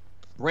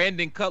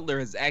 Brandon Cutler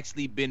has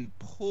actually been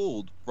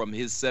pulled from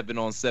his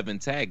 7-on-7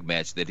 tag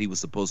match that he was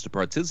supposed to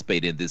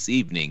participate in this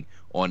evening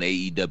on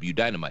AEW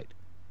Dynamite.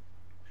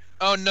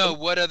 Oh no,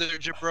 what other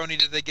jabroni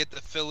did they get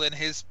to fill in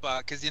his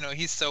spot? Because,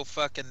 he's so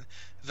fucking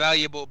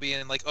valuable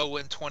being like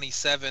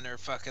 0-27 or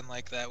fucking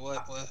like that.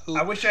 Who?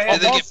 I wish I had.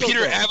 Did they get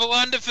Peter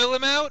Avalon to fill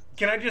him out?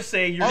 Can I just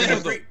say, you're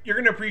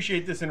gonna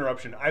appreciate this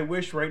interruption. I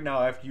wish right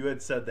now, after you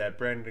had said that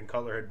Brandon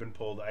Cutler had been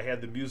pulled, I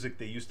had the music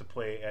they used to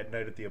play at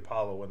Night at the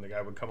Apollo when the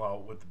guy would come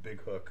out with the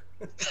big hook.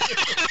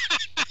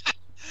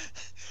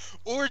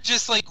 Or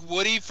just like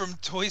Woody from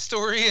Toy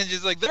Story and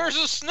just like, there's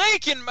a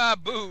snake in my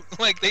boot.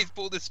 Like they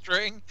pulled a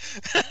string.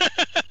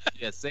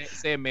 Yeah,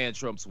 Sandman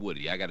trumps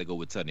Woody. I got to go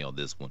with Tunney on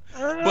this one.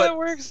 That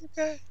works,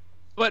 okay.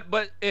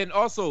 But and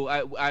also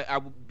I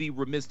would be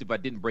remiss if I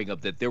didn't bring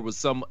up that there was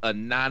some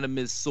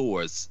anonymous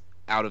source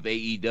out of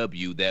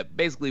AEW that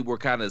basically were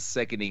kind of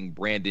seconding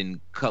Brandon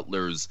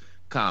Cutler's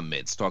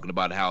comments, talking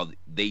about how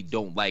they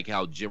don't like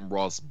how Jim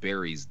Ross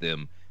buries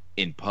them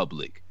in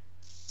public.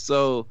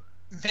 So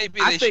maybe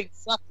I they think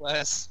should suck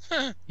less.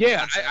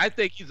 yeah, I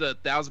think he's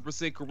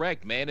 1,000%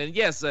 correct, man. And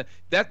yes,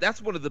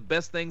 that's one of the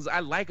best things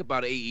I like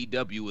about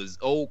AEW is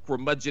old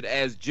curmudgeon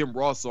as Jim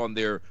Ross on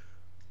there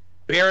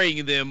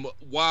burying them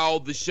while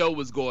the show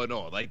was going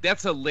on. Like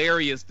that's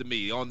hilarious to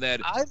me on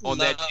that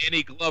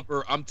Danny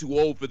Glover, I'm too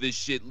old for this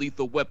shit,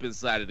 Lethal Weapon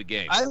side of the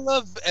game. I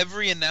love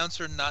every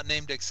announcer not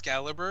named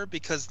Excalibur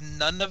because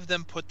none of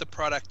them put the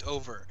product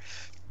over.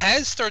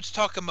 Az starts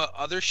talking about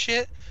other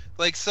shit,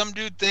 like some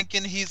dude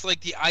thinking he's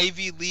like the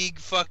Ivy League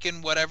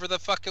fucking whatever the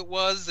fuck it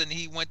was, and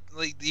he went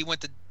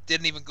to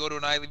didn't even go to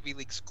an Ivy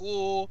League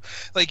school.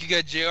 Like you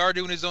got JR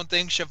doing his own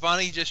thing.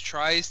 Shivani just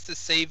tries to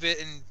save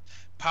it and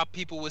pop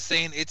people with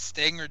saying it's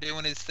Sting or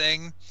doing his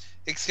thing.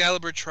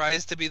 Excalibur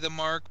tries to be the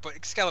mark, but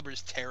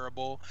Excalibur's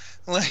terrible.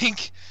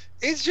 Like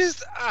it's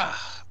just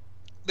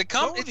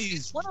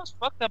it's one of those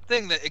fucked up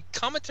thing that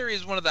commentary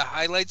is one of the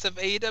highlights of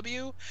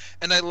AEW,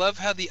 and I love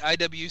how the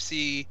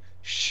IWC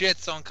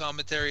shits on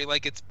commentary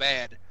like it's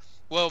bad.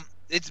 Well,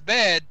 it's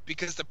bad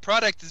because the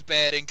product is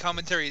bad and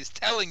commentary is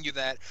telling you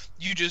that.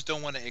 You just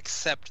don't want to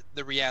accept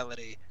the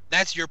reality.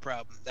 That's your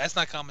problem. That's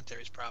not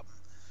commentary's problem.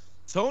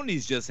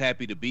 Tony's just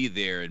happy to be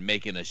there and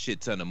making a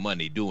shit ton of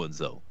money doing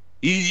so.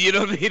 You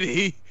know what I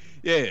mean?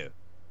 Yeah.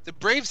 The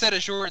Braves had a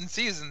shortened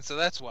season, so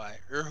that's why.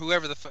 Or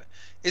whoever the fuck.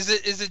 Is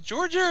it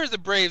Georgia or the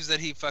Braves that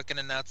he fucking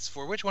announces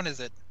for? Which one is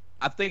it?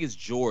 I think it's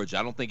Georgia.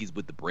 I don't think he's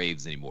with the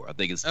Braves anymore. I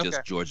think it's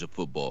just Georgia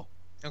football.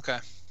 Okay.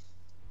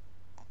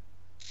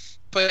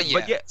 But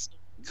yeah.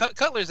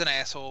 Cutler's an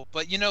asshole,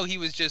 but he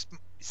was just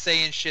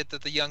saying shit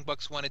that the Young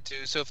Bucks wanted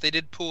to. So if they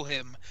did pull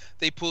him,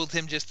 they pulled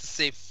him just to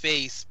save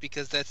face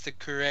because that's the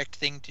correct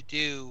thing to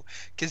do.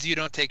 Because you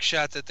don't take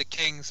shots at the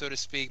king, so to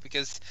speak,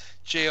 because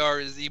JR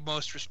is the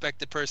most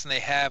respected person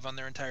they have on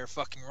their entire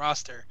fucking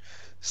roster.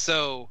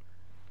 So,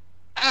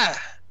 I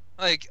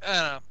don't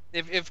know.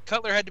 If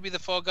Cutler had to be the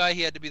fall guy,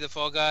 he had to be the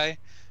fall guy.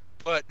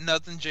 But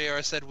nothing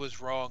JR said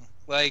was wrong.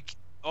 Like,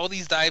 all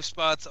these dive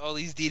spots, all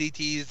these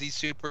DDTs, these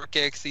super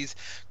kicks, these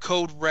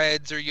code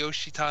reds or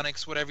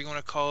Yoshitonics, whatever you want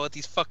to call it,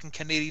 these fucking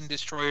Canadian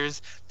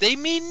destroyers, they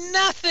mean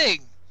nothing.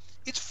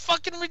 It's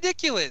fucking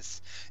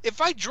ridiculous.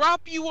 If I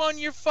drop you on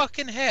your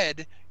fucking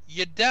head,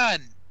 you're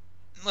done.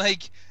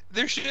 Like,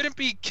 there shouldn't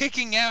be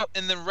kicking out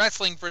and then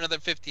wrestling for another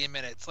 15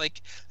 minutes.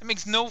 Like, that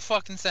makes no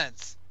fucking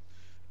sense.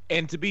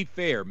 And to be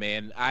fair,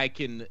 man, I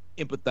can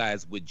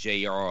empathize with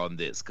JR on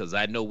this because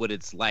I know what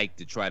it's like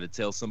to try to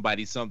tell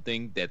somebody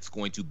something that's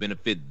going to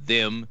benefit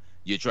them.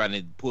 You're trying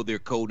to pull their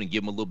code and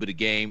give them a little bit of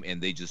game,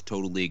 and they just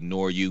totally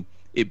ignore you.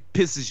 It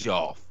pisses you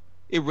off.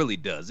 It really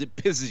does. It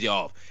pisses you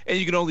off. And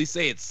you can only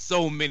say it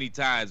so many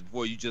times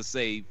before you just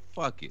say,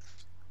 fuck it.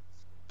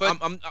 But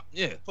I'm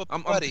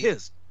buddy,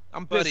 pissed.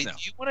 I'm pissed buddy, now. do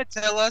you want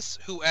to tell us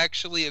who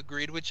actually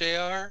agreed with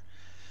JR?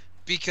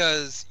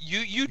 Because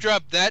you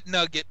dropped that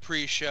nugget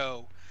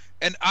pre-show.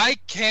 And I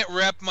can't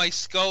wrap my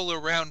skull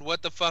around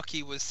what the fuck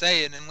he was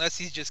saying unless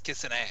he's just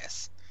kissing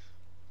ass.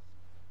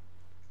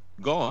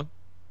 Go on.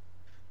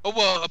 Oh,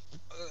 well,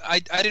 I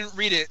didn't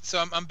read it,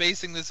 so I'm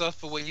basing this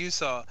off of what you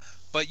saw.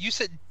 But you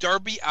said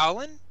Darby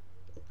Allin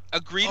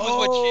agreed with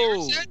what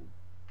JR said?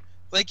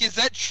 Like, is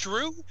that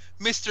true?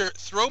 Mr.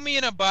 Throw me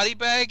in a body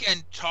bag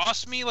and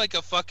toss me like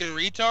a fucking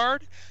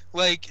retard?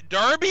 Like,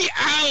 Darby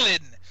Allin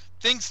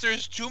thinks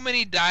there's too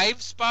many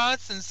dive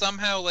spots and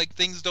somehow, like,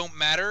 things don't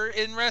matter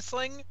in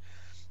wrestling?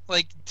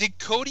 Like, did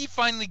Cody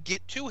finally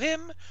get to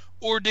him?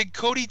 Or did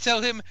Cody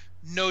tell him,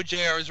 no,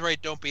 JR is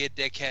right, don't be a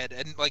dickhead,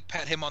 and, like,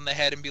 pat him on the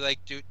head and be like,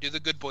 do the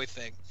good boy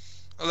thing?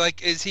 Or,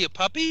 like, is he a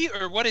puppy,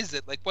 or what is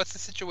it? Like, what's the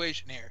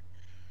situation here?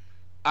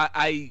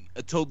 I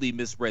totally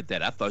misread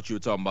that. I thought you were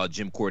talking about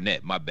Jim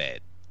Cornette. My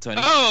bad.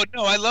 Tony? Oh,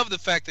 no, I love the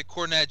fact that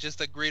Cornette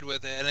just agreed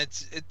with it, and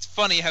it's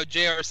funny how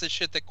JR says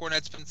shit that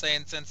Cornette's been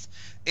saying since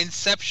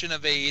inception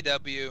of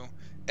AEW,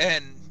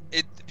 and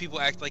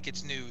people act like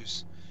it's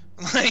news.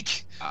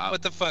 Like,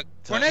 what the fuck?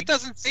 Cornette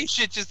doesn't say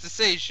shit just to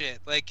say shit.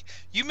 Like,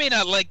 you may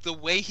not like the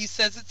way he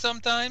says it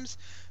sometimes,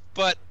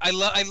 but I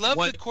love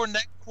the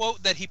Cornette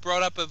quote that he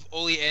brought up of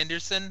Ole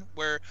Anderson,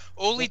 where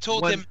Ole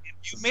told him,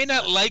 you may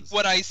not like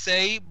what I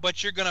say,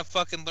 but you're gonna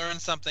fucking learn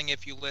something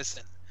if you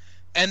listen.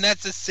 And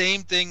that's the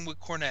same thing with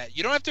Cornette.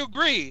 You don't have to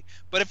agree,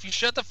 but if you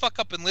shut the fuck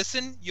up and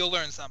listen, you'll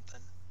learn something.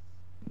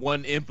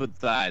 One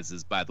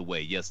empathizes, by the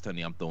way. Yes,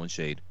 Tony, I'm throwing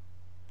shade.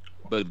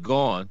 But go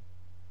on.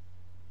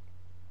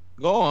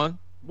 Go on.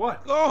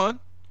 What? Go on.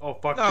 Oh,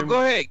 fuck no, Jim.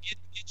 Go ahead.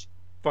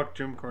 Fuck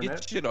Jim Cornette?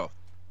 Get shit off.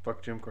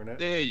 Fuck Jim Cornette?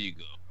 There you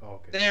go. Oh,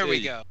 okay. There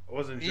we go. I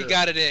wasn't sure. You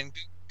got it in.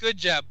 Good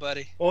job,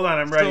 buddy. Hold on,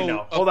 I'm ready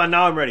now. Hold on,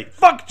 now I'm ready.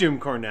 Fuck Jim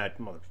Cornette.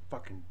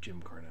 Motherfucking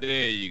Jim Cornette.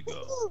 There you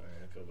go.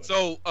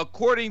 So,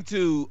 according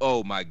to,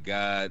 oh my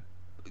God,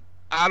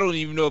 I don't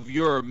even know if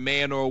you're a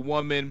man or a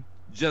woman.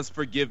 Just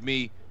forgive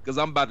me,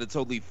 because I'm about to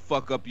totally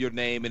fuck up your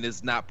name, and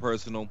it's not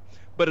personal.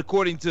 But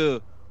according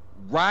to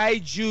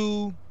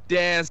Raiju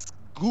Das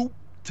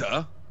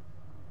Gupta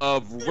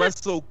of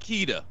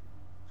WrestleKita.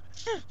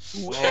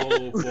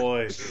 Oh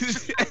boy!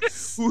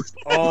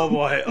 Oh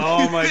boy!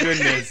 Oh my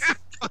goodness!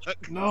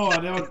 No, I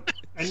don't.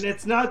 And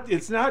it's not.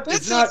 That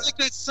sounds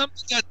like it's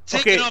something got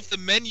taken off the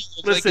menu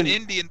of like an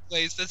Indian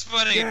place. That's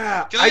funny.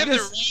 Yeah, Can I have the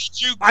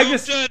Raiju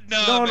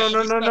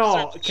Gupta?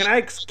 No.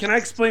 Can I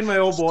explain my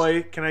old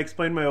boy? Can I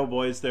explain my old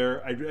boys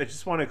there? I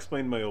just want to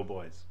explain my old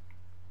boys.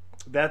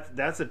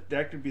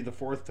 That could be the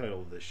fourth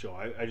title of this show.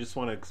 I just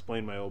want to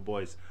explain my old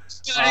boys.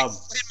 Can I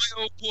explain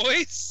my old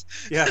boys?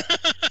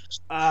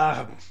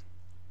 Yeah.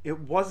 It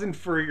wasn't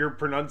for your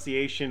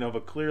pronunciation of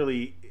a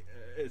clearly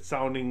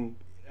sounding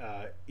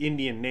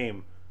Indian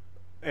name,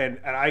 and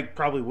I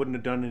probably wouldn't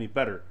have done any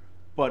better.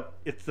 But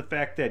it's the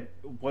fact that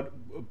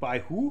by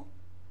who?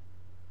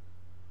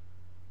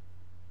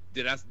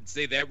 Did I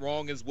say that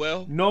wrong as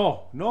well?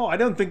 No, I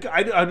don't think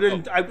I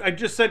didn't. Oh. I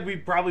just said we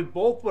probably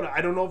both would. I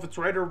don't know if it's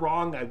right or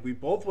wrong. We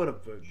both would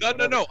have.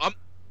 No. I'm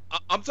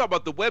talking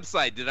about the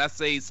website. Did I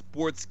say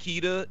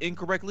SportsKita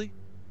incorrectly?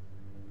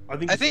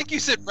 I think you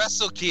said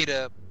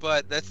WrestleKita,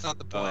 but that's not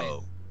the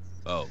point.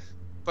 Oh.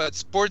 But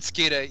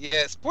SportsKita,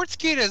 yeah,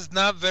 SportsKita is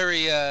not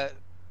very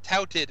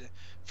touted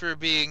for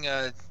being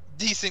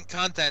decent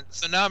content.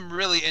 So now I'm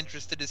really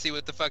interested to see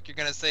what the fuck you're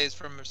gonna say is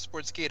from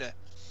SportsKita.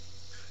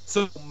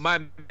 So my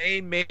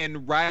main man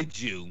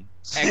Raiju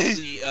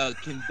actually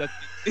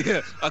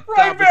conducted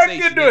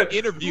a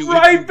interview.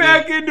 Right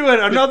back into it.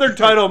 Another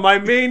title, my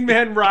main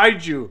man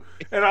Raiju,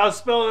 and I'll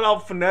spell it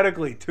out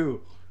phonetically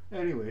too.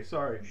 Anyway,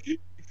 sorry.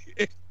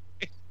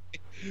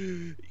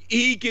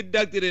 He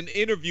conducted an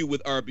interview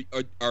with RB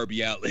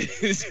Outlet.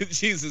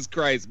 Jesus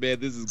Christ, man,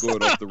 this is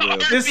going off the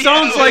rails. This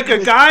sounds like a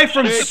guy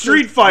from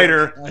Street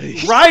Fighter.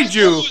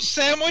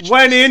 Raiju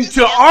went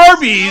into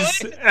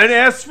Arby's and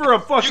asked for a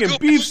fucking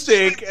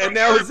beefsteak, and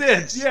that was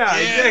it. Yeah,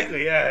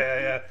 exactly.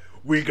 Yeah.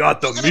 We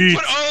got the meat.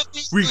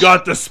 We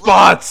got the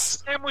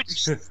spots.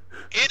 Sandwiches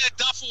in a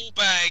duffel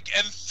bag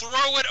and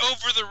throw it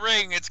over the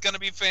ring. It's gonna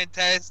be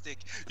fantastic.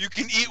 You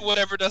can eat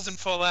whatever doesn't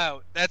fall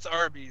out. That's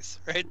Arby's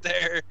right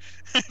there.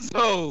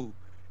 So,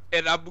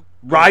 and I'm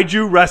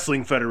Raiju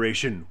Wrestling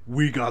Federation.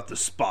 We got the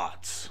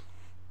spots.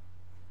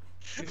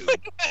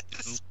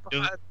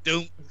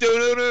 No.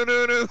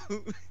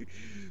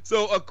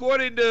 So,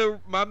 according to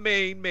my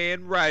main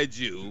man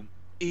Raiju,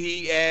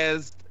 he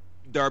asked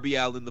Darby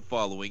Allin the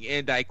following,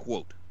 and I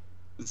quote: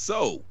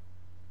 "So,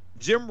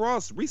 Jim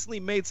Ross recently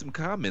made some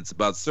comments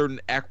about certain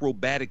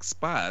acrobatic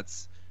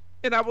spots,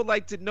 and I would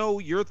like to know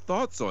your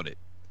thoughts on it."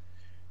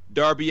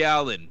 Darby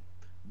Allin,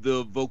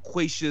 the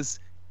vocacious,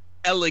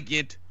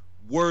 elegant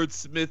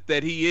wordsmith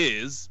that he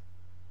is,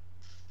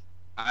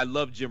 I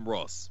love Jim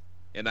Ross,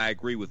 and I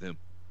agree with him.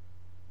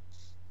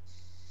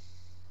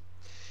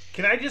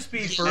 Can I just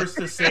be first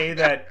to say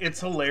that it's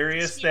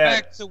hilarious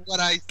that back to what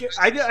I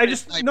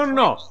just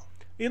no.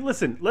 Hey,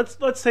 listen, let's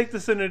take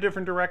this in a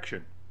different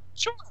direction.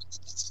 Sure.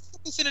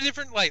 This in a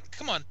different light.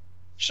 Come on,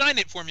 shine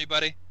it for me,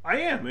 buddy. I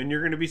am, and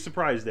you're going to be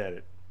surprised at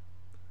it.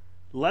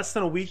 Less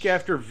than a week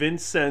after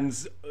Vince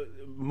sends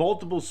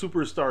multiple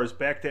superstars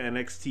back to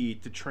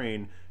NXT to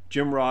train,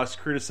 Jim Ross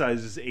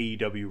criticizes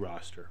AEW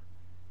roster.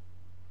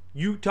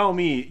 You tell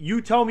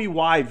me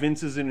why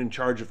Vince isn't in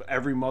charge of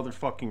every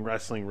motherfucking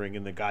wrestling ring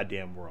in the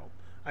goddamn world.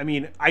 I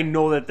mean, I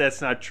know that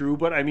that's not true,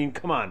 but I mean,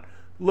 come on,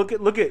 look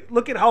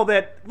at how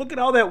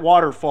that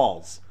water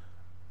falls.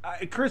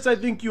 Chris, I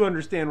think you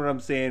understand what I'm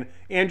saying.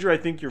 Andrew, I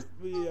think you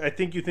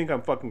think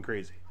I'm fucking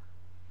crazy.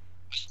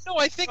 No,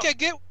 I think I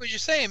get what you're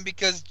saying,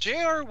 because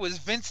JR was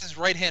Vince's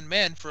right-hand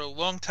man for a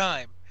long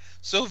time.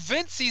 So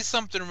Vince sees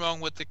something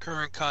wrong with the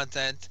current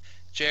content.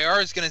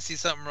 JR is going to see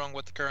something wrong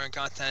with the current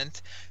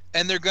content,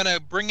 and they're going to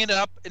bring it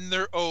up in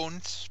their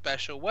own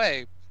special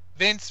way.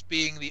 Vince,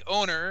 being the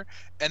owner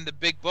and the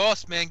big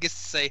boss man, gets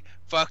to say,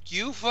 fuck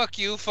you, fuck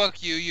you,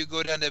 fuck you, you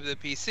go down to the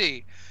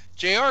PC.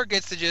 JR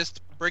gets to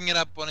just bring it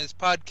up on his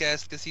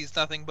podcast because he's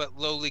nothing but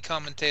lowly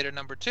commentator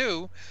number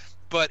 2,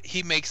 but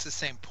he makes the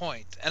same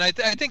point. And I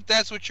think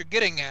that's what you're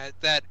getting at,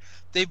 that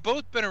they've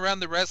both been around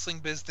the wrestling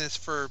business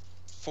for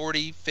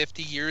 40,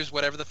 50 years,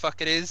 whatever the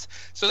fuck it is,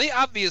 so they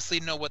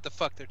obviously know what the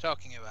fuck they're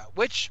talking about,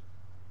 which,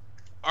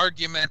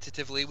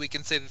 argumentatively, we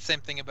can say the same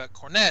thing about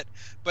Cornette,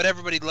 but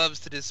everybody loves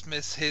to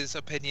dismiss his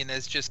opinion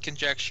as just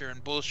conjecture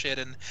and bullshit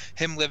and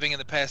him living in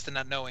the past and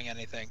not knowing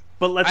anything.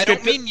 But I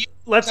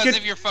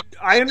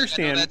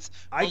understand.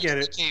 I get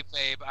it.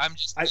 Kayfabe. I'm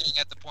just looking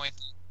at the point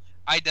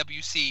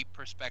IWC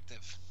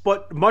perspective.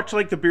 But much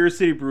like the Beer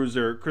City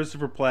Bruiser,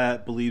 Christopher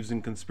Platt believes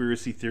in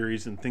conspiracy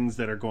theories and things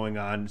that are going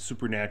on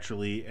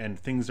supernaturally, and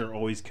things are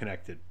always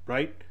connected,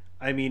 right?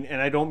 I mean,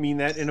 and I don't mean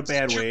that in a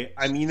bad way.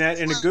 I mean that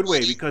in a good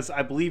way, because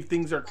I believe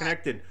things are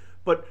connected.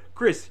 But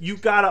Chris, you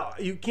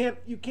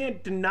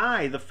can't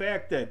deny the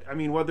fact that, I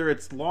mean, whether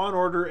it's Law and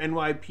Order,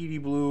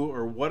 NYPD Blue,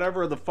 or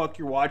whatever the fuck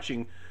you're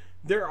watching,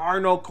 there are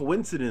no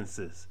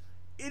coincidences.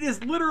 It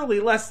is literally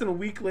less than a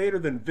week later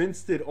than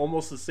Vince did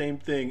almost the same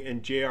thing,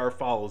 and JR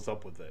follows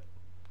up with it.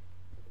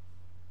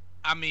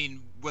 I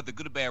mean, whether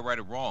good or bad, right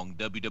or wrong,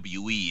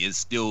 WWE is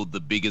still the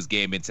biggest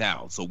game in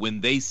town. So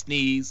when they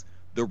sneeze,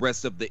 the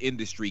rest of the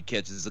industry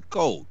catches a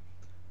cold.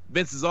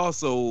 Vince is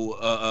also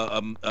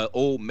an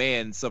old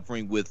man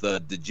suffering with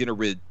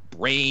degenerate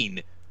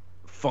brain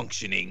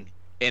functioning,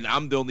 and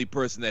I'm the only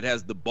person that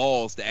has the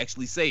balls to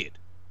actually say it.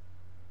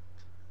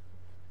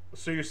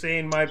 So you're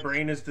saying my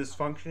brain is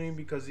dysfunctioning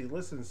because he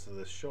listens to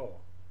this show?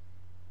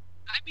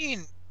 I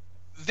mean,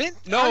 Vince.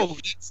 No,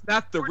 it's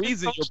not the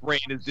reason your brain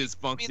is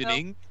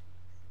dysfunctioning.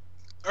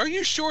 Are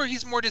you sure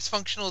he's more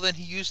dysfunctional than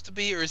he used to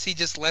be, or is he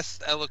just less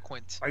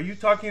eloquent? Are you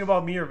talking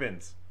about me or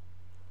Vince?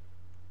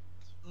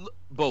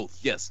 Both,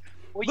 yes.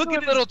 Well, look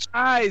at his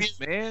eyes,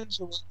 man.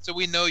 So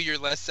we know you're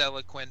less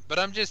eloquent. But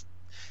I'm just,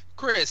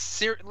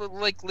 Chris,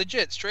 like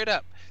legit, straight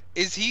up.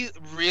 Is he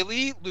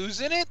really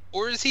losing it,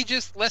 or is he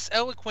just less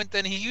eloquent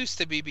than he used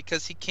to be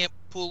because he can't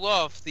pull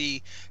off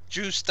the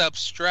juiced up,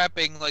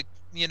 strapping, like,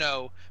 you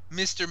know,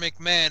 Mr.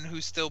 McMahon,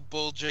 who's still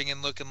bulging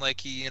and looking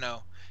like he, you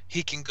know,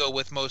 he can go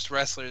with most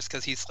wrestlers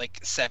because he's like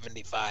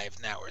 75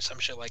 now or some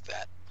shit like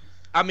that.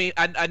 I mean,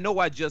 I know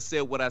I just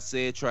said what I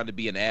said, trying to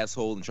be an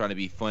asshole and trying to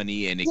be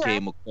funny, and it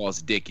came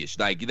across dickish.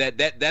 Like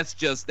that's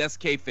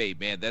kayfabe,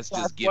 man. That's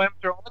just why I'm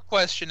throwing a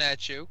question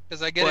at you,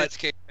 because I get it's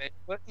kayfabe,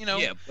 but you know.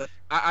 Yeah, but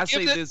I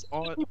say this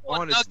honestly.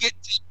 Get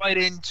right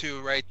into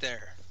right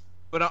there.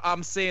 But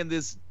I'm saying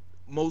this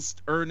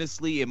most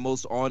earnestly and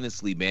most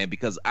honestly, man,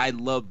 because I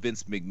love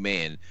Vince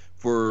McMahon.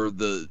 For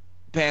the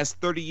past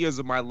 30 years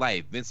of my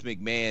life, Vince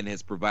McMahon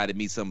has provided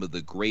me some of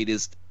the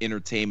greatest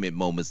entertainment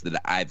moments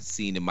that I've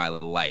seen in my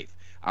life.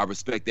 I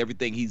respect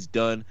everything he's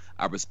done.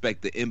 I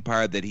respect the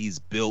empire that he's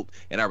built,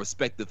 and I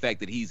respect the fact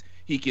that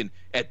he can,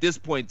 at this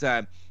point in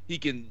time, he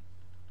can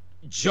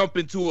jump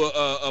into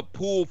a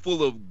pool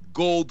full of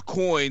gold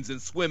coins and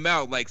swim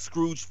out like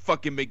Scrooge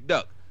fucking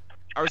McDuck.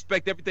 I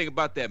respect everything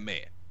about that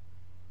man.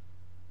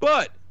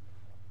 But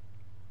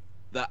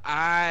the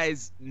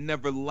eyes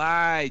never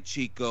lie,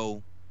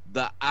 Chico.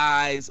 The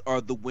eyes are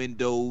the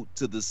window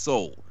to the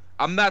soul.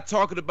 I'm not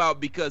talking about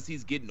because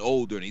he's getting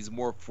older and he's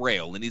more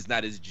frail and he's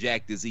not as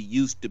jacked as he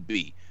used to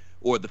be,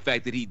 or the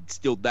fact that he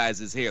still dyes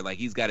his hair. Like,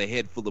 he's got a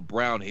head full of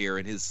brown hair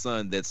and his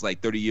son that's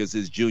like 30 years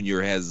his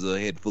junior has a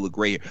head full of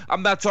gray hair.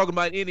 I'm not talking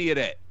about any of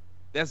that.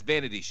 That's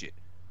vanity shit.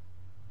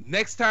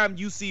 Next time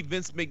you see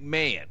Vince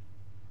McMahon,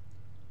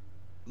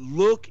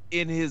 look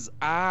in his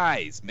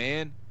eyes,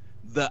 man.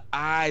 The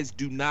eyes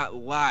do not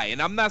lie.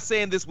 And I'm not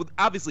saying this with,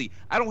 obviously,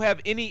 I don't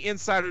have any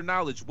insider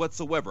knowledge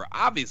whatsoever.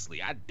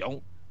 Obviously, I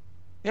don't.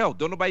 Hell,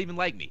 don't nobody even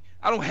like me.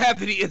 I don't have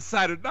any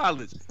insider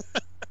knowledge.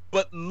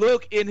 But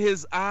look in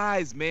his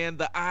eyes, man.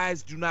 The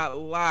eyes do not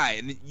lie.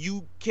 And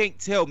you can't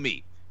tell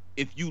me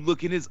if you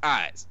look in his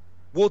eyes.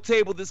 We'll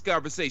table this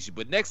conversation.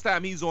 But next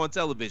time he's on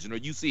television or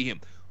you see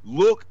him,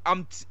 look,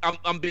 I'm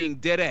being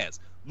dead ass.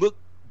 Look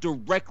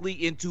directly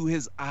into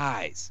his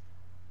eyes.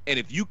 And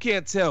if you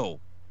can't tell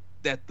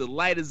that the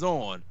light is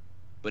on,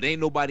 but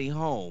ain't nobody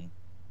home,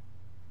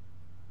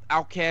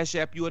 I'll cash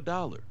app you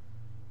 $1.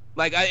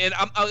 Like,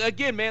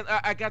 again, man,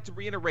 I got to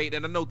reiterate,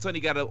 and I know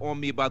Tony got on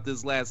me about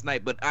this last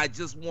night, but I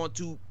just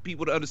want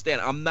people to understand,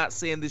 I'm not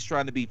saying this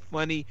trying to be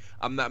funny.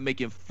 I'm not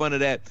making fun of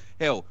that.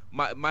 Hell,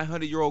 my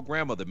 100-year-old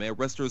grandmother, man,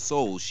 rest her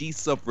soul, she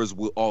suffers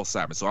with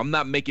Alzheimer's, so I'm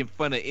not making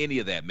fun of any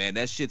of that, man.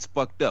 That shit's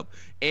fucked up.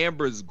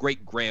 Amber's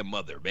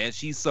great-grandmother, man,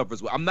 she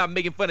suffers with, I'm not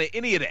making fun of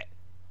any of that.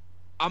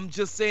 I'm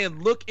just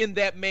saying, look in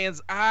that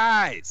man's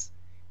eyes.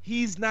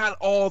 He's not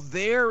all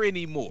there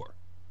anymore.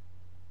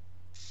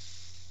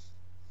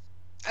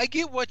 I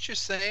get what you're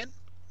saying,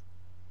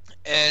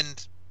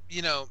 and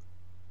you know,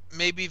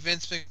 maybe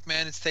Vince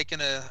McMahon is taking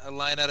a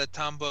line out of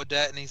Tom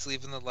Bodett and he's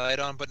leaving the light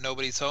on, but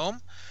nobody's home.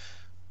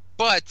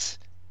 But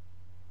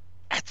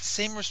at the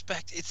same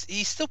respect,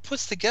 he still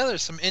puts together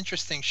some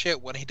interesting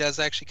shit when he does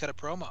actually cut a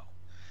promo.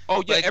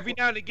 Oh yeah, like, every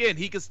now and again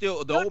he can still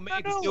old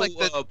man can still like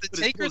the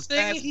Taker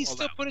thing. He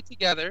still put it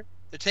together.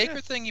 The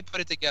Taker thing, he put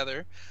it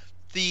together.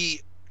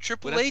 The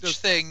Triple H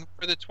thing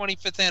for the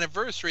 25th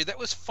anniversary, that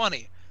was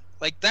funny.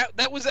 Like,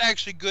 that was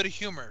actually good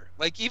humor.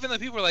 Like, even though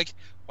people were like,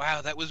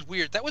 wow, that was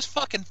weird. That was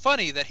fucking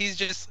funny that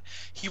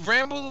he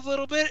rambled a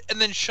little bit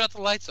and then shut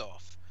the lights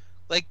off.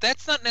 Like,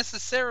 that's not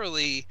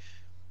necessarily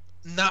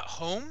not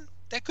home.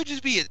 That could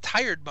just be a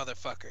tired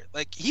motherfucker.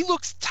 Like, he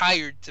looks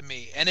tired to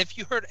me. And if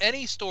you heard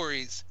any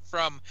stories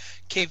from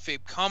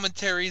kayfabe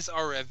commentaries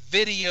or a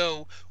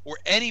video or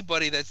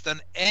anybody that's done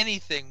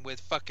anything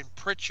with fucking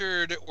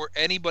Pritchard or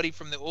anybody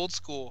from the old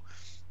school,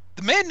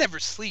 the man never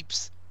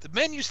sleeps. The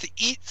man used to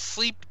eat,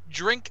 sleep,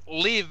 drink,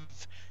 live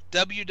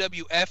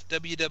WWF,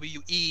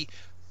 WWE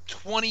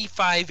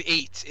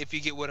 25/8, if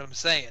you get what I'm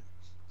saying.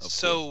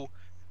 So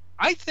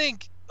I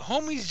think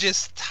homie's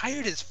just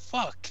tired as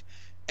fuck.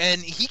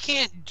 And he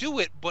can't do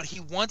it, but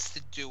he wants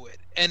to do it.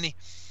 And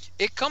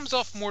it comes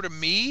off more to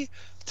me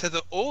to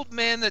the old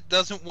man that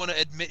doesn't want to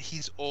admit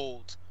he's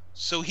old.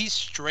 So he's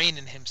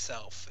straining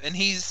himself. And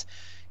he's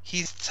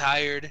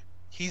tired.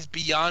 He's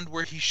beyond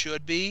where he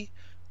should be.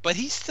 But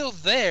he's still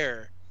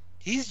there.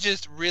 He's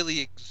just really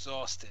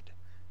exhausted.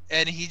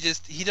 And he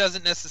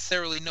doesn't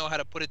necessarily know how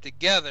to put it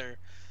together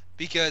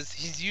because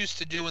he's used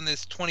to doing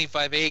this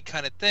 25-8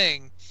 kind of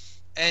thing,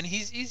 and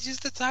he's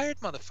just a tired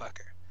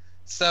motherfucker.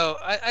 So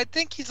I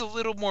think he's a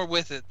little more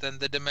with it than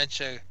the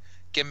dementia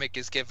gimmick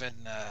is given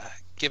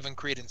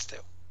credence to.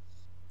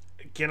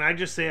 Can I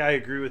just say I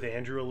agree with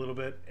Andrew a little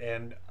bit,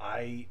 and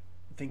I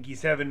think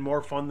he's having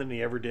more fun than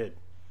he ever did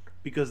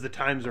because the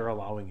times are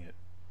allowing it.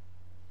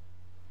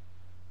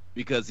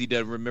 Because he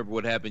doesn't remember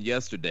what happened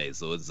yesterday,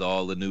 so it's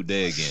all a new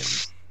day again.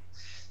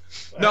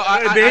 No,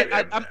 I'm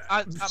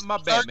my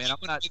bad, man. I'm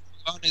not.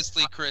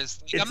 Honestly, Chris,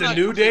 it's a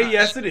new day.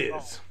 Yes, it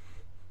is.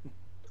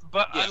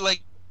 But yeah.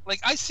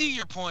 I see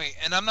your point,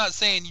 and I'm not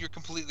saying you're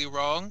completely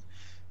wrong.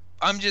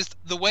 I'm just,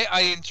 the way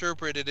I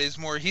interpret it is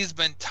more he's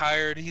been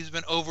tired, he's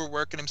been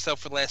overworking himself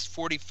for the last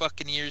 40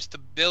 fucking years to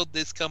build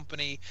this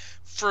company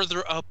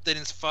further up than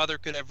his father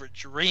could ever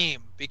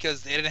dream,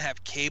 because they didn't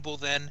have cable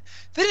then.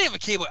 They didn't have a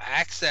cable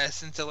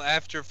access until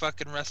after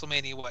fucking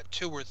WrestleMania,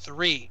 2 or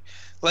 3.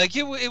 Like,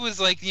 it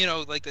was like,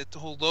 like the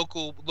whole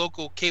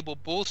local cable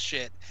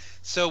bullshit.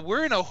 So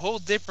we're in a whole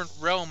different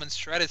realm and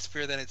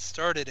stratosphere than it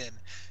started in.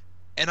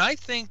 And I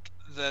think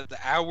the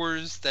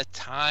hours, the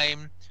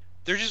time,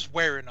 they're just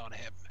wearing on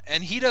him.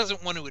 And he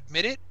doesn't want to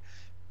admit it,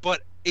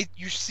 but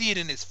you see it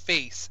in his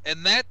face.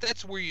 And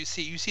that's where you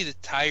see the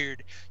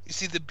tired, you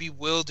see the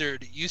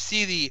bewildered, you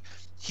see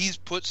he's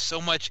put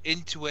so much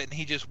into it and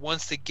he just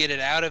wants to get it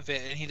out of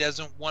it and he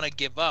doesn't want to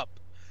give up.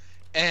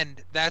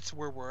 And that's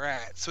where we're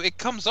at. So it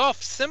comes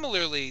off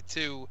similarly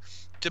to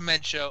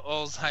dementia,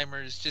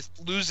 Alzheimer's,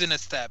 just losing a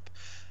step.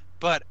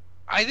 But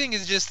I think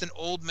it's just an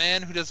old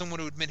man who doesn't want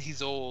to admit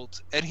he's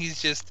old, and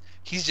he's just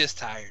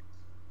tired.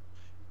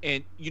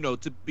 And,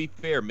 to be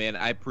fair, man,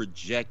 I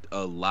project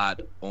a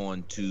lot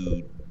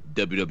onto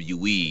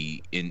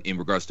WWE in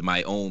regards to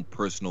my own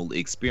personal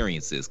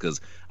experiences,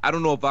 because I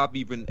don't know if I've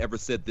even ever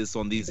said this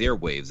on these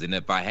airwaves, and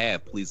if I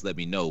have, please let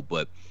me know.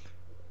 But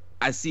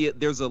I see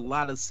it. There's a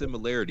lot of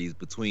similarities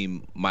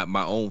between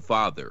my own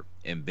father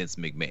and Vince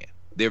McMahon.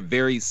 They're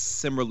very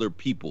similar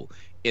people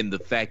in the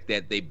fact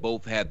that they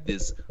both have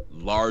this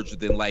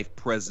larger-than-life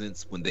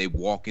presence. When they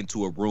walk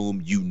into a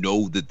room,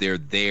 that they're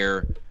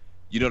there.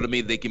 You know what I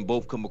mean? They can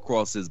both come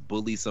across as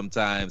bullies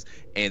sometimes,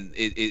 and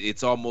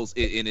it's almost,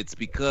 and it's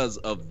because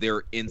of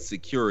their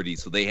insecurity.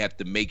 So they have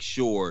to make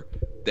sure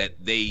that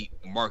they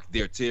mark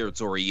their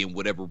territory in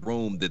whatever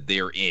room that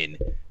they're in.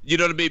 You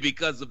know what I mean?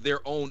 Because of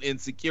their own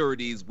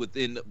insecurities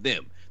within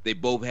them. They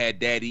both had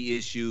daddy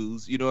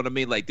issues. You know what I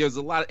mean? Like, there's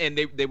a lot, and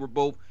they were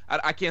both.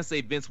 I can't say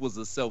Vince was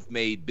a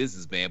self-made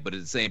businessman, but at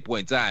the same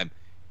point in time,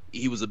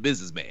 he was a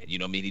businessman. You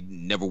know what I mean? He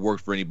never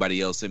worked for anybody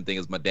else. Same thing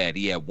as my dad.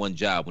 He had one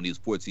job when he was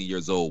 14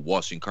 years old,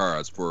 washing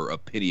cars for a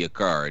penny a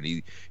car. And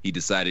he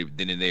decided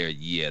then and there,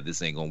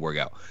 this ain't going to work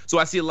out. So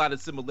I see a lot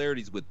of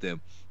similarities with them.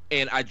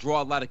 And I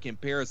draw a lot of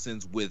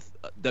comparisons with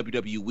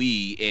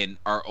WWE and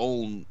our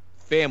own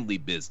family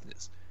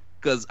business.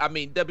 Because,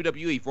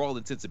 WWE, for all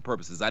intents and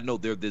purposes, I know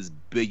they're this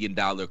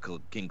billion-dollar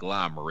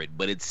conglomerate,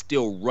 but it's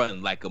still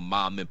run like a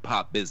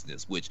mom-and-pop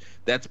business, which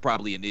that's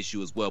probably an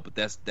issue as well, but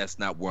that's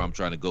not where I'm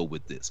trying to go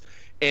with this.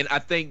 And I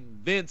think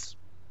Vince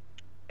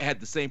had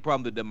the same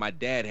problem that my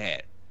dad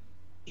had.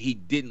 He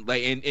didn't,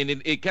 and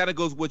it kind of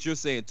goes with what you're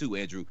saying too,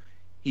 Andrew.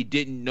 He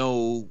didn't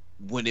know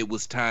when it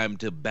was time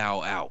to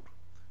bow out.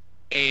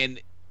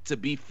 And to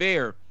be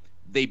fair,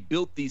 they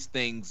built these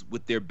things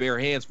with their bare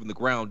hands from the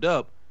ground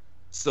up,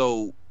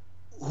 so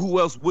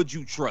who else would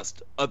you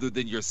trust other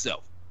than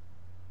yourself?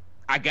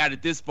 I got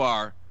it this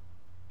far.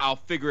 I'll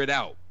figure it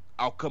out.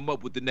 I'll come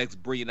up with the next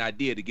brilliant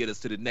idea to get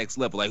us to the next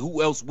level. Like,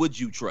 who else would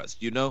you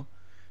trust,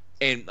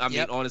 And I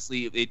mean,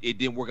 honestly, it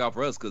didn't work out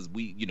for us because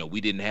we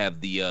didn't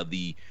have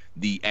the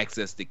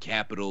access to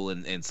capital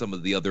and some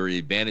of the other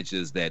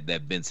advantages that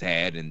Vince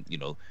had. And,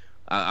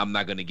 I'm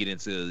not going to get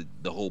into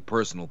the whole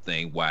personal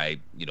thing, why,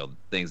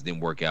 things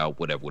didn't work out,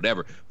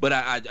 whatever. But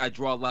I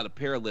draw a lot of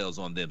parallels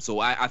on them. So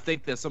I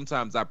think that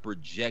sometimes I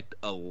project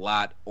a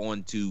lot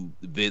onto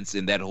Vince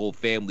and that whole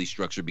family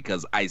structure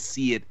because I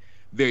see it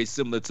very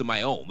similar to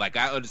my own. Like,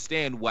 I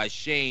understand why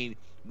Shane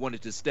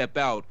wanted to step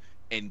out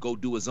and go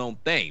do his own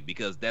thing,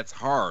 because that's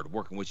hard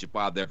working with your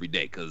father every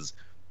day, because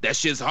that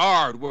shit's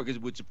hard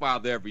working with your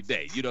father every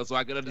day. So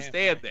I can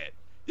understand that.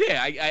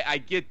 Yeah, I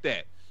get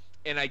that.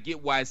 And I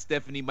get why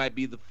Stephanie might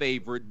be the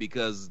favorite,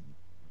 because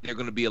they're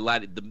going to be a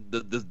lot.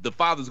 The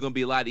father's going to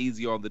be a lot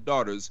easier on the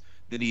daughters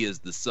than he is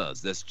the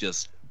sons. That's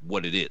just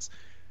what it is.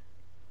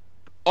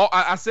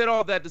 I said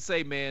all that to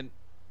say, man,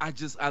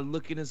 I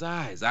look in his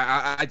eyes.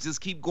 I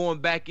just keep going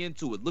back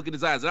into it. Look in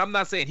his eyes, and I'm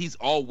not saying he's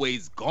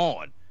always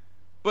gone,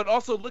 but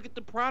also look at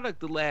the product.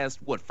 The last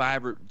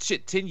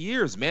 10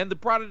 years, man. The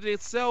product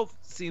itself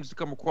seems to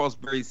come across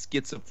very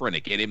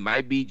schizophrenic, and it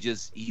might be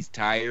just he's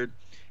tired.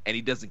 And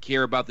he doesn't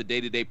care about the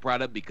day-to-day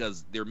product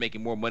because they're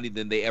making more money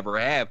than they ever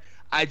have.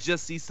 I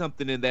just see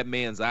something in that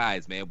man's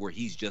eyes, man, where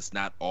he's just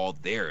not all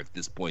there at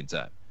this point in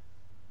time.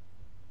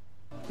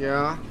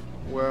 Yeah,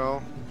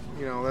 well,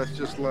 that's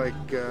just like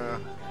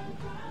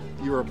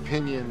your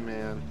opinion,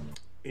 man.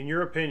 In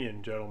your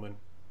opinion, gentlemen,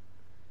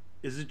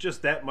 is it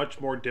just that much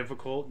more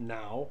difficult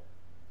now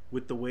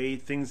with the way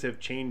things have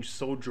changed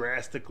so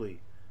drastically,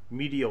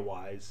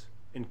 media-wise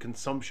and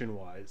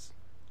consumption-wise,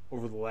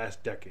 over the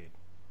last decade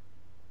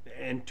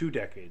and 2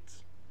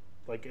 decades.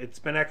 Like, it's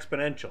been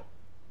exponential.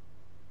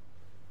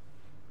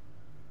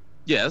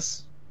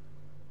 Yes.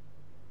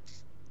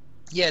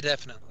 Yeah,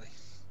 definitely.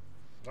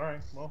 All right,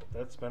 well,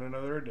 that's been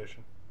another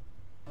edition.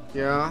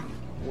 Yeah,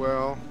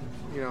 well,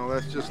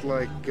 that's just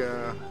like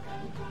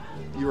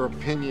your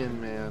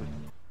opinion, man.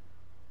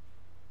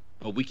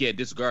 But we can't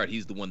disregard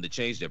he's the one that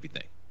changed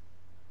everything.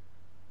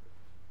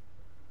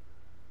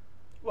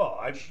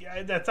 Well,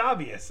 that's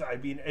obvious. I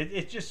mean,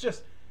 it's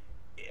just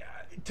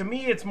to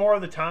me, it's more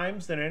of the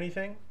times than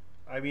anything.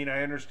 I mean,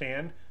 I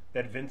understand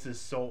that Vince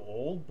is so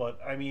old, but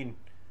I mean,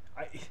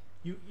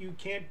 you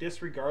can't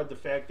disregard the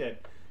fact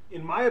that,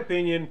 in my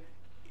opinion,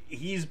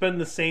 he's been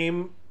the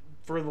same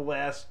for the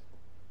last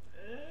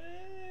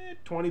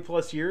 20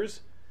 plus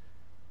years.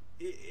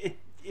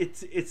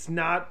 It's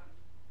not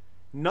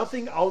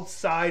nothing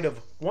outside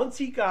of, once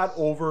he got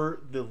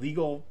over the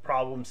legal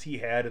problems he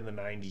had in the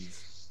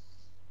 90s,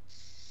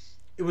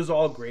 it was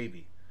all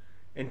gravy.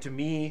 And to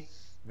me,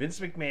 Vince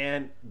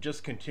McMahon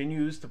just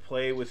continues to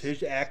play with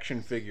his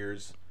action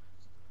figures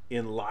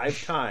in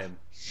live time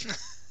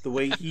the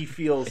way he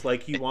feels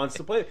like he wants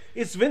to play.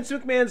 It's Vince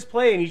McMahon's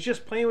play, and he's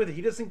just playing with it.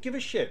 He doesn't give a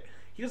shit.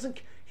 He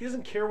doesn't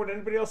care what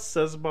anybody else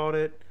says about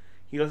it.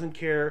 He doesn't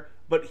care,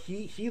 but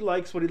he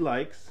likes what he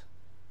likes.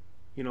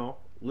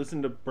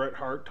 Listen to Bret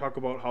Hart talk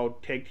about how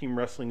tag team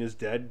wrestling is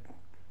dead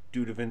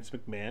due to Vince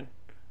McMahon,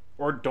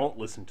 or don't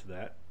listen to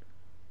that.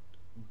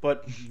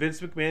 But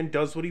Vince McMahon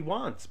does what he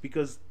wants,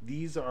 because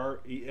these are,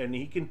 and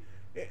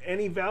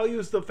he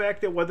values the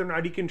fact that whether or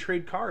not he can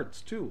trade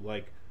cards too.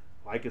 Like,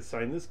 I could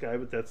sign this guy,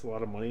 but that's a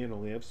lot of money, and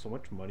only have so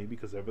much money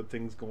because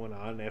everything's going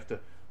on, and I have to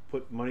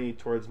put money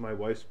towards my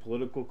wife's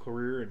political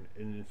career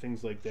and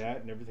things like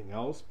that and everything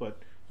else. But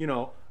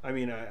I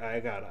mean,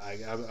 I'm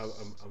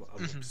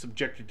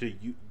subjected to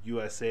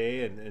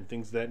USA and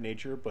things of that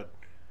nature. But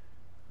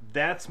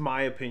that's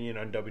my opinion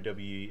on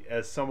WWE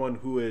as someone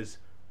who is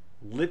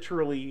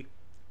literally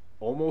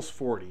almost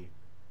 40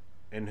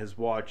 and has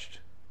watched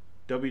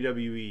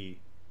WWE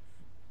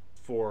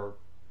for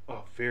a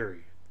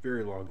very,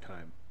 very long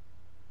time.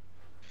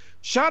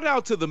 Shout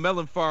out to the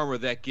melon farmer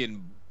that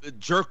can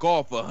jerk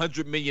off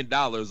 $100 million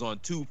on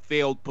 2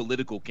 failed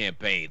political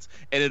campaigns,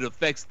 and it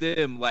affects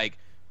them like,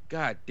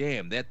 God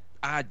damn, that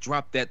I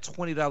dropped that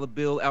 $20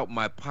 bill out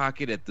my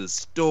pocket at the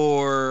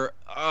store.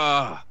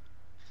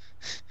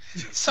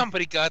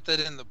 Somebody got that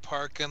in the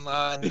parking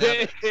lot. Now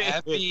they're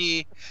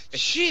happy.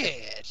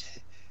 Shit.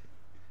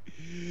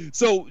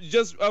 So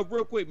just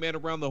real quick, man,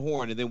 around the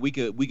horn, and then we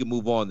could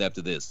move on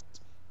after this.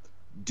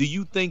 Do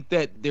you think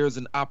that there's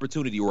an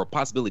opportunity, or a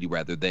possibility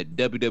rather, that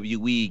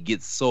WWE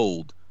gets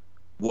sold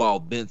while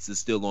Vince is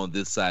still on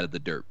this side of the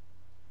dirt?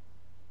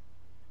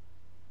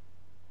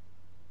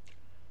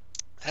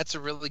 That's a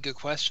really good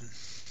question.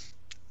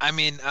 I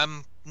mean,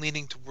 I'm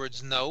leaning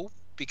towards no,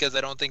 because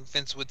I don't think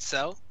Vince would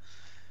sell.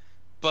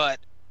 But,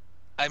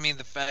 I mean,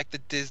 the fact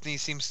that Disney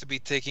seems to be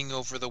taking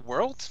over the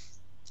world,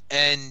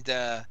 and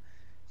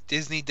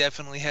Disney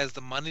definitely has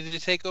the money to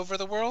take over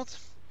the world.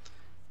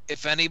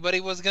 If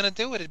anybody was gonna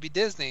do it, it'd be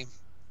Disney.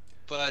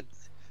 But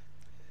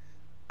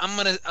I'm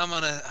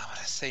gonna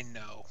say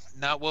no.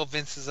 Not while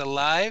Vince is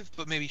alive,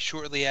 but maybe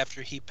shortly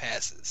after he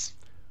passes.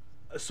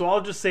 So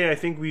I'll just say I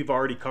think we've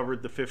already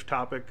covered the 5th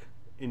topic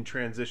in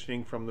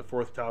transitioning from the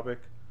 4th topic.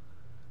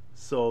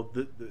 So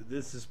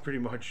this is pretty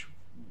much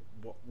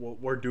what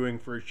we're doing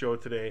for a show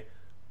today.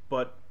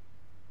 But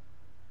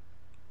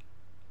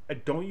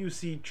don't you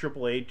see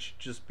Triple H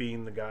just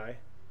being the guy?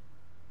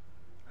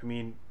 I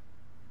mean,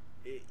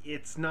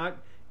 it's not,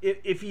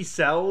 if he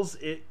sells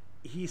it,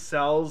 he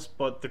sells,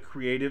 but the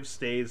creative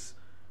stays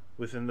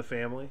within the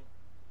family.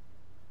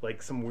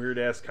 Like some weird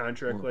ass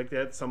contract like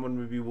that, someone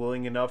would be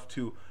willing enough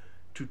to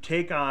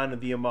take on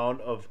the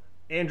amount of,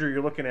 Andrew,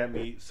 you're looking at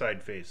me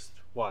side faced.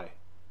 Why?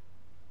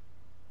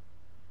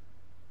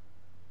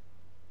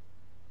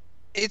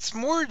 It's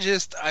more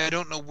just, I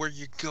don't know where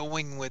you're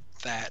going with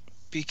that,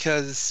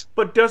 because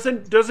but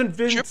doesn't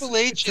Vince, Triple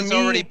H has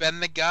already been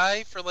the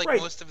guy for like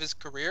most of his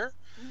career.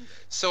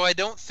 So I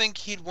don't think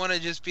he'd want to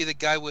just be the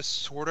guy with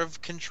sort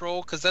of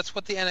control, because that's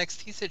what the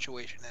NXT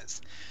situation is.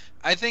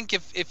 I think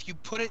if you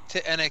put it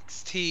to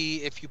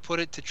NXT, if you put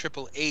it to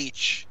Triple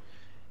H,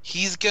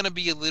 he's going to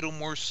be a little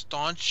more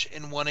staunch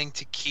in wanting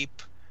to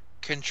keep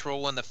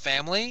control in the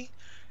family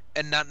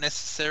and not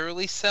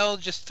necessarily sell,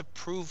 just to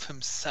prove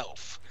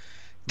himself.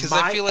 Because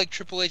I feel like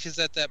Triple H is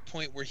at that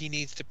point where he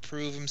needs to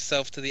prove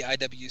himself to the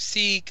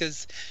IWC,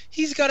 because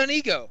he's got an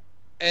ego.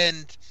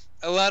 And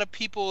a lot of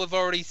people have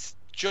already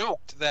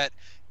joked that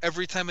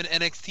every time an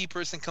NXT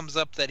person comes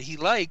up that he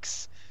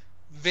likes,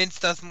 Vince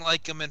doesn't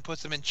like him and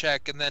puts him in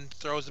check and then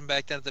throws him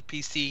back down to the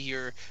PC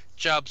or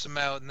jobs him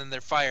out, and then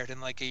they're fired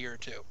in like a year or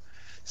two.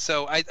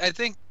 So I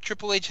think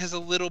Triple H has a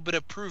little bit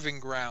of proving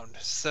ground.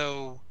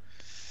 So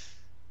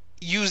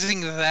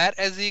using that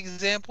as the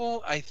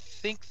example, I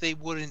think they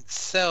wouldn't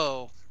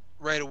sell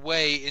right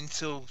away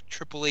until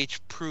Triple H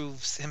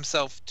proves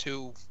himself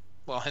to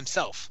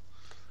himself.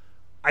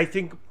 I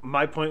think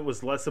my point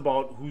was less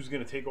about who's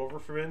going to take over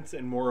for Vince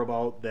and more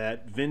about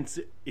that Vince,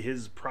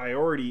 his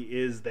priority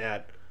is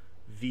that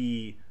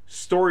the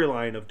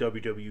storyline of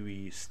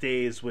WWE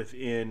stays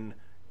within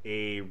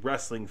a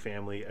wrestling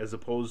family as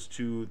opposed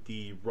to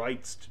the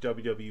rights to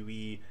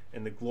WWE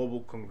and the global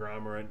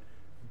conglomerate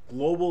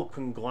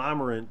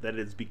that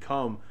it's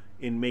become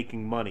in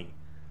making money.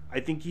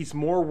 I think he's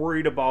more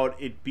worried about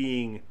it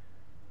being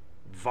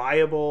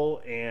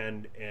viable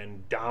and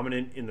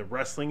dominant in the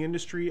wrestling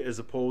industry as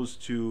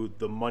opposed to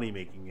the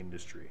money-making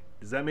industry.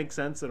 Does that make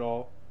sense at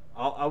all?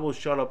 I will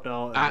shut up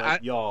now and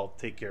let y'all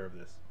take care of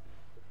this.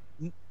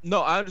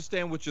 No, I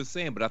understand what you're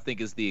saying, but I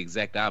think it's the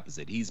exact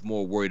opposite. He's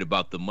more worried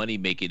about the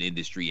money-making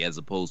industry as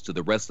opposed to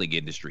the wrestling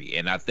industry.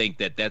 And I think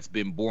that that's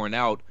been borne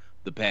out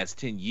the past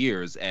 10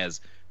 years as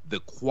the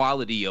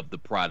quality of the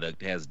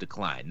product has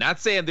declined. Not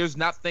saying there's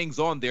not things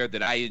on there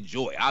that I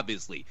enjoy.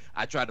 Obviously,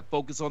 I try to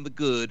focus on the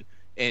good,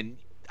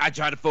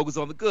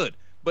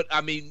 But,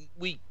 I mean,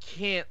 we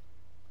can't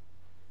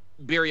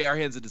bury our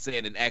heads in the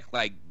sand and act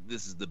like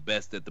this is the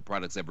best that the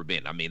product's ever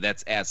been. I mean,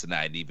 that's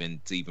asinine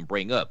to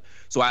bring up.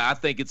 So I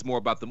think it's more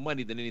about the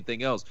money than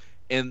anything else.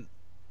 And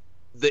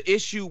the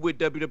issue with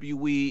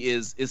WWE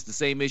is the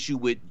same issue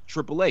with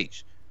Triple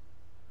H.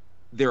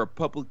 They're a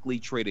publicly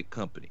traded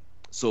company,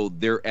 so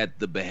they're at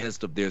the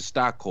behest of their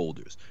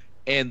stockholders.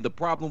 And the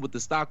problem with the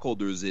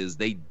stockholders is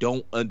they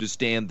don't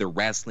understand the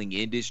wrestling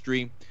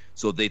industry,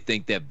 so they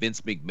think that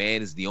Vince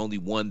McMahon is the only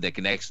one that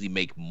can actually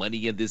make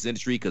money in this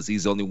industry because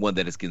he's the only one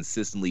that has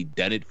consistently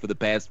done it for the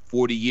past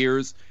 40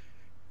 years.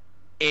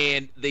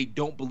 And they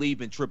don't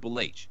believe in Triple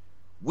H.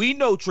 We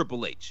know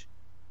Triple H.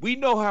 We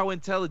know how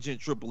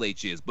intelligent Triple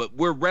H is, but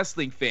we're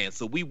wrestling fans,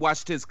 so we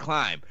watched his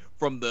climb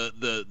from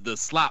the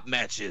slop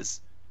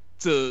matches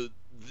to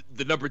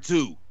the number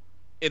 2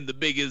 in the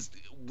biggest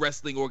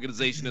wrestling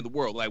organization in the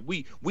world. Like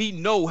we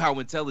know how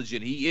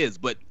intelligent he is,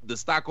 but the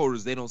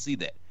stockholders, they don't see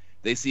that.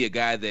 They see a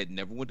guy that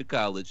never went to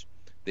college.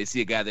 They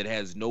see a guy that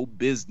has no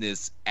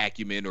business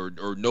acumen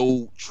or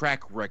no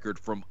track record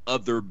from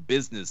other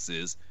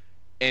businesses.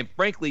 And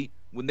frankly,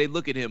 when they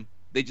look at him,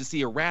 they just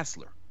see a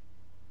wrestler.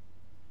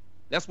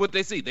 That's what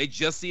they see. They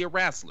just see a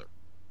wrestler.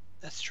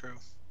 That's true.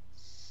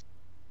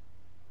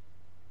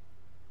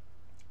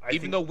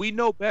 Even though we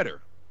know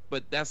better.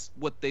 But that's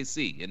what they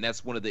see, and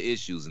that's one of the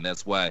issues, and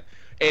that's why.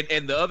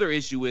 And the other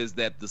issue is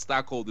that the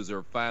stockholders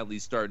are finally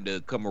starting to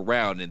come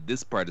around, and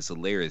this part is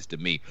hilarious to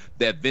me,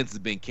 that Vince has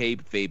been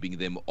kayfabing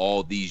them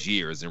all these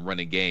years and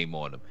running game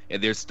on them,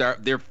 and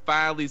they're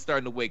finally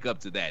starting to wake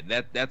up to that.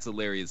 And that's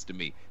hilarious to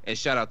me. And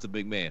shout out to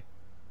Big Man.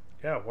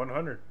 Yeah,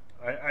 100.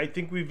 I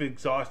think we've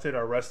exhausted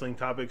our wrestling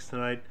topics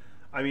tonight.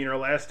 I mean, our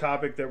last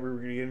topic that we were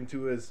going to get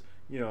into is,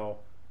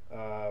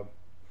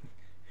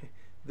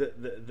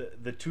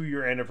 the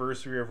 2-year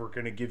anniversary of We're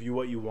Going to Give You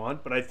What You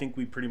Want, but I think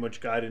we pretty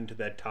much got into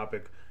that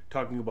topic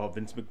talking about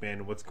Vince McMahon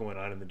and what's going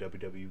on in the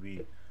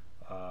WWE.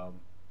 I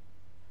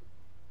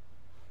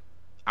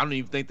don't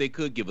even think they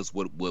could give us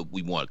what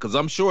we want, because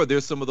I'm sure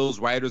there's some of those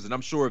writers, and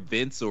I'm sure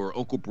Vince or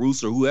Uncle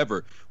Bruce or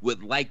whoever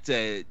would like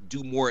to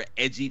do more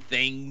edgy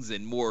things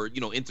and more,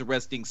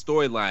 interesting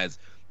storylines,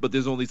 but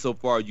there's only so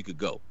far you could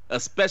go,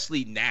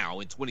 especially now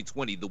in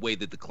 2020, the way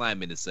that the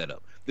climate is set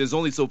up. There's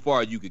only so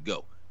far you could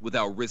go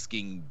without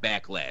risking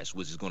backlash,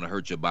 which is going to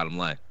hurt your bottom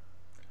line.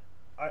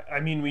 I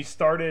mean, we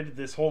started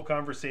this whole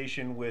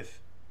conversation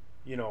with,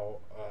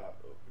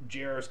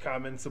 JR's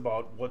comments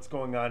about what's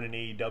going on in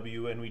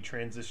AEW, and we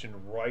transitioned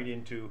right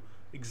into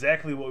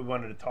exactly what we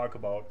wanted to talk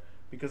about,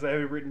 because I have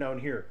it written down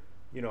here.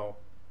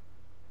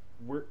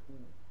 We're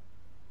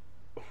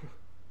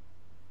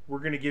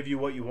going to give you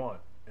what you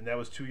want, and that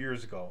was 2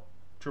 years ago.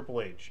 Triple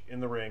H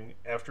in the ring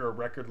after a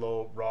record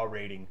low Raw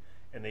rating,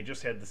 and they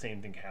just had the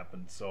same thing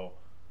happen. So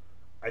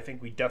I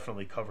think we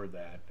definitely covered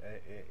that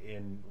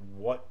in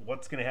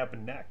what's going to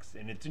happen next.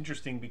 And it's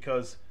interesting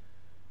because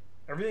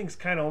everything's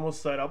kind of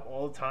almost set up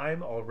all the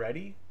time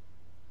already.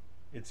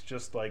 It's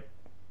just like,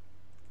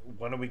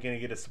 when are we going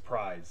to get a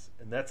surprise?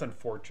 And that's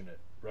unfortunate,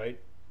 right?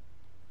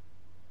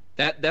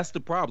 That's the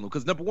problem,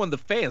 because number one, the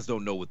fans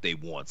don't know what they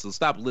want, so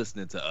stop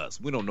listening to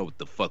us. We don't know what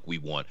the fuck we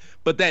want.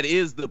 But that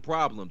is the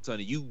problem,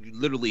 Tony. You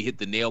literally hit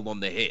the nail on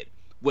the head.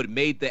 What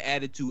made the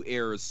Attitude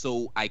Era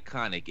so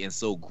iconic and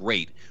so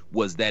great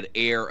was that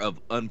air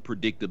of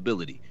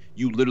unpredictability.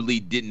 You literally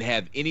didn't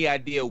have any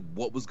idea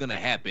what was going to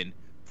happen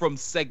from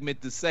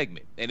segment to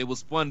segment. And it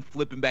was fun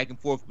flipping back and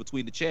forth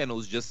between the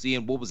channels, just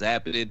seeing what was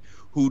happening,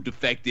 who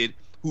defected,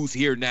 who's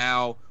here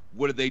now,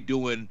 what are they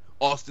doing,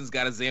 Austin's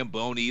got a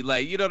Zamboni,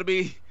 like, you know what I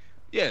mean?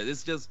 Yeah,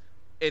 it's just,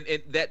 and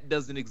that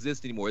doesn't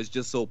exist anymore. It's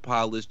just so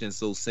polished and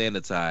so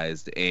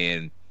sanitized,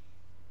 and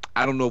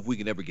I don't know if we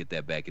can ever get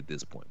that back at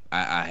this point.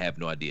 I have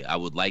no idea. I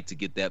would like to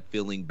get that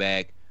feeling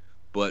back,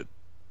 but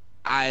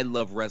I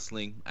love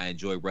wrestling. I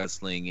enjoy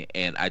wrestling,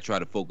 and I try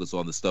to focus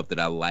on the stuff that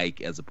I like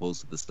as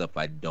opposed to the stuff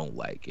I don't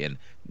like. And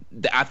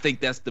I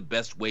think that's the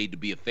best way to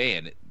be a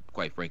fan,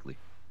 quite frankly.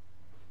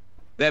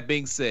 That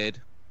being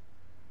said,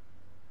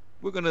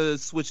 we're going to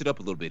switch it up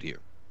a little bit here.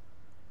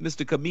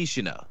 Mr.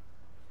 Commissioner,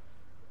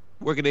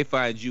 where can they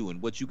find you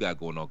and what you got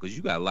going on? Because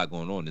you got a lot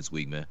going on this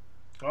week, man.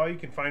 Oh, you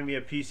can find me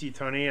at PC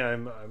Tunney.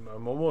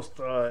 I'm almost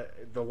the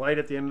light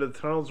at the end of the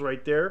tunnel's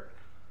right there.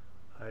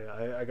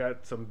 I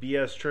got some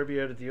BS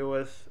trivia to deal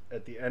with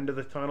at the end of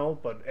the tunnel,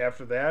 but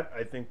after that,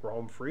 I think we're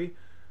home free.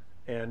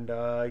 And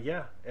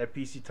yeah, at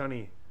PC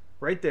Tunney,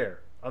 right there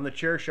on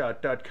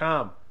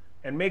thechairshot.com.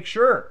 And make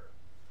sure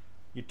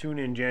you tune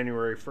in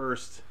January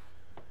 1st.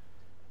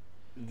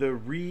 The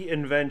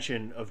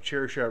reinvention of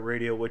Chairshot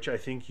Radio, which I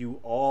think you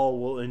all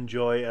will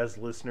enjoy as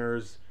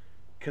listeners,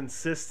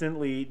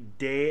 consistently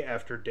day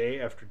after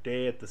day after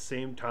day at the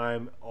same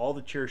time. All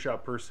the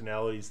Chairshot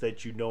personalities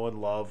that you know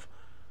and love,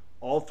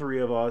 all three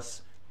of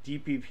us.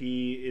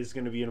 DPP is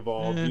going to be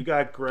involved. You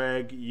got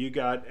Greg, you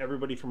got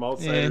everybody from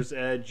Outsiders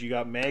Edge, you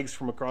got Mags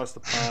from across the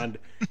pond.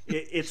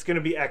 It's going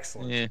to be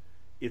excellent.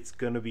 It's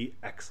going to be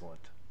excellent.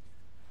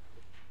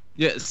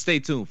 Yeah, stay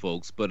tuned,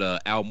 folks. But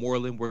Al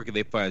Moreland, where can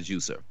they find you,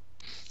 sir?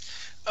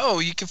 Oh,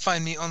 you can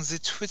find me on the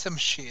Twitter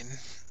machine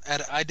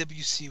at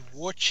IWC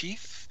War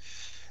Chief,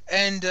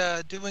 and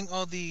doing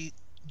all the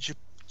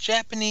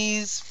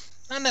Japanese,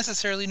 not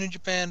necessarily New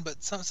Japan,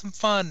 but some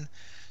fun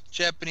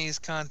Japanese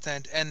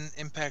content and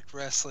Impact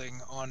Wrestling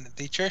on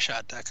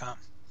thechairshot.com.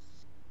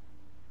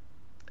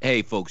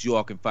 Hey, folks, you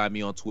all can find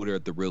me on Twitter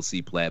at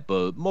TheRealCPlat,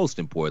 but most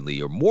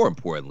importantly, or more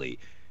importantly,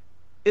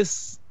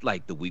 it's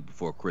like the week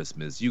before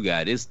Christmas.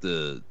 It's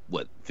the,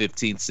 15th,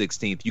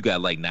 16th. You got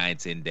like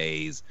 9-10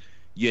 days.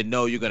 You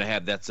know you're going to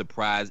have that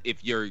surprise.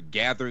 If you're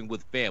gathering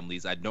with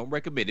families, I don't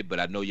recommend it, but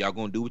I know y'all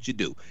going to do what you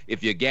do.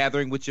 If you're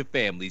gathering with your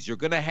families, you're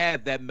going to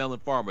have that melon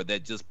farmer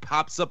that just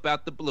pops up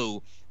out the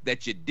blue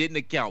that you didn't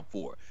account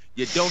for.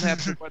 You don't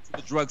have to run to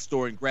the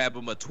drugstore and grab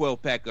them a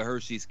 12-pack of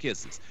Hershey's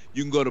Kisses.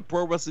 You can go to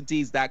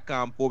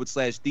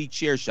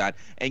ProWrestlingTees.com/TheChairShot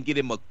and get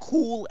him a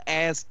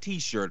cool-ass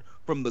T-shirt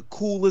from the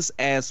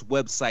coolest-ass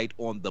website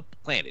on the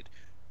planet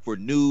for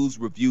news,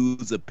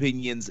 reviews,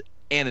 opinions,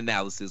 and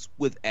analysis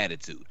with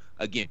attitude.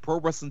 Again,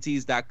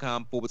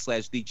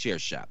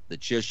 ProWrestlingTees.com/TheChairShot.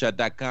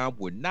 TheChairShot.com.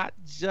 We're not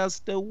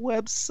just a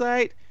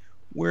website.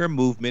 We're a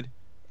movement,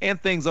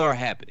 and things are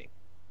happening.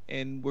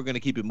 And we're going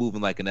to keep it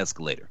moving like an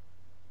escalator,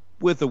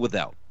 with or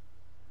without.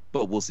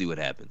 But we'll see what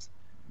happens.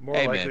 More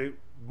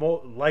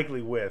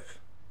likely with.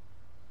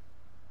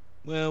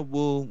 Well,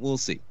 we'll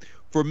see.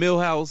 For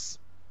Millhouse,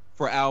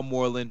 for Al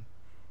Moreland,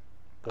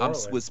 I'm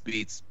Swiss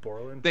Beats.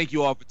 Borland. Thank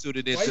you all for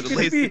tuning in to the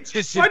latest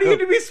edition. Why do you need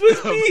to be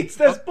Swiss Beats?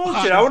 That's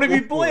bullshit. I want to be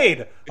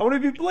Blade. I want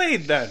to be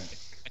Blade then.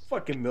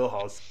 Fucking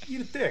Millhouse.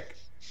 Eat a dick.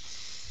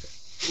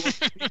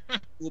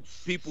 Well,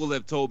 people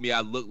have told me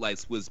I look like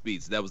Swiss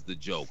Beats. That was the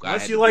joke.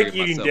 Unless you like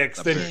eating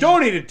dicks, then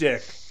don't eat a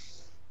dick.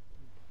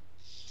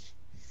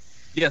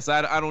 Yes,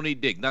 I don't eat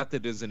dick. Not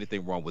that there's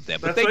anything wrong with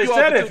that. But that's thank you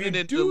what I all said. for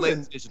tuning in to the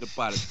latest edition of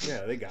Podcast.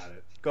 Yeah, they got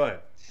it. Go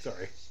ahead.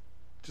 Sorry.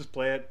 Just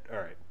play it. All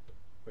right.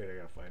 Wait, I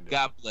gotta find it.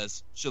 God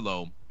bless.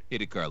 Shalom.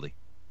 Hit it, Curly.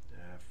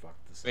 Fuck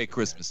this. Merry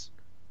Christmas.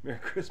 Merry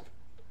Christmas.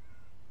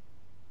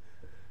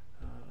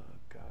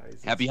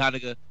 Guys. Happy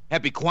Hanukkah.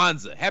 Happy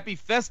Kwanzaa. Happy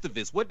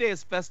Festivus. What day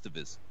is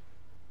Festivus?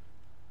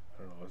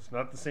 I don't know. It's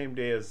not the same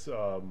day as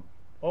the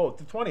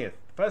 20th.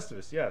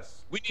 Festivus,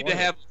 yes. We need to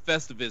have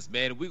Festivus,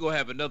 man. We're going to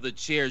have another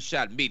chair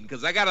shot meeting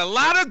because I got a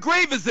lot of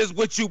grievances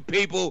with you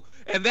people,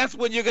 and that's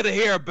when you're going to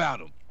hear about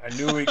them. I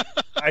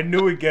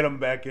knew we'd get them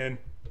back in.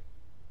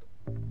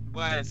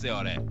 Why didn't I say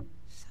all that?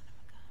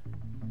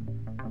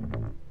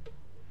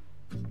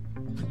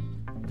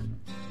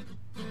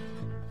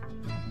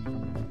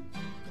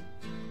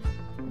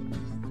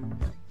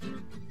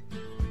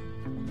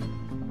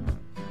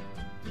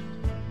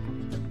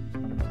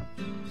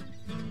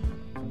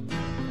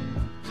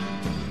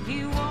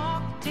 You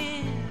walked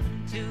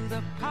into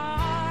the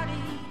party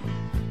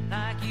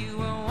like you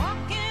were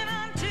walking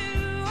onto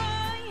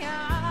a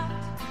yacht.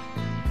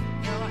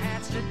 Your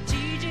hat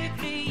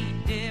strategically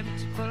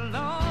dipped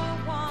below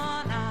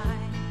one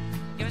eye.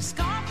 Your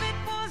scarf, it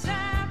was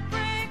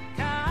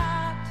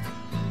apricot.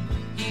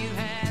 You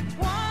had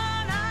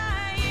one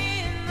eye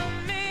in the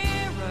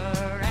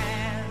mirror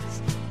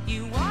as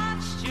you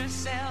watched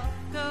yourself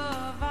go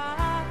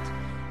out,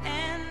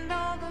 and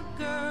all the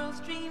girls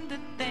dreamed that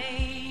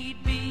they'd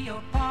be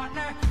your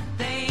partner.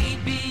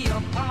 They'd be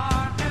your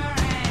partner,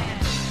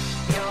 and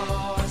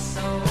you're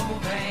so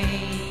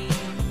vain.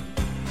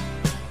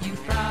 You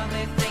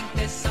probably think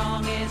this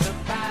song is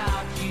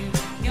about you.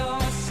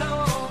 You're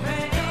so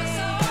vain.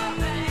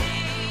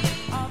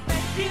 I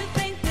bet you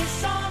think this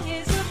song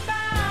is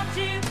about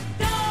you.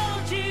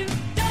 Don't you?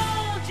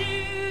 Don't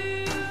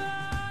you?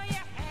 You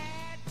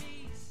had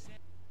me say.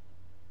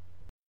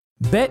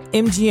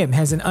 BetMGM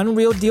has an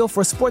unreal deal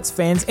for sports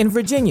fans in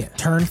Virginia.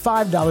 Turn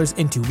 $5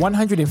 into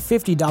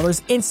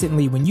 $150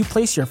 instantly when you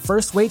place your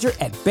first wager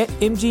at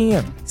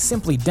BetMGM.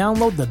 Simply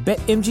download the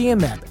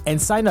BetMGM app and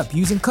sign up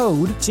using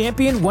code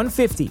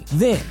Champion150.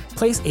 Then,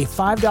 place a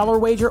 $5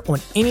 wager on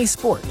any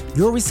sport.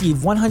 You'll receive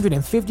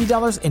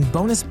 $150 in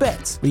bonus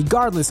bets,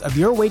 regardless of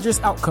your wager's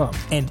outcome.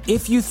 And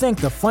if you think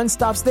the fun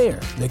stops there,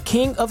 the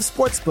king of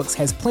sportsbooks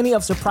has plenty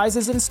of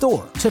surprises in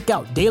store. Check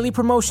out daily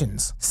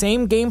promotions,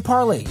 same-game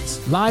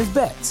parlays, live bets,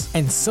 bets,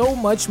 and so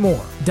much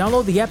more.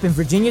 Download the app in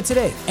Virginia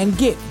today and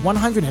get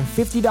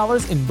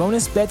 $150 in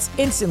bonus bets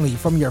instantly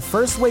from your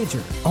first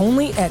wager.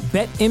 Only at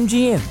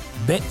BetMGM.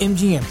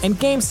 BetMGM and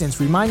GameSense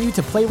remind you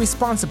to play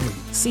responsibly.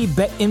 See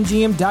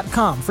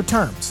BetMGM.com for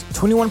terms.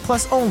 21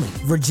 plus only.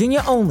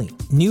 Virginia only.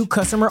 New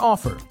customer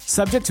offer.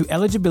 Subject to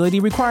eligibility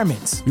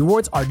requirements.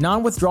 Rewards are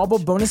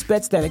non-withdrawable bonus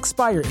bets that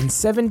expire in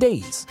 7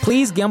 days.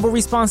 Please gamble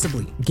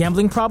responsibly.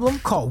 Gambling problem?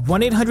 Call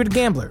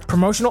 1-800-GAMBLER.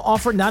 Promotional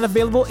offer not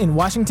available in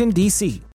Washington, D.C.